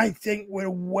 I think we're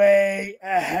way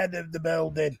ahead of the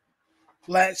building.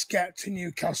 Let's get to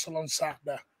Newcastle on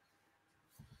Saturday,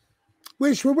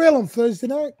 which we will on Thursday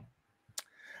night.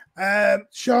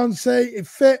 Sean say, if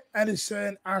fit,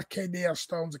 Edison, RKD,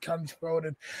 Stones, are candy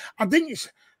forwarded. I think it's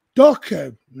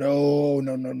Doku. No.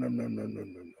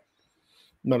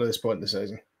 Not at this point in the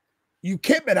season. You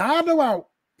keep Bernardo out,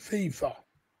 FIFA. I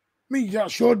mean,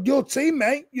 that's your team,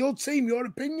 mate. Your team, your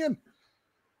opinion.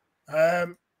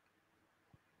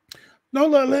 No,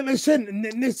 listen,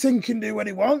 Nitin can do what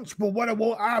he wants, but what I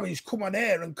won't have is come on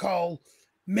here and call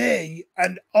me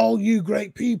and all you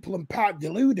great people and Pat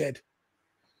deluded.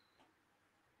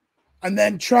 And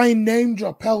then try and name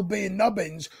drop LB and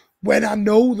Nobbins when I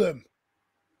know them.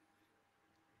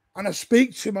 And I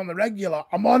speak to him on the regular.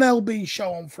 I'm on LB's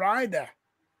show on Friday.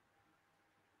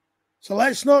 So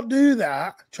let's not do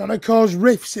that, trying to cause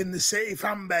rifts in the City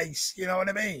fan base. You know what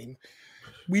I mean?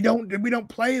 We don't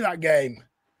play that game.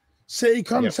 City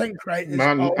content creators.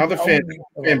 Man, other fan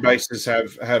bases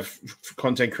have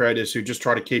content creators who just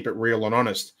try to keep it real and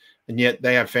honest. And yet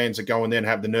they have fans that go in there and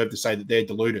have the nerve to say that they're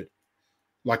deluded.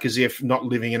 Like as if not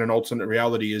living in an alternate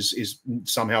reality is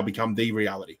somehow become the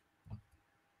reality.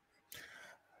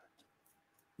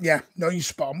 Yeah, no, you're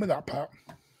spot on with that part.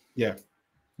 Yeah.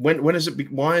 When is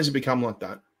it? Why has it become like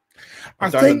that? I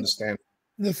don't understand.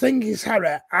 The thing is,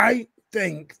 Harry, I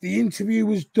think the interview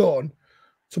was done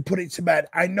to put it to bed.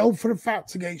 I know for a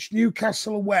fact against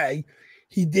Newcastle away,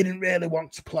 he didn't really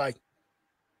want to play.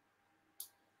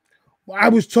 Well, I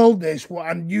was told this,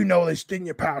 and you know this, didn't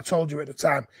you, Pat? I told you at the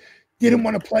time. Didn't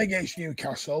want to play against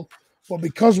Newcastle, but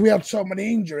because we had so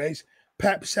many injuries,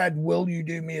 Pep said, will you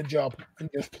do me a job and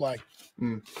just play?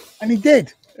 And he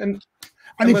did. And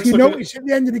if you notice at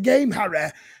the end of the game, Harry,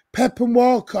 Pep and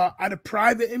Walker had a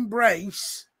private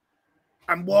embrace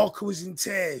and Walker was in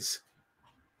tears.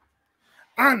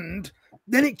 And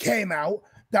then it came out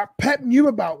that Pep knew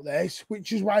about this,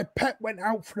 which is why Pep went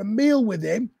out for a meal with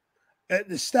him at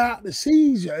the start of the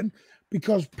season,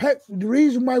 because Pep, the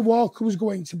reason why Walker was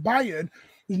going to Bayern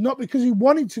was not because he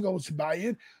wanted to go to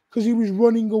Bayern, because he was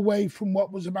running away from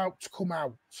what was about to come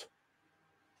out.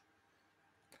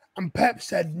 And Pep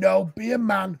said, no, be a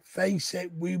man, face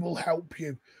it, we will help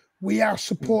you. We are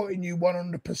supporting you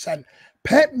 100%.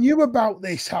 Pep knew about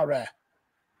this, Harry.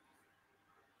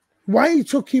 Why he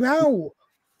took him out?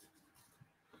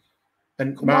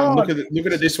 And Martin, look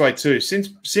at it this way too.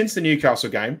 Since the Newcastle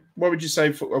game, what would you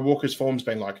say Walker's form's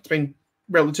been like? It's been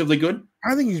relatively good.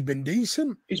 I think he's been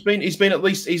decent. He's been at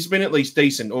least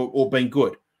decent or been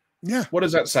good. Yeah. What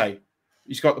does that say?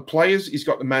 He's got the players, he's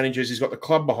got the managers, he's got the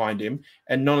club behind him,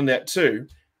 and none of that too.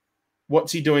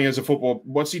 What's he doing as a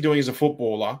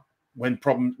footballer when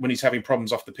he's having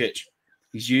problems off the pitch?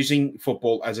 He's using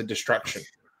football as a distraction.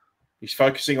 He's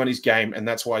focusing on his game, and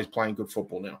that's why he's playing good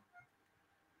football now.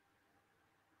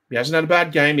 He hasn't had a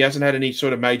bad game. He hasn't had any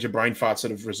sort of major brain farts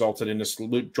that have resulted in us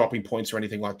dropping points or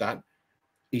anything like that.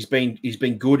 He's been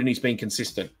good and he's been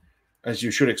consistent, as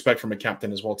you should expect from a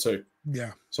captain as well too.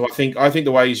 Yeah. So I think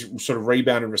the way he's sort of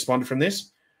rebounded and responded from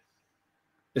this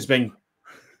has been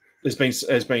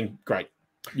great.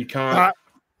 You can't.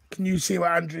 Can you see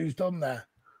what Andrew's done there?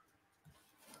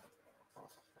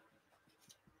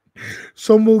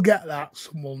 Some will get that,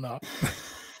 some will not.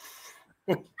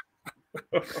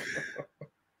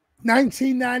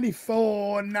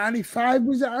 1994, 95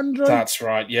 was it, Andrew? That's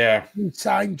right, yeah. We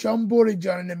signed John Burridge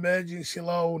on an emergency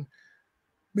loan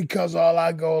because all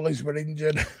our goalies were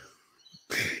injured.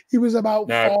 He was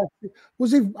about 40.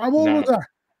 Was he? How old was that?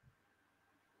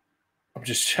 I'm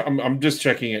just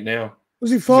checking it now.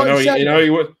 Was he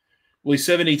 47? He's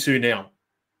 72 now.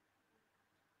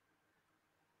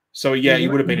 So yeah, he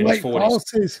would have been in his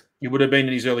 40s. He would have been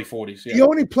in his early 40s. Yeah. He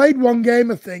only played one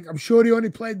game, I think. I'm sure he only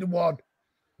played the one.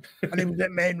 And he was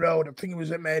at Main Road. I think he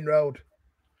was at Main Road.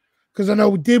 Because I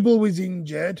know Dibble was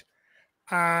injured.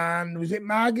 And was it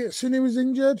Margetson who was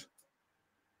injured?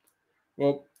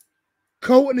 Well,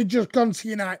 Colton had just gone to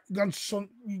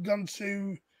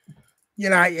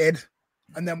United,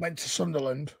 and then went to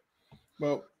Sunderland.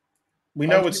 Well, we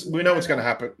know what's going to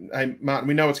happen. Hey, Martin,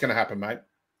 we know what's going to happen, mate.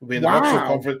 We'll be in the Vauxhall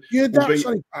conference. Yeah, that's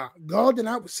sorry, Pat. Gordon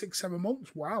out for 6-7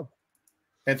 months. Wow.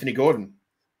 Anthony Gordon.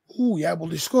 Oh, yeah, we'll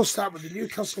discuss that with the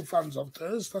Newcastle fans on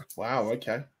Thursday. Wow,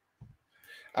 okay.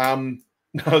 I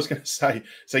was going to say,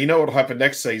 so you know what will happen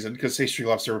next season, because history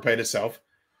loves to repeat itself.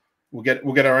 We'll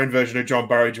get our own version of John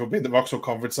Burridge. We'll be in the Vauxhall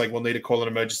conference saying we'll need to call an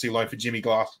emergency loan for Jimmy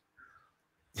Glass.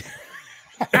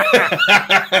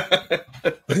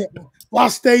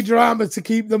 Last day drama to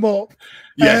keep them up.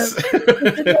 Yes.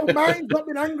 Mine's not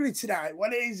been angry tonight.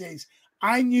 What it is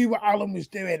I knew what Alan was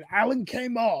doing. Alan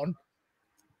came on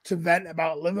to vent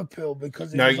about Liverpool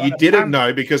because you didn't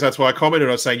know, because that's why I commented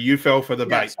on saying you fell for the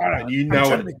bait, and you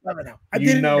know it. I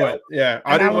didn't know it. Yeah,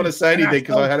 I didn't want to say anything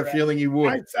because I had a feeling you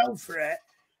would. I fell for it,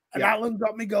 and Alan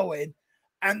got me going.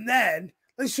 And then,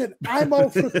 listen, I'm all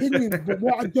for opinions, but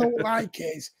what I don't like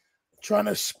is trying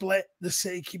to split the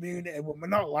City community when we're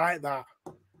not like that.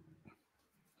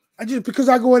 And just because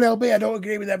I go in LB, I don't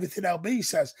agree with everything LB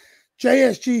says.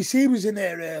 JSGC was in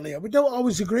here earlier. We don't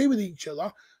always agree with each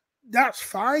other. That's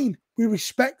fine. We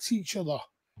respect each other.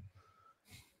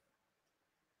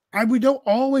 And we don't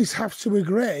always have to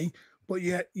agree, but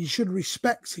you should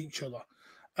respect each other.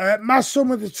 My son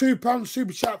with the £2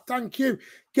 super chat, thank you.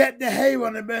 Get the hair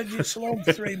on emergency loan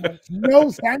for 3 months. No,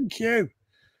 thank you.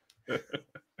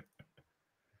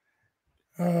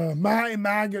 Martin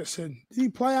Margetson, did he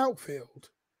play outfield?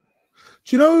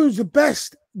 Do you know who's the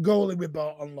best goalie we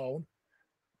brought on loan?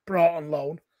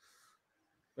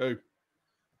 Who?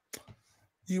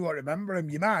 You won't remember him,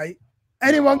 you might.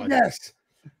 Anyone guess?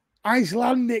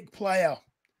 Icelandic player.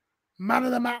 Man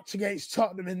of the match against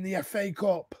Tottenham in the FA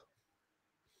Cup.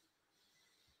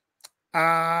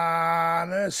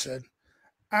 Anderson.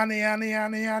 Annie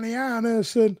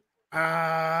Anderson.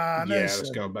 Yeah,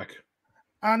 let's go back.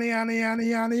 Annie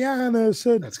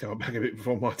Anderson. Let's go back a bit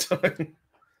before my time.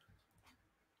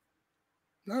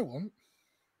 No one.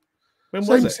 When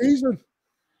was it? Same season.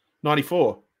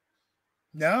 94.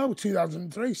 No,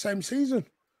 2003. Same season.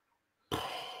 Why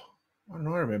don't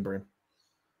I remember him?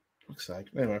 Fuck's sake.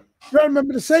 Anyway. I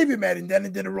remember the save he made and then he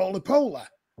did a roly-poly.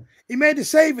 He made a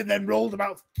save and then rolled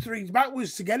about 3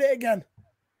 backwards to get it again.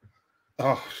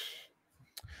 Oh.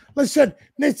 Listen,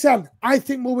 Nitan, I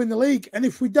think we'll win the league. And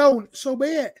if we don't, so be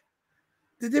it.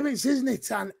 The difference is,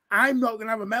 Nitan, I'm not going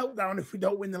to have a meltdown if we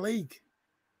don't win the league.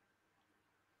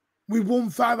 We've won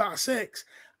 5 out of 6.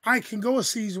 I can go a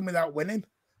season without winning.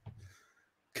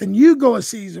 Can you go a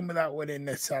season without winning,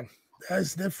 Nitan?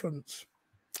 There's the difference.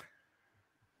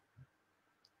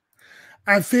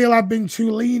 I feel I've been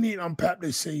too lenient on Pep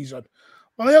this season.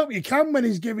 Well, I hope you can when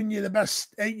he's giving you the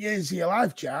best 8 years of your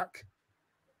life, Jack.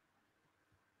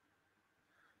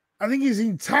 I think he's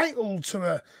entitled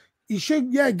to he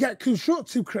should, get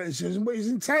constructive criticism, but he's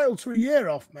entitled to a year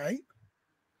off, mate.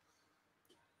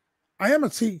 I am a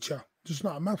teacher, just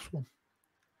not a maths one.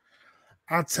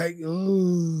 I'd take,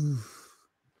 no.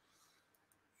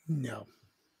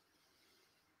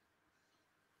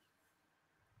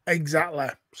 Exactly.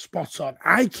 Spot on.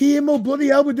 Kimmel, bloody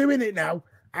hell, we're doing it now.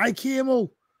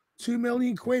 Kimmel, £2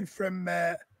 million from,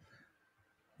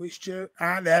 which, there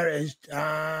it is,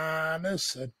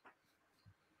 Anderson.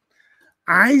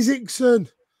 Isaacson.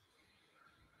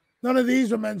 None of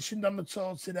these were mentioned on the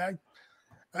tour today.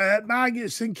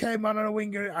 Margetson came on a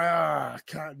winger. I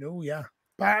can't know,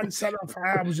 Barton set off.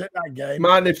 I was at that game.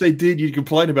 Man, if they did, you'd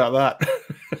complain about that.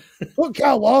 Put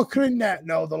Kyle Walker in net.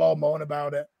 No, they'll all moan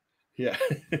about it. Yeah.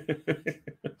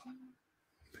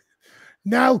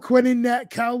 Now Quinn in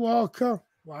net, Kyle Walker.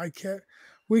 Like it.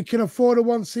 We can afford a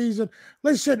 1 season.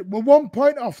 Listen, we're 1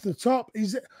 point off the top.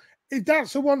 If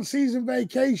that's a 1 season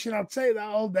vacation, I'd take that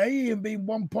all day and being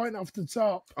 1 point off the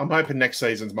top. I'm hoping next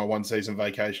season's my 1 season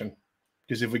vacation.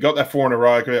 Because if we got that 4 in a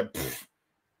row, I could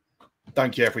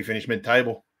don't care if we finish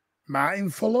mid-table. Martin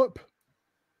Fulop.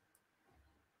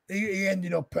 He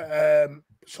ended up at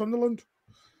Sunderland.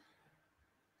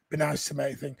 Be nice to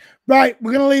make things. Right,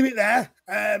 we're going to leave it there.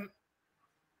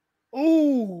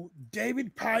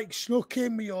 David Pike snuck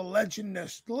in with your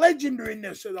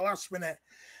legendariness at the last minute.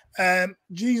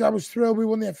 Geez, I was thrilled we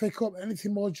won the FA Cup.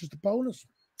 Anything more, just a bonus.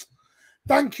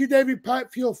 Thank you, David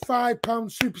Pike, for your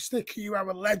 £5 super sticker. You are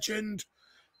a legend.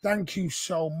 Thank you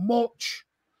so much.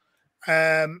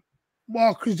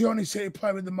 Walker's the only City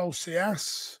player with the most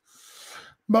CS.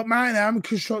 But mine, I'm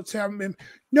constructive. I haven't been.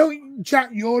 No, Jack,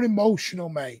 you're emotional,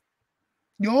 mate.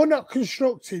 You're not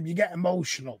constructive. You get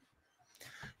emotional.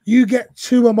 You get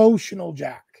too emotional,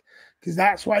 Jack, because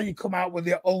that's why you come out with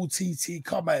your OTT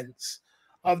comments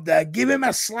of the give him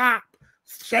a slap,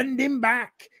 send him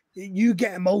back. You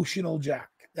get emotional, Jack.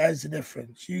 There's the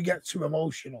difference. You get too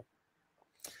emotional.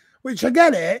 which I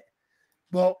get it,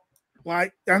 but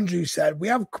like Andrew said, we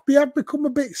have become a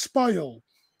bit spoiled.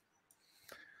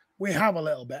 We have a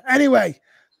little bit. Anyway,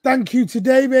 thank you to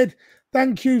David.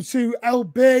 Thank you to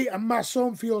LB and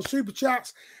Masson for your super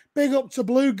chats. Big up to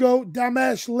Blue Goat,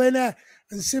 Damesh, Lina,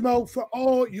 and Simo for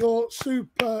all your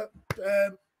super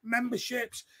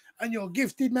memberships and your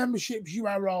gifted memberships. You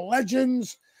are all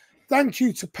legends. Thank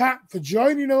you to Pat for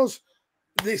joining us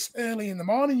this early in the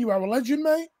morning. You are a legend,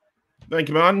 mate. Thank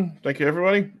you, man. Thank you,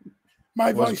 everybody.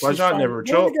 My voice voice pleasure. Never a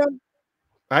short.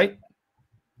 Hey.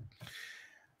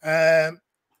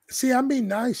 See, I'm being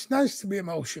nice. Nice to be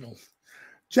emotional.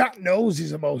 Jack knows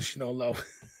he's emotional, though.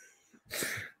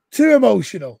 Too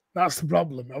emotional. That's the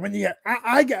problem. And when you get,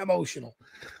 I get emotional.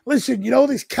 Listen, you know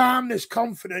this calmness,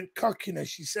 confident,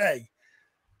 cockiness you say.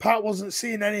 Pat wasn't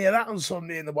seeing any of that on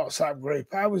Sunday in the WhatsApp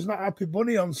group. I was not happy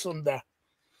bunny on Sunday.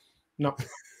 No.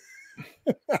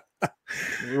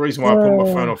 The reason why I put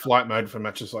my phone on flight mode for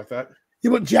matches like that.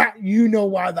 Yeah, but Jack, you know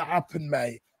why that happened,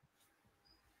 mate.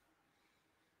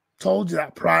 Told you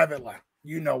that privately.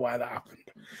 You know why that happened.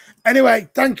 Anyway,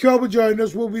 thank you all for joining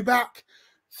us. We'll be back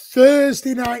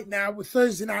Thursday night now with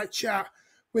Thursday night chat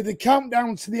with the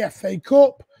countdown to the FA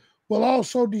Cup. We'll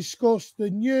also discuss the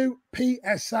new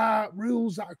PSR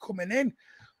rules that are coming in.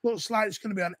 Looks like it's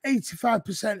going to be on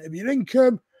 85% of your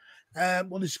income.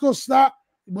 We'll discuss that.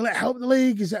 Will it help the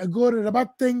league? Is it a good or a bad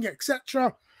thing,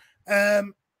 etc.?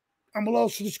 And we'll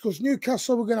also discuss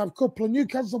Newcastle. We're going to have a couple of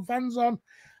Newcastle fans on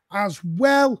as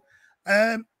well.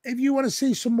 If you want to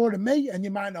see some more of me, and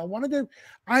you might not want to do,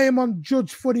 I am on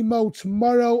Judge Footy Mode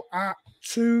tomorrow at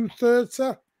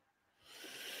 2:30,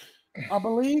 I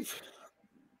believe.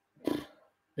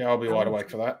 Yeah, I'll be wide awake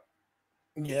for that.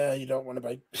 Yeah, you don't want to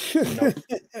be. No.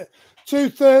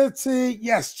 2:30,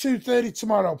 yes, 2:30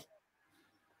 tomorrow.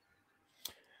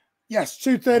 Yes,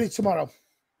 2:30 tomorrow.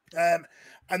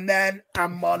 And then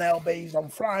I'm on LB's on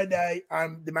Friday,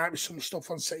 and there might be some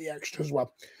stuff on City Extra as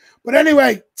well. But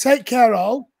anyway, take care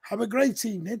all. Have a great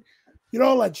evening. You're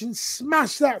all legends.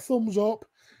 Smash that thumbs up.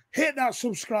 Hit that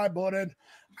subscribe button.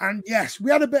 And yes, we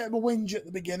had a bit of a whinge at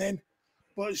the beginning,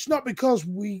 but it's not because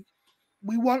we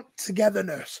want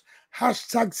togetherness.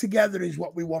 Hashtag together is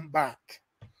what we want back.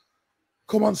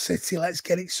 Come on, City. Let's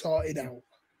get it sorted out.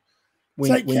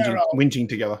 Take care all. Whinging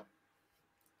together.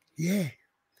 Yeah.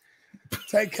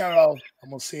 Take care all.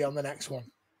 And we'll see you on the next one.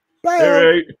 Bye.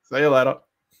 Hey, see you later.